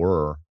they all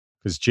were.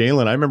 Because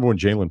Jalen, I remember when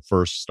Jalen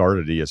first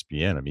started at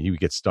ESPN, I mean, he would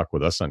get stuck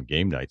with us on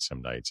game nights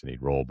some nights, and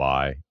he'd roll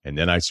by. And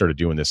then I started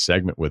doing this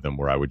segment with him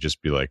where I would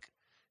just be like,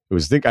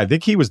 I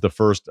think he was the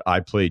first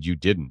I played, you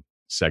didn't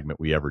segment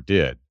we ever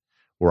did,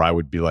 where I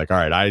would be like, all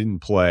right, I didn't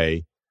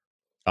play.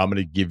 I'm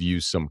going to give you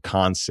some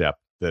concept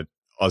that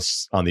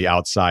us on the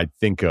outside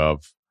think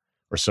of,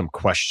 or some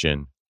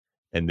question.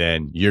 And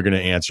then you're going to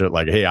answer it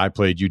like, hey, I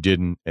played, you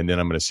didn't. And then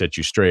I'm going to set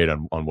you straight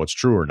on what's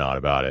true or not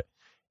about it.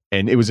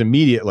 And it was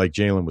immediate. Like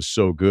Jalen was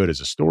so good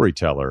as a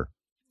storyteller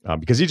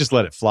because he just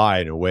let it fly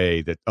in a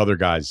way that other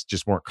guys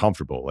just weren't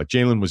comfortable. Like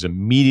Jalen was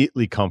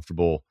immediately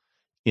comfortable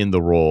in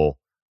the role,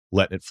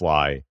 letting it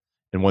fly.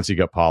 And once he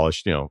got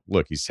polished,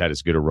 look, he's had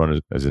as good a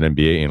run as an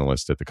NBA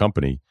analyst at the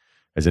company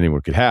as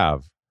anyone could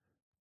have.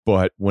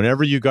 But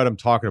whenever you got him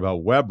talking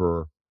about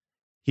Weber,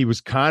 he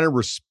was kind of,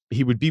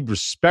 he would be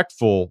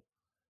respectful,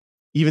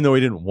 even though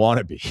he didn't want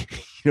to be. You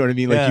know what I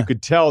mean? Like you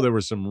could tell there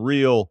was some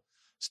real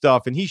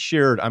stuff. And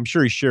I'm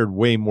sure he shared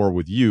way more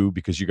with you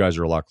because you guys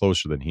are a lot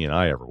closer than he and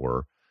I ever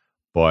were.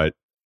 But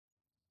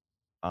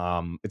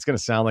it's going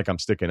to sound like I'm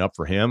sticking up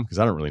for him because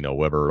I don't really know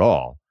Weber at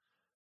all.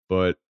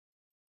 But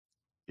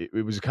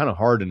it was kind of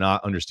hard to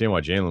not understand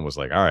why Jalen was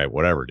like, all right,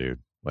 whatever,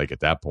 dude. Like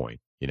at that point,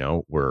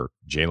 where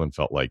Jalen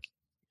felt like,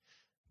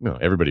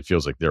 everybody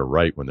feels like they're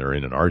right when they're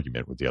in an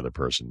argument with the other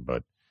person.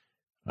 But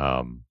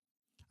I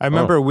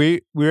remember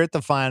we were at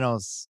the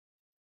finals.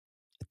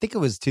 I think it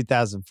was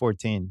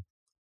 2014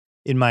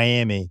 in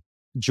Miami.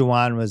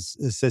 Juwan was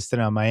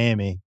assistant on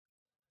Miami,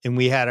 and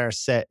we had our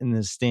set in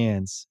the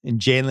stands. And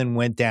Jalen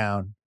went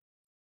down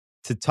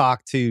to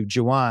talk to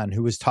Juwan,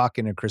 who was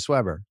talking to Chris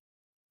Webber.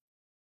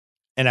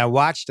 And I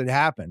watched it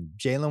happen.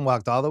 Jalen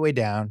walked all the way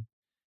down.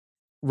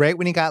 Right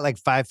when he got like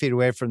 5 feet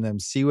away from them,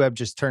 C-Web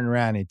just turned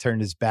around. He turned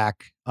his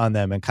back on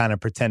them and kind of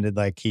pretended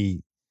like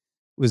he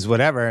was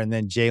whatever. And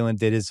then Jalen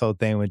did his whole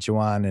thing with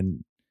Juwan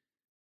and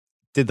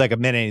did like a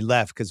minute and he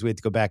left because we had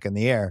to go back in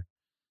the air.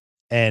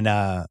 And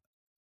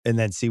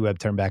then C-Web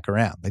turned back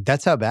around. Like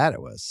that's how bad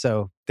it was.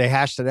 So they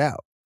hashed it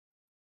out.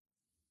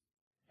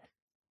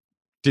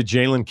 Did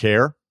Jalen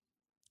care?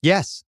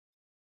 Yes.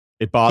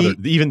 It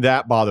bothered, even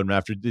that bothered him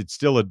after it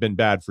still had been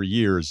bad for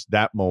years.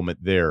 That moment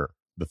there,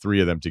 the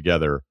three of them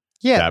together.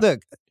 Yeah, look,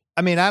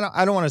 I mean, I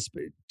don't want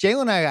to.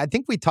 Jalen and I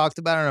think we talked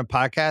about it on a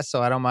podcast,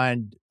 so I don't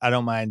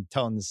mind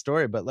telling the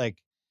story. But like,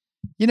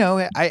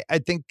 I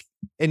think,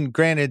 and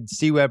granted,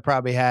 C-Web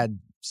probably had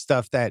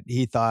stuff that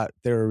he thought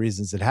there were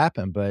reasons it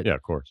happened, but yeah,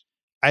 of course,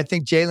 I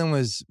think Jalen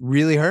was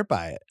really hurt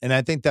by it, and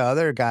I think the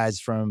other guys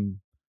from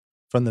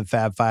the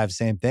Fab Five,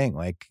 same thing.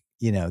 Like,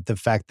 the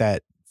fact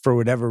that for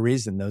whatever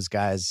reason those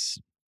guys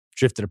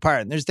drifted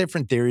apart, and there's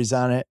different theories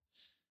on it.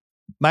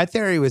 My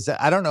theory was,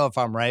 I don't know if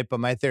I'm right,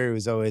 but my theory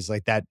was always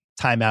like that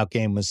timeout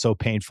game was so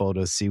painful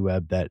to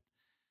C-Web that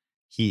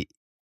he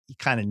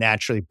kind of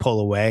naturally pull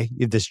away.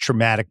 You have this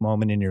traumatic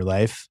moment in your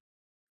life.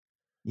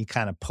 You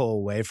kind of pull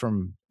away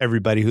from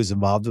everybody who's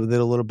involved with it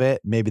a little bit.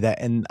 Maybe that,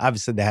 and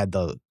obviously they had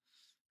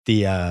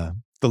the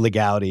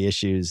legality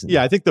issues.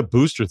 Yeah, I think the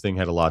booster thing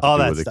had a lot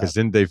to do with it because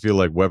didn't they feel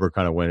like Weber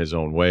kind of went his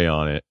own way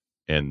on it,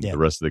 and the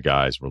rest of the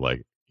guys were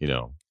like,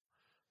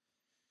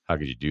 how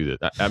could you do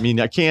that? I mean,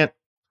 I can't.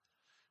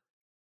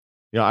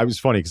 I was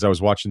funny because I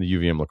was watching the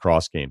UVM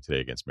lacrosse game today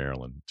against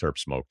Maryland. Terp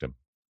smoked him.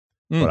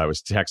 But I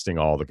was texting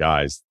all the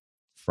guys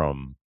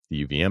from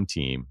the UVM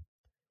team,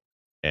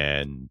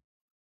 and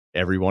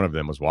every one of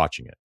them was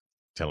watching it,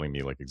 telling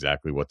me like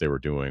exactly what they were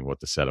doing,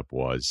 what the setup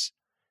was.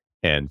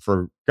 And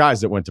for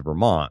guys that went to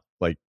Vermont,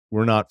 like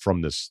we're not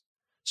from this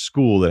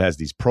school that has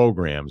these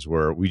programs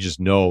where we just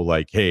know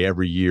like, hey,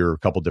 every year, a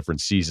couple different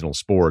seasonal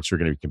sports are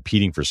going to be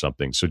competing for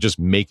something. So just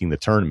making the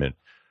tournament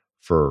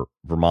for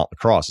Vermont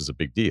lacrosse is a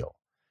big deal.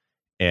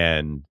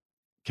 And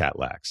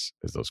Catlax,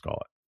 as those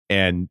call it.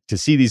 And to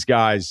see these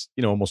guys,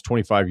 almost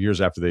 25 years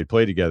after they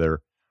played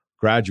together,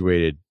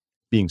 graduated,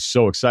 being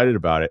so excited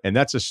about it. And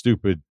that's a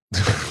stupid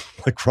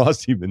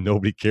lacrosse team that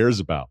nobody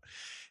cares about.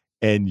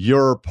 And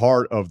you're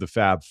part of the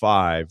Fab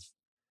Five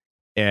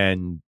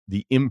and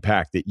the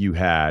impact that you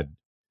had.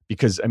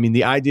 Because, I mean,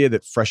 the idea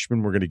that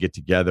freshmen were going to get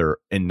together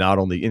and not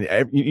only,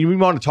 we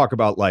want to talk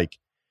about like,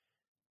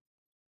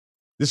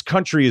 this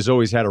country has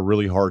always had a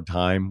really hard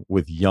time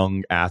with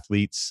young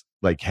athletes,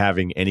 like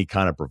having any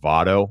kind of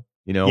bravado,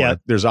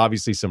 There's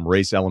obviously some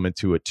race element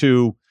to it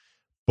too,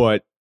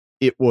 but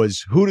it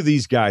was, who do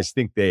these guys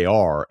think they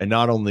are? And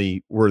not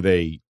only were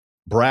they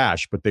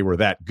brash, but they were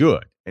that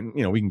good. And,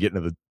 we can get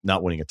into the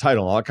not winning a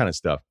title and all that kind of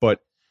stuff. But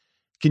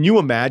can you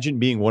imagine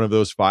being one of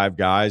those five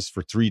guys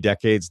for 3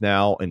 decades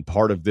now and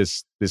part of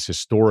this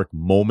historic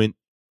moment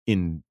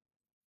in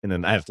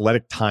an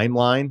athletic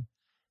timeline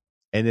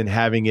and then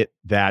having it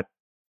that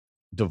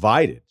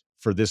divided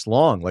for this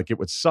long? Like it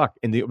would suck.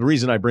 And the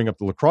reason I bring up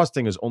the lacrosse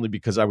thing is only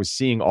because I was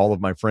seeing all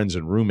of my friends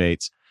and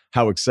roommates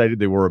how excited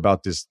they were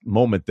about this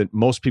moment that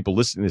most people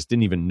listening to this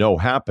didn't even know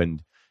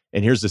happened.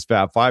 And here's this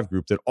Fab Five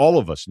group that all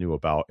of us knew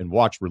about and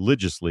watched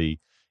religiously.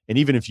 And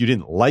even if you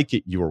didn't like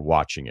it, you were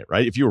watching it,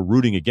 right? If you were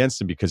rooting against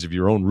them because of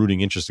your own rooting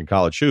interest in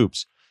college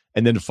hoops,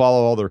 and then to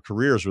follow all their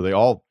careers where they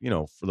all,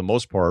 for the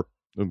most part,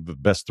 the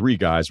best three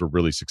guys were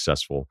really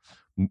successful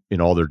in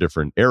all their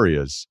different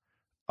areas.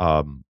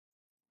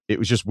 It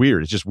was just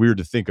weird. It's just weird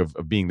to think of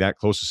being that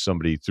close to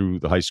somebody through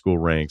the high school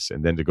ranks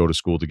and then to go to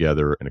school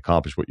together and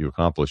accomplish what you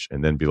accomplished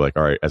and then be like,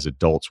 all right, as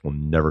adults, we're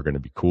never going to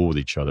be cool with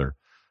each other.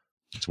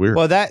 It's weird.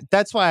 Well,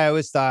 that's why I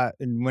always thought,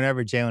 and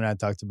whenever Jalen and I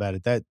talked about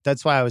it,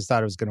 that's why I always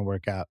thought it was going to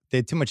work out. They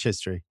had too much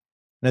history.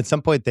 And at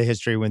some point, the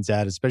history wins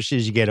out, especially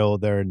as you get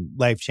older and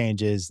life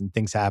changes and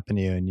things happen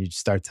to you and you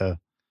start to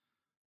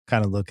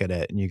kind of look at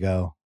it and you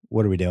go,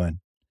 what are we doing?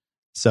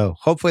 So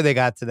hopefully they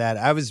got to that.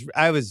 I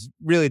was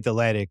really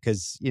delighted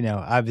because,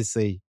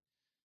 obviously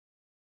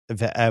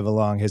I have a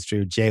long history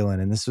with Jalen,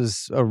 and this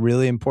was a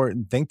really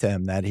important thing to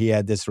him that he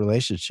had this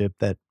relationship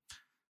that,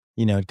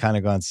 had kind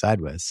of gone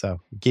sideways.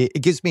 So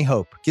it gives me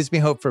hope. It gives me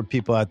hope for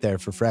people out there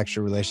for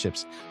fractured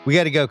relationships. We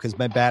got to go because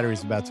my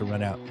battery's about to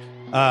run out.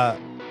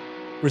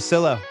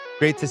 Russillo,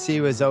 great to see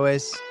you as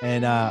always.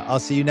 And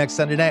I'll see you next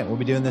Sunday night. We'll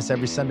be doing this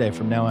every Sunday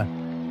from now on.